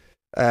like,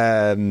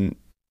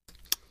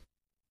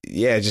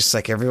 yeah, just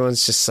like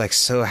everyone's just like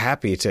so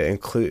happy to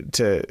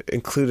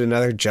include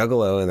another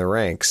Juggalo in the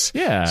ranks.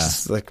 Yeah,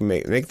 just like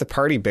make the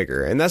party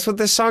bigger, and that's what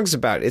this song's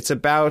about. It's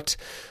about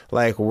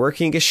like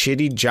working a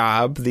shitty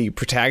job. The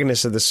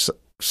protagonist of this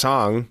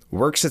song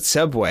works at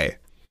Subway.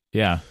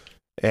 Yeah,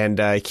 and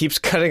he keeps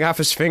cutting off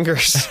his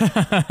fingers.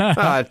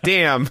 Ah,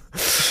 damn.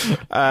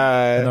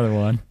 Another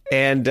one.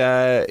 And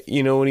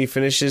when he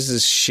finishes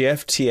his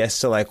shift, he has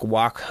to like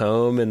walk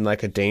home in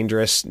like a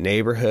dangerous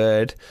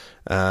neighborhood.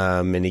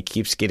 And he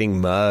keeps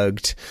getting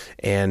mugged,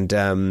 and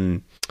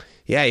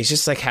he's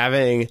just like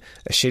having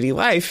a shitty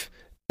life.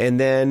 And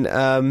then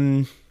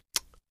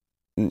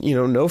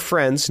no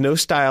friends, no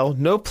style,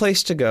 no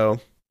place to go.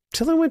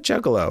 Till I went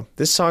Juggalo.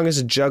 This song is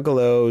a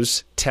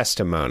Juggalo's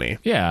testimony.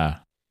 Yeah.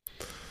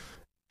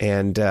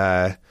 And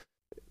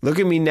look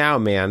at me now,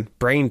 man,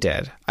 brain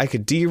dead. I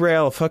could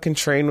derail a fucking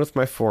train with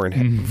my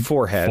forehead.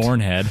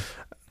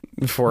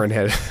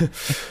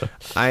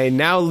 I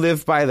now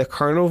live by the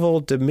carnival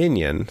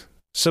dominion.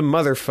 So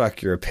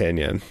motherfuck your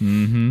opinion.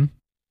 Mm-hmm.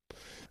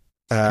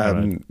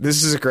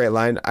 This is a great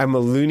line. I'm a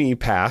loony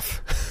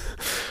path.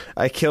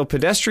 I kill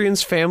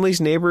pedestrians, families,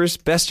 neighbors,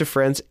 best of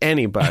friends,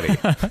 anybody.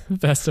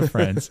 Best of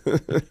friends.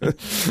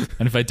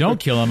 And if I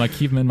don't kill him, I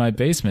keep him in my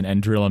basement and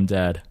drill him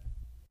dead.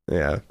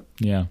 Yeah.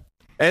 Yeah.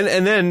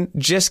 And then,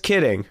 just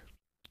kidding.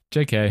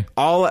 JK.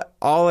 All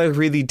I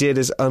really did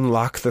is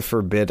unlock the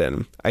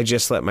forbidden. I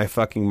just let my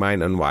fucking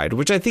mind unwind,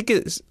 which I think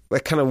is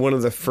like kind of one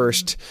of the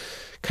first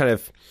kind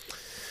of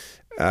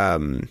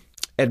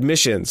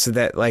admissions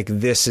that like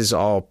this is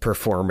all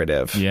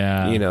performative.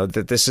 Yeah.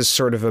 That this is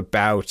sort of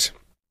about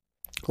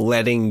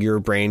letting your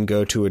brain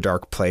go to a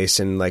dark place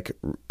and like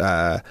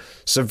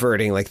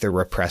subverting like the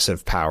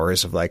repressive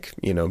powers of like,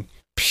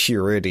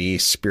 purity,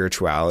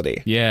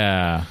 spirituality.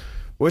 Yeah.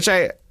 Which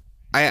I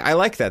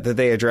like that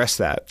they address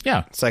that.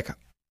 Yeah. It's like,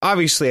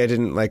 obviously I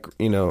didn't like,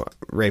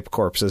 rape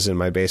corpses in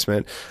my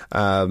basement.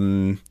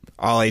 All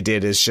I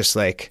did is just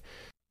like,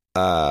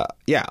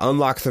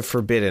 unlock the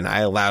forbidden. I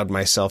allowed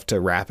myself to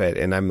rap it,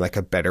 and I'm like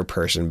a better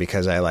person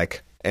because I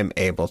like am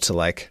able to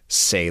like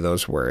say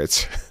those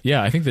words.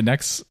 Yeah, I think the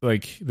next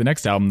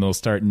album they'll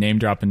start name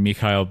dropping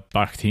Mikhail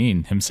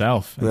Bakhtin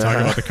himself and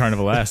talking about the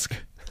Carnivalesque,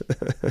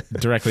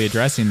 directly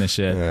addressing the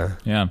shit.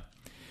 Yeah.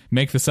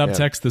 Make the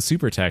subtext the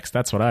supertext.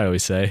 That's what I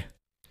always say.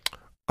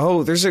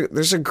 Oh, there's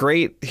a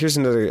great, here's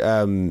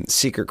another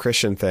secret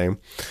Christian thing.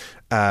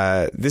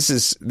 This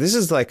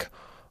is like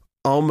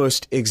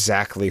almost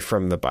exactly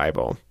from the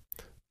Bible.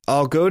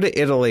 I'll go to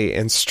Italy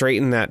and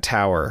straighten that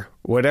tower,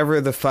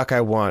 whatever the fuck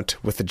I want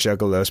with the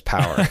Juggalo's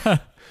power.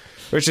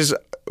 Which is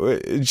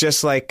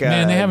just like...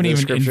 Man, they haven't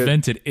even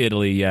invented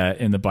Italy yet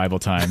in the Bible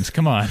times.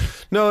 Come on.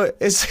 No,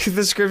 it's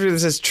the scripture that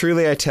says,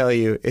 "Truly I tell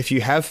you, if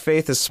you have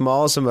faith as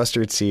small as a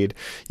mustard seed,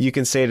 you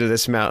can say to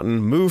this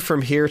mountain, move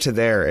from here to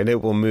there, and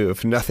it will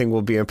move. Nothing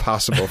will be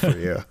impossible for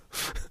you."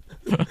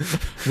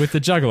 With the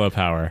Juggalo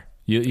power.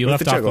 You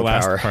left off the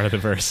last part of the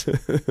verse.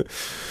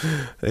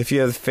 If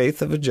you have the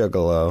faith of a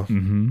Juggalo.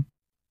 Mm-hmm.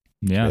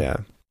 Yeah.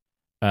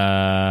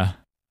 I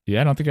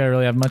don't think I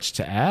really have much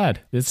to add.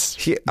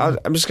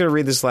 I'm just going to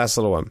read this last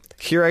little one.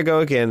 Here I go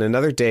again,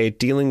 another day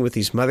dealing with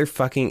these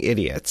motherfucking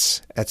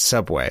idiots at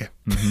Subway.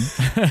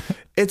 Mm-hmm.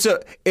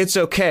 It's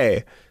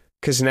okay,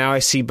 because now I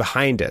see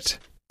behind it,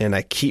 and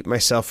I keep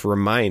myself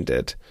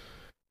reminded.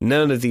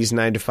 None of these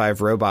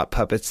 9-to-5 robot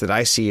puppets that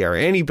I see are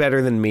any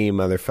better than me,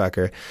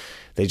 motherfucker.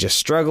 They just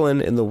struggling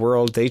in the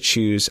world they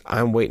choose.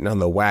 I'm waiting on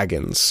the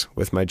wagons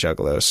with my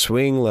Juggalo.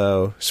 Swing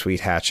low,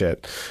 sweet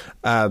hatchet.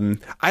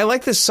 I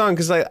like this song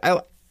because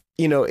I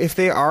if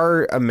they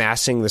are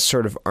amassing this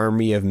sort of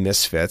army of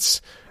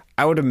misfits,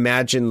 I would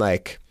imagine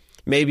like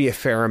maybe a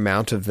fair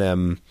amount of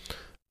them,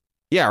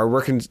 are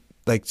working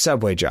like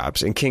Subway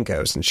jobs and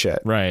Kinkos and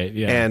shit. Right.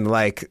 Yeah. And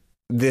like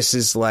this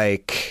is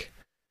like.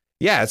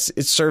 Yeah,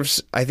 it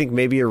serves, I think,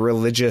 maybe a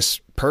religious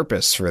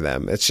purpose for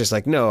them. It's just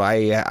like, no,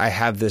 I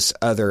have this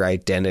other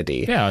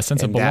identity. Yeah, a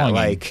sense of belonging.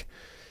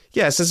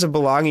 A sense of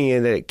belonging,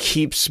 and it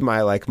keeps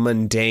my like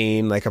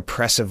mundane, like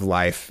oppressive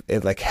life.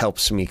 It like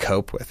helps me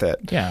cope with it.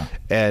 Yeah,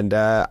 and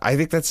I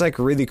think that's like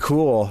really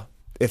cool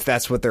if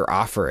that's what they're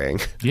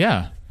offering.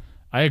 Yeah,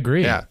 I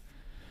agree. Yeah,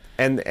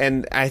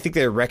 and I think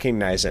they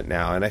recognize it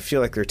now, and I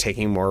feel like they're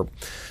taking more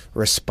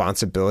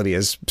responsibility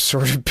as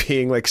sort of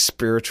being like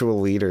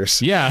spiritual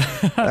leaders. Yeah.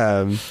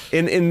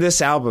 in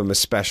this album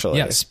especially.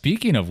 Yeah,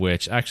 speaking of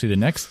which, actually the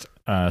next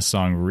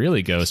song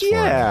really goes for it.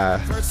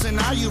 Yeah. Person,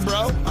 are you,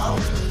 bro?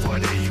 Oh, well,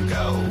 there you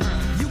go.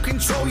 You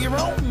control your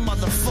own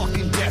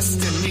motherfucking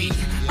destiny.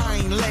 I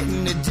ain't ain't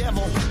letting the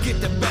devil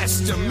get the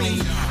best of me.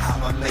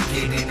 I'ma make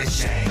it in the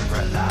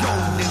Shangri-La.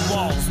 Golden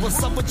walls,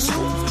 what's up with you?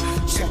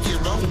 Check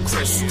your own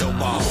crystal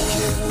ball.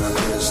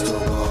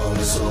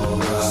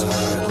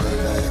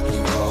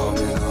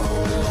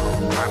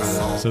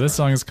 So this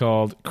song is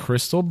called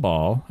Crystal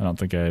Ball. I don't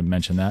think I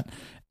mentioned that.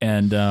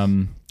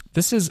 And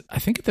this is, I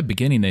think at the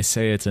beginning they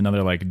say it's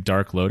another like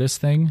Dark Lotus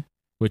thing,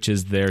 which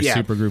is their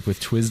supergroup with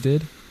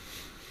Twisted.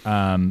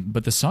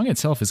 But the song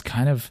itself is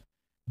kind of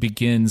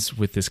begins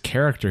with this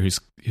character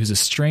who's a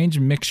strange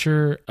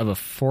mixture of a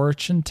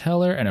fortune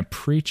teller and a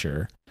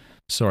preacher,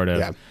 sort of.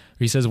 Yeah.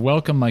 He says,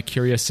 "Welcome, my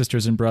curious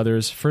sisters and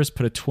brothers. First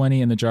put a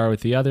 20 in the jar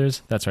with the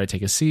others. That's where I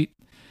take a seat."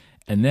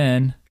 And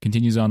then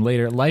continues on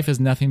later. "Life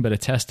is nothing but a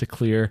test to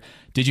clear.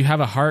 Did you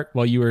have a heart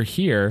while you were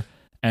here?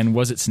 And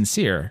was it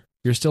sincere?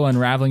 You're still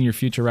unraveling your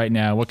future right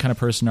now. What kind of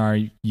person are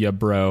you,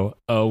 bro?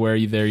 Oh,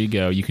 there you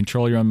go. You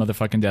control your own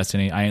motherfucking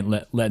destiny. I ain't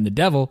letting the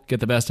devil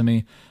get the best of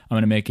me. I'm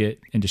going to make it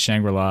into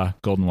Shangri-La,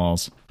 Golden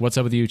Walls. What's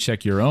up with you?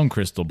 Check your own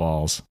crystal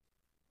balls."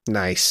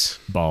 Nice.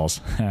 Balls.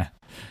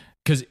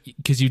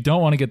 Because you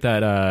don't want to get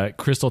that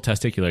crystal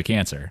testicular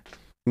cancer.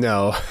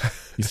 No.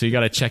 So you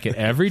got to check it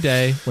every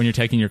day when you're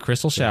taking your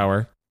crystal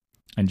shower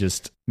and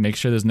just make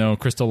sure there's no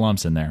crystal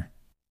lumps in there.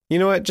 You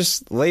know what?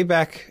 Just lay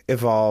back,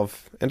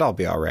 evolve, and I'll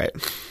be all right.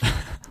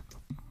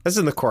 That's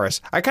in the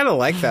chorus. I kind of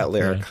like that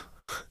lyric.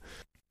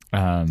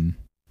 Yeah.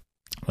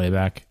 Lay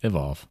back,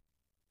 evolve,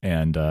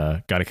 and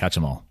got to catch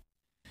them all.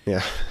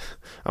 Yeah.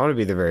 I want to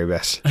be the very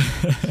best.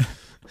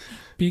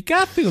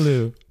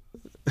 Pikachu.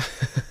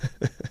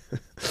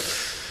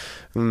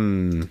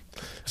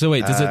 So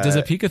wait, does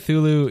a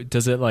Pikachu,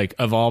 does it like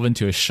evolve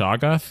into a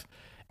Shoggoth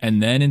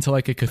and then into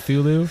like a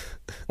Cthulhu,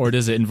 or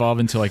does it evolve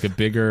into like a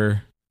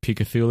bigger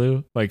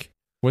Pikachu? Like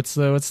what's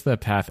the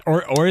path?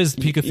 Or is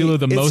Pikachu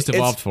the most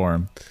evolved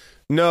form?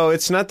 No,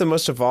 it's not the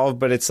most evolved,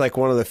 but it's like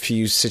one of the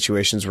few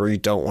situations where you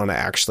don't want to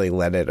actually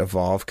let it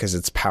evolve because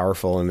it's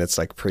powerful in its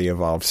like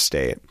pre-evolved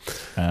state.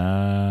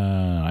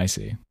 I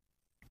see.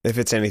 If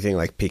it's anything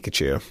like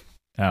Pikachu.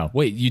 Oh,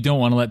 wait, you don't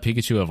want to let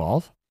Pikachu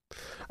evolve?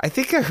 I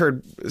think I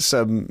heard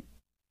some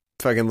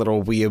fucking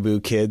little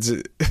weeaboo kids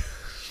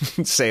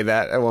say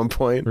that at one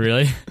point.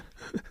 Really?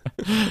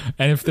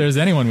 And if there's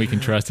anyone we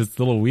can trust, it's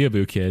the little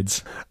weeaboo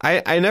kids.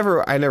 I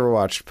never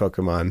watched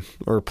Pokemon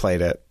or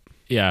played it.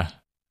 Yeah.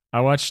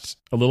 I watched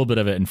a little bit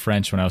of it in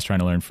French when I was trying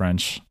to learn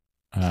French.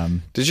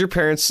 Did your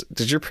parents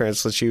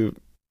let you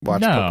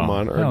watch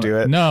Pokemon or do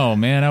it? No,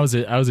 man. I was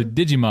a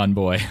Digimon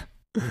boy.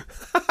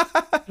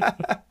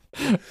 I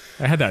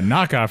had that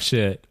knockoff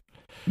shit.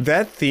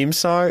 That theme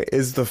song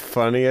is the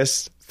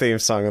funniest theme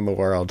song in the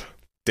world.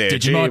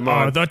 Digimon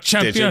are the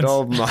champions.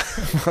 Digital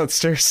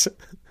monsters.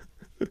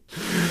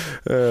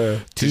 To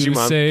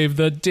save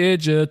the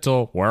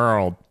digital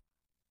world.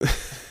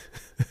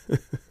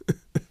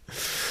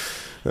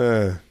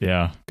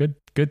 Yeah,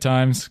 good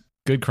times,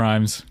 good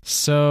crimes.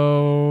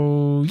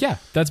 So yeah,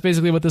 that's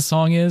basically what this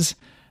song is.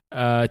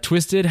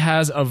 Twisted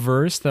has a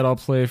verse that I'll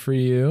play for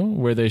you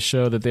where they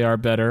show that they are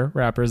better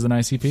rappers than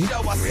ICP.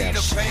 So I see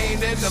the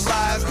pain and the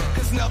lies,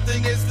 cause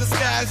nothing is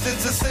disguised.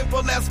 It's as simple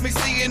as me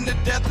seeing the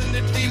death in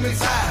the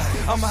demon's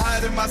eyes. I'm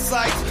hiding my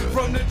sight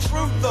from the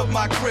truth of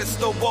my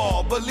crystal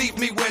ball. Believe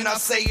me when I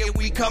say it,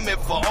 we coming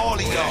for all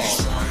of y'all.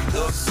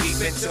 Look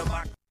deep into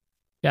my...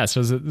 Yeah,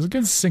 so there's a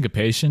good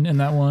syncopation in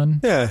that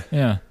one.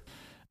 Yeah.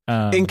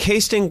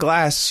 Encased in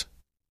glass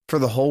for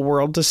the whole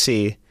world to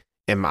see.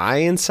 Am I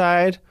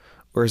inside,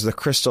 or is the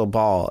crystal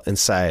ball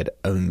inside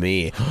of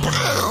me?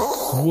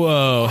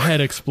 Whoa, head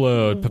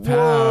explode.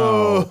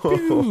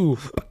 Pow.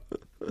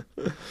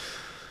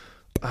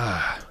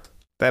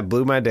 That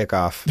blew my dick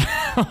off.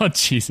 Oh,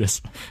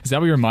 Jesus. Is that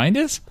what your mind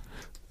is?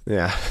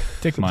 Yeah.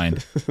 Dick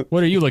mind.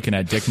 What are you looking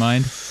at, dick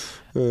mind?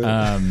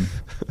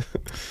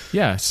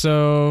 Yeah,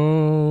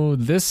 so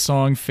this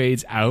song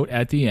fades out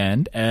at the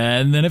end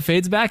and then it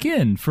fades back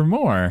in for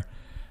more.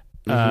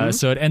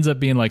 So it ends up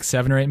being like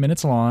 7 or 8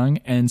 minutes long.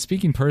 And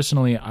speaking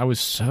personally, I was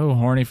so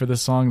horny for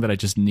this song that I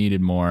just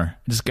needed more. I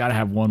just got to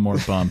have one more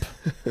bump.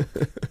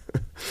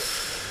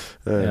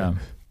 Yeah.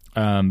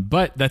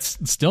 But that's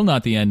still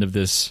not the end of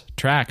this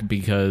track,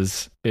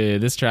 because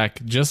this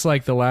track, just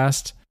like the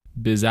last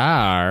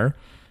Bizarre,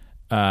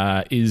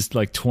 is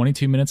like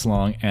 22 minutes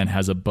long and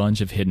has a bunch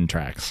of hidden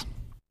tracks.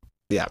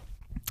 Yeah.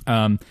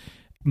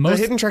 Most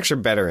the hidden tracks are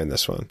better in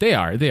this one. They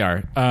are.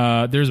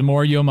 There's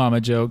more Yo Mama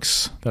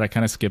jokes that I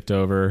kind of skipped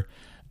over.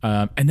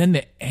 And then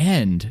the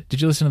end.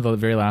 Did you listen to the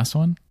very last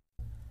one?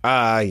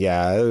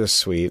 Yeah, it was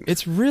sweet.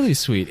 It's really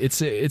sweet. It's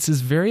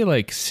this very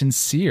like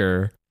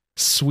sincere,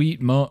 sweet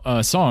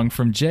song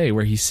from Jay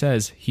where he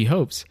says he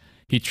hopes,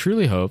 he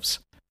truly hopes.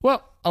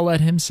 Well, I'll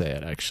let him say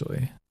it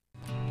actually.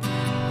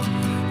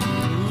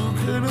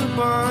 Could have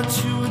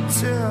bought you a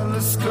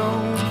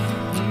telescope.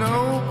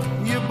 No,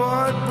 you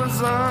bought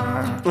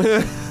Bazaar.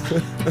 Could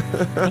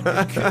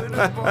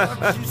have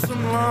bought you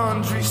some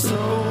laundry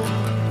soap.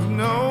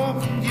 No,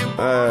 you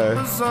bought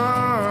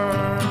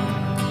Bazaar.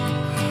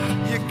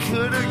 You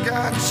could have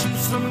got you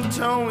some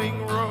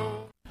towing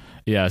rope.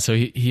 Yeah, so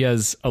he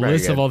has a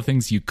list of all the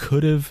things you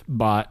could have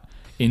bought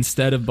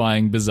instead of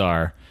buying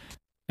Bizarre,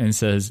 and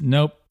says,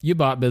 nope, you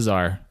bought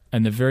Bizarre.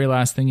 And the very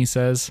last thing he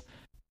says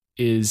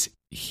is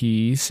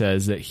he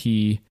says that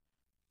he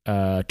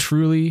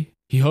truly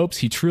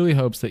hopes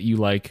that you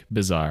like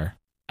Bizarre.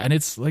 And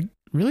it's like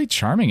really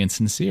charming and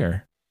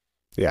sincere.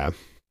 Yeah.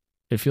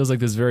 It feels like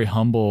this very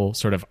humble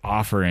sort of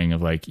offering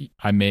of like,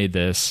 I made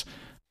this.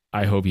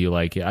 I hope you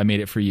like it. I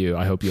made it for you.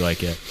 I hope you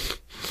like it.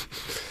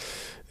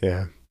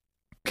 Yeah.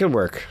 Good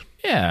work.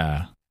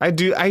 Yeah. I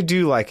do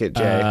like it,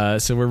 Jay.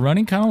 So we're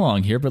running kind of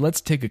long here, but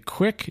let's take a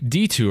quick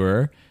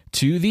detour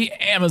to the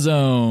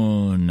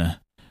Amazon.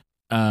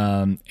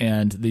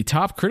 And the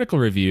top critical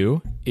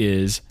review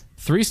is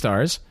 3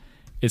 stars.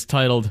 It's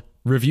titled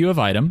Review of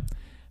Item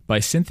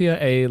by Cynthia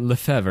A.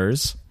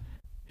 Lefevers,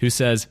 who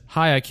says,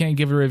 hi, I can't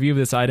give a review of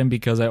this item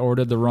because I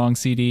ordered the wrong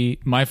CD.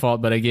 My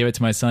fault, but I gave it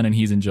to my son and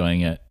he's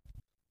enjoying it.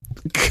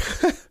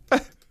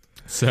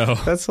 So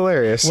that's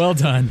hilarious. Well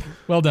done,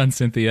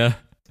 Cynthia.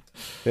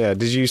 Yeah,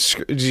 did you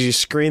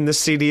screen the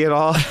CD at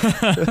all?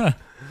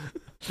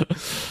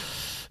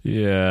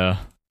 Yeah,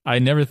 I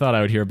never thought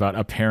I would hear about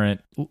a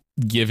parent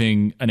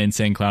giving an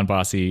Insane Clown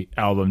Posse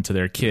album to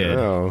their kid.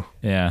 Oh,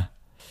 yeah.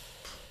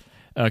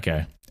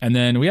 Okay, and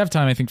then we have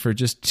time, I think, for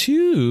just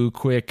 2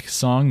 quick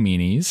song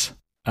meanies.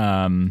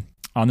 On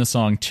the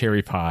song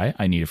 "Cherry Pie,"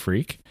 I Need a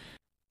Freak.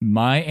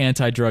 My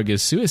anti-drug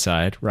is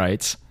suicide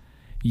writes,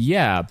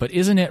 yeah, but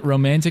isn't it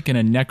romantic in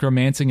a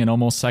necromancing and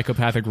almost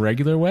psychopathic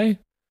regular way?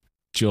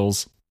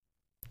 Jules.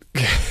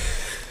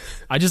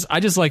 I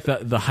just like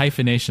the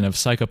hyphenation of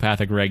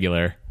psychopathic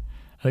regular.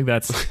 I think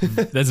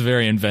that's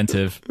very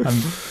inventive.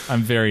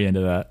 I'm very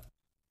into that.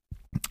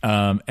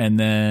 And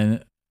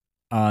then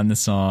on the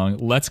song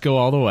Let's Go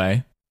All the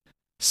Way,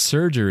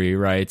 Surgery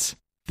writes,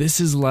 this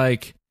is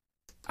like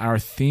our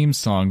theme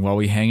song while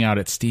we hang out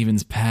at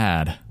Steven's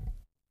pad.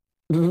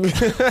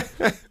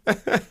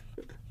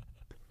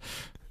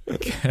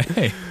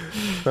 Okay.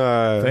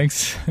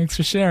 Thanks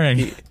for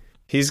sharing.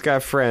 He's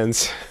got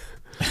friends.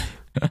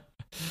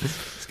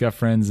 He's got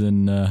friends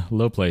in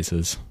low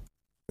places.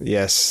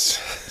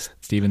 Yes.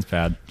 Steven's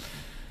pad.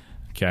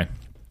 Okay.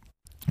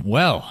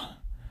 Well,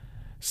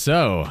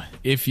 so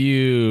if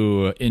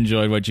you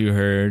enjoyed what you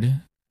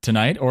heard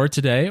tonight or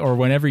today or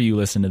whenever you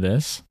listen to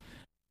this,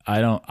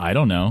 I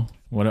don't know.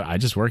 I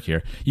just work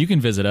here. You can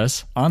visit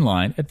us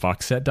online at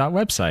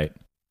boxset.website.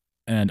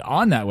 And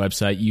on that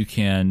website, you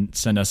can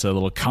send us a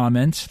little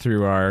comment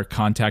through our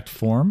contact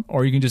form,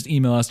 or you can just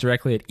email us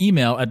directly at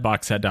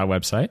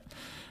email@boxset.website.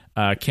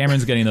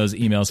 Cameron's getting those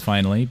emails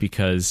finally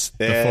because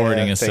the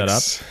forwarding is set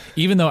up.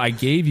 Even though I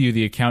gave you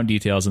the account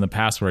details and the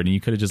password, and you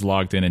could have just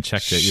logged in and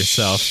checked it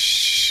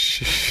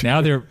yourself.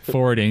 Now they're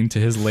forwarding to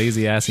his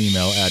lazy ass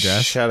email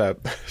address. Shut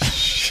up.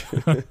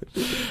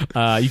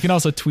 You can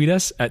also tweet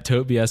us at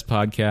ToteBS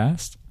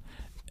Podcast.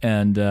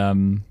 And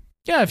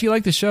yeah, if you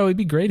like the show, it'd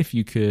be great if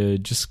you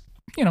could just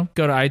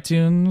go to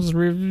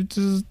iTunes,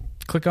 just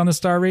click on the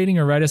star rating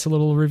or write us a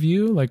little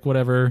review, like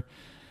whatever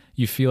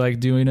you feel like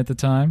doing at the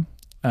time.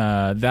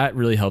 That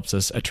really helps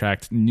us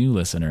attract new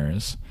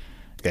listeners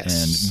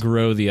and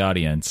grow the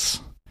audience.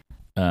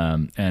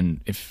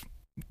 And if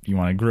you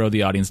want to grow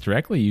the audience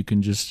directly, you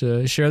can just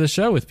share the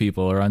show with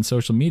people or on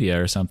social media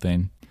or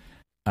something.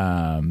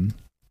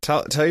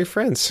 Tell your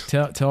friends.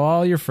 Tell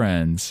all your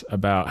friends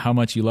about how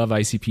much you love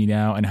ICP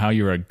now and how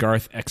you're a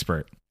Garth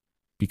expert.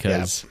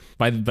 Because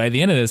by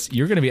the end of this,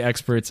 you're going to be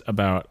experts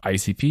about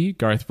ICP,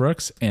 Garth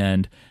Brooks,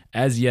 and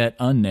as yet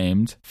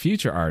unnamed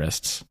future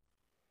artists.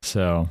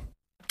 So,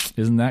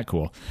 isn't that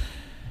cool?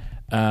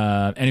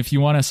 And if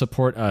you want to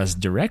support us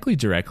directly,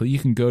 you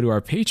can go to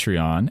our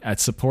Patreon at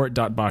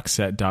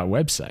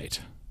support.boxset.website.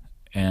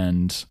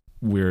 And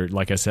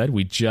like I said,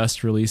 we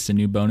just released a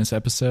new bonus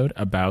episode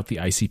about the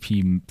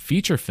ICP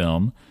feature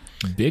film,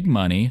 Big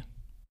Money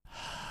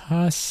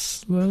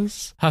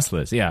Hustlers.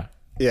 Yeah.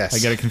 Yes. I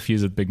get it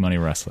confused with Big Money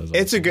Wrestlers.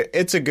 It's a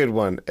good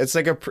one. It's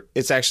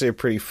it's actually a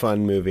pretty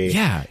fun movie.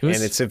 Yeah.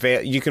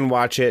 And you can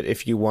watch it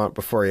if you want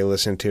before you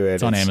listen to it.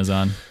 It's on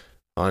Amazon.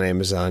 On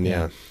Amazon,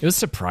 yeah. It was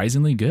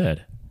surprisingly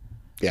good.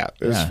 Yeah,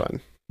 it was fun.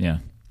 Yeah.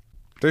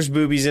 There's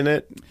boobies in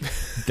it.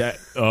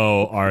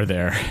 Are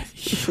there?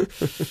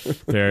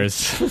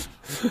 There's...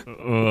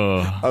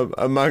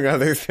 among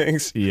other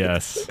things.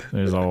 Yes.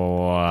 There's a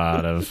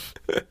lot of...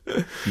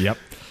 Yep.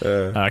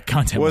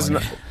 Content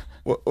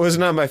was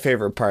not my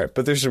favorite part,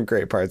 but there's some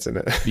great parts in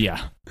it.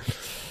 Yeah.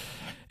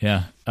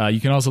 Yeah. You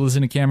can also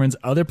listen to Cameron's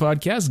other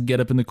podcast, Get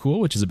Up in the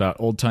Cool, which is about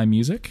old-time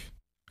music.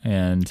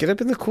 And Get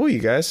Up in the Cool, you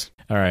guys.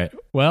 All right.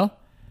 Well,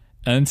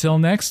 until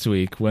next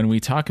week when we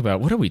talk about...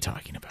 What are we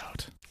talking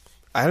about?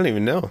 I don't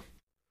even know.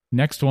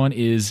 Next one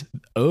is...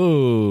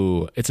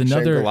 it's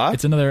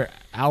another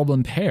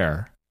album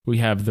pair. We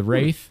have The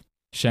Wraith,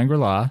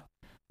 Shangri-La,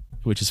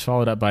 which is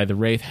followed up by The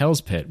Wraith,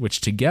 Hell's Pit, which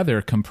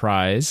together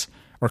compose,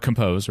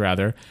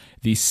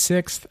 the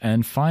 6th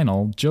and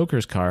final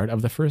Joker's card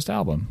of the first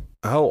album.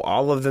 Oh,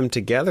 all of them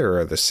together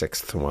are the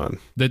 6th one?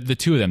 The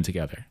 2 of them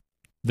together.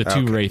 The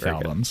 2 Wraith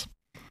albums. Good.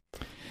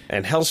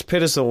 And Hell's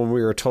Pit is the one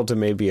we were told to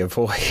maybe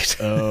avoid.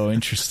 Oh,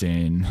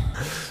 interesting.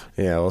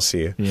 Yeah, we'll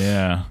see.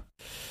 Yeah.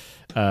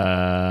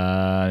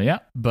 Yeah.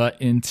 But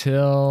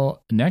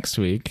until next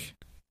week,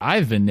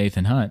 I've been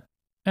Nathan Hunt,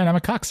 and I'm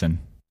a coxswain.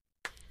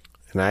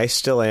 And I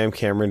still am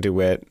Cameron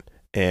DeWitt,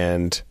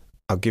 and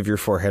I'll give your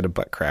forehead a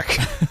butt crack.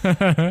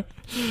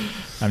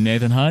 I'm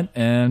Nathan Hunt,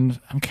 and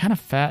I'm kind of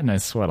fat and I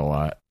sweat a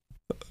lot.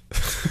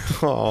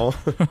 Oh,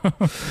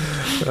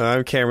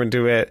 I'm Cameron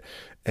DeWitt,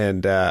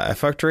 and I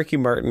fucked Ricky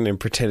Martin and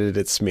pretended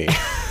it's me.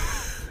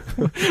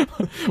 Yeah,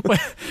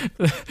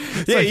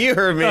 like, you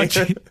heard me.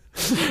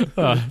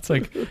 It's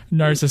like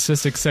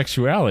narcissistic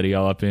sexuality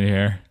all up in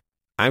here.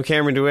 I'm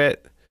Cameron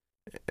DeWitt.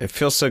 It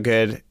feels so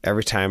good.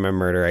 Every time I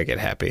murder, I get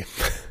happy.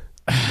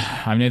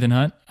 I'm Nathan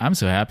Hunt. I'm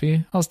so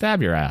happy, I'll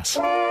stab your ass.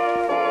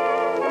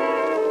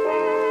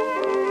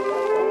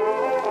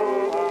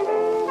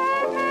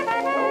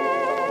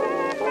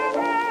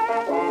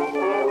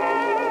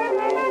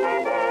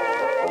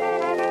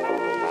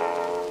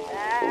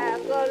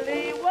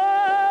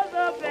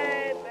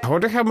 I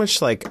wonder how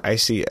much like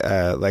icy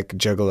like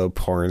juggalo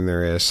porn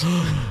there is.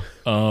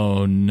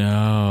 Oh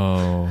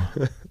no.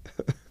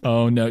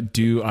 Oh no.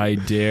 Do I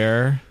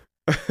dare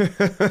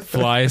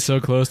fly so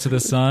close to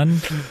the sun?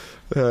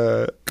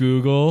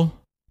 Google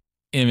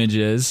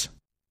images.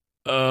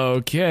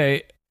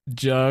 Okay.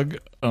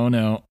 Oh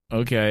no.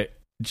 Okay.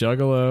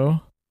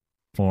 Juggalo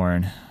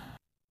porn.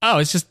 Oh,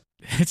 it's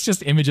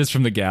just images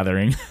from The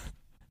Gathering.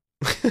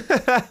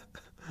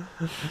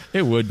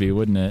 It would be,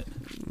 wouldn't it?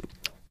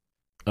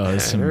 Oh, I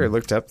never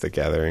looked up The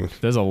Gathering.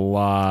 There's a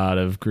lot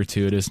of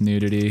gratuitous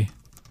nudity.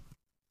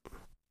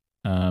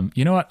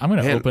 You know what? I'm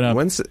going to open up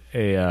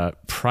a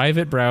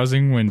private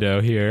browsing window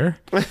here.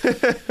 A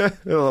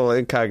little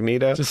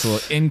incognito. Just a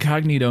little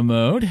incognito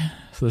mode.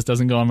 So this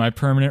doesn't go on my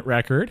permanent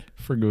record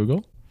for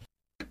Google.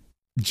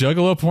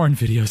 Juggalo porn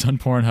videos on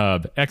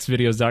Pornhub.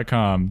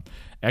 Xvideos.com.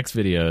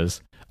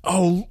 Xvideos.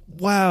 Oh,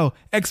 wow.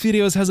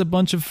 Xvideos has a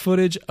bunch of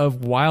footage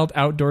of wild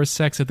outdoor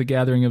sex at the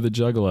Gathering of the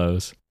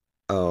Juggalos.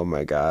 Oh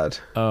my god.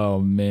 Oh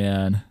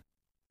man.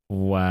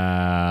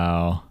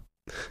 Wow.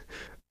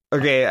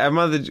 Okay, I'm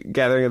on the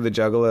Gathering of the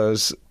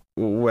Juggalos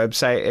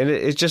website, and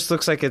it just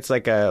looks like it's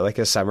like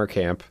a summer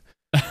camp.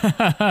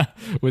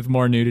 With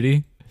more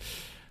nudity?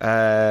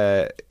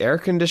 Air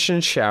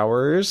conditioned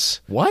showers.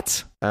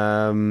 What?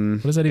 What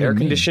does that even mean? Air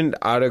conditioned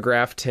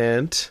autograph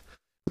tent,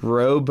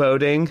 row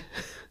boating,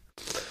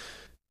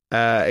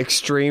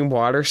 extreme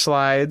water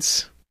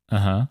slides.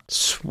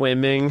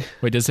 Swimming.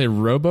 Wait, does it say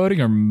rowboating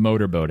or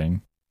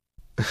motorboating?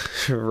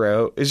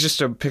 It's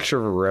just a picture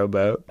of a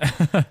rowboat.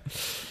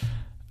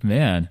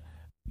 Man,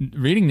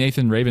 reading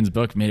Nathan Raven's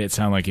book made it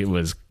sound like it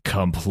was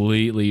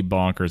completely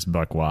bonkers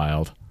buck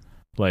wild.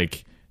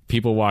 Like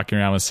people walking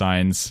around with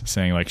signs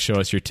saying like, show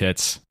us your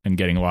tits, and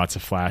getting lots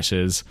of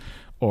flashes,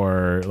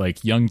 or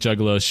like young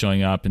juggalos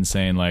showing up and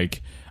saying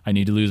like, I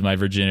need to lose my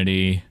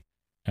virginity,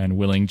 and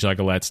willing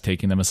juggalettes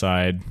taking them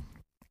aside.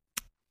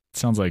 It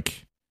sounds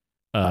like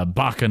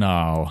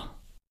bacchanal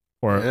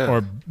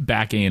or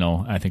back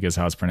anal, I think is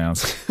how it's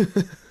pronounced.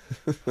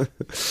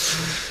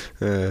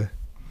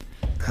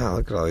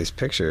 Look at all these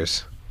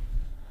pictures.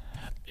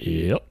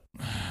 Yep.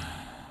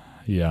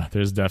 Yeah,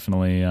 there's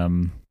definitely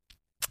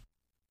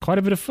quite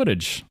a bit of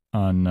footage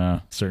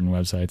on certain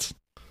websites.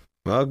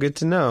 Well, good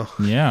to know.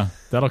 Yeah,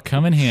 that'll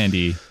come in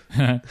handy.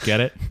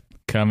 Get it?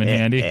 Come in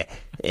handy.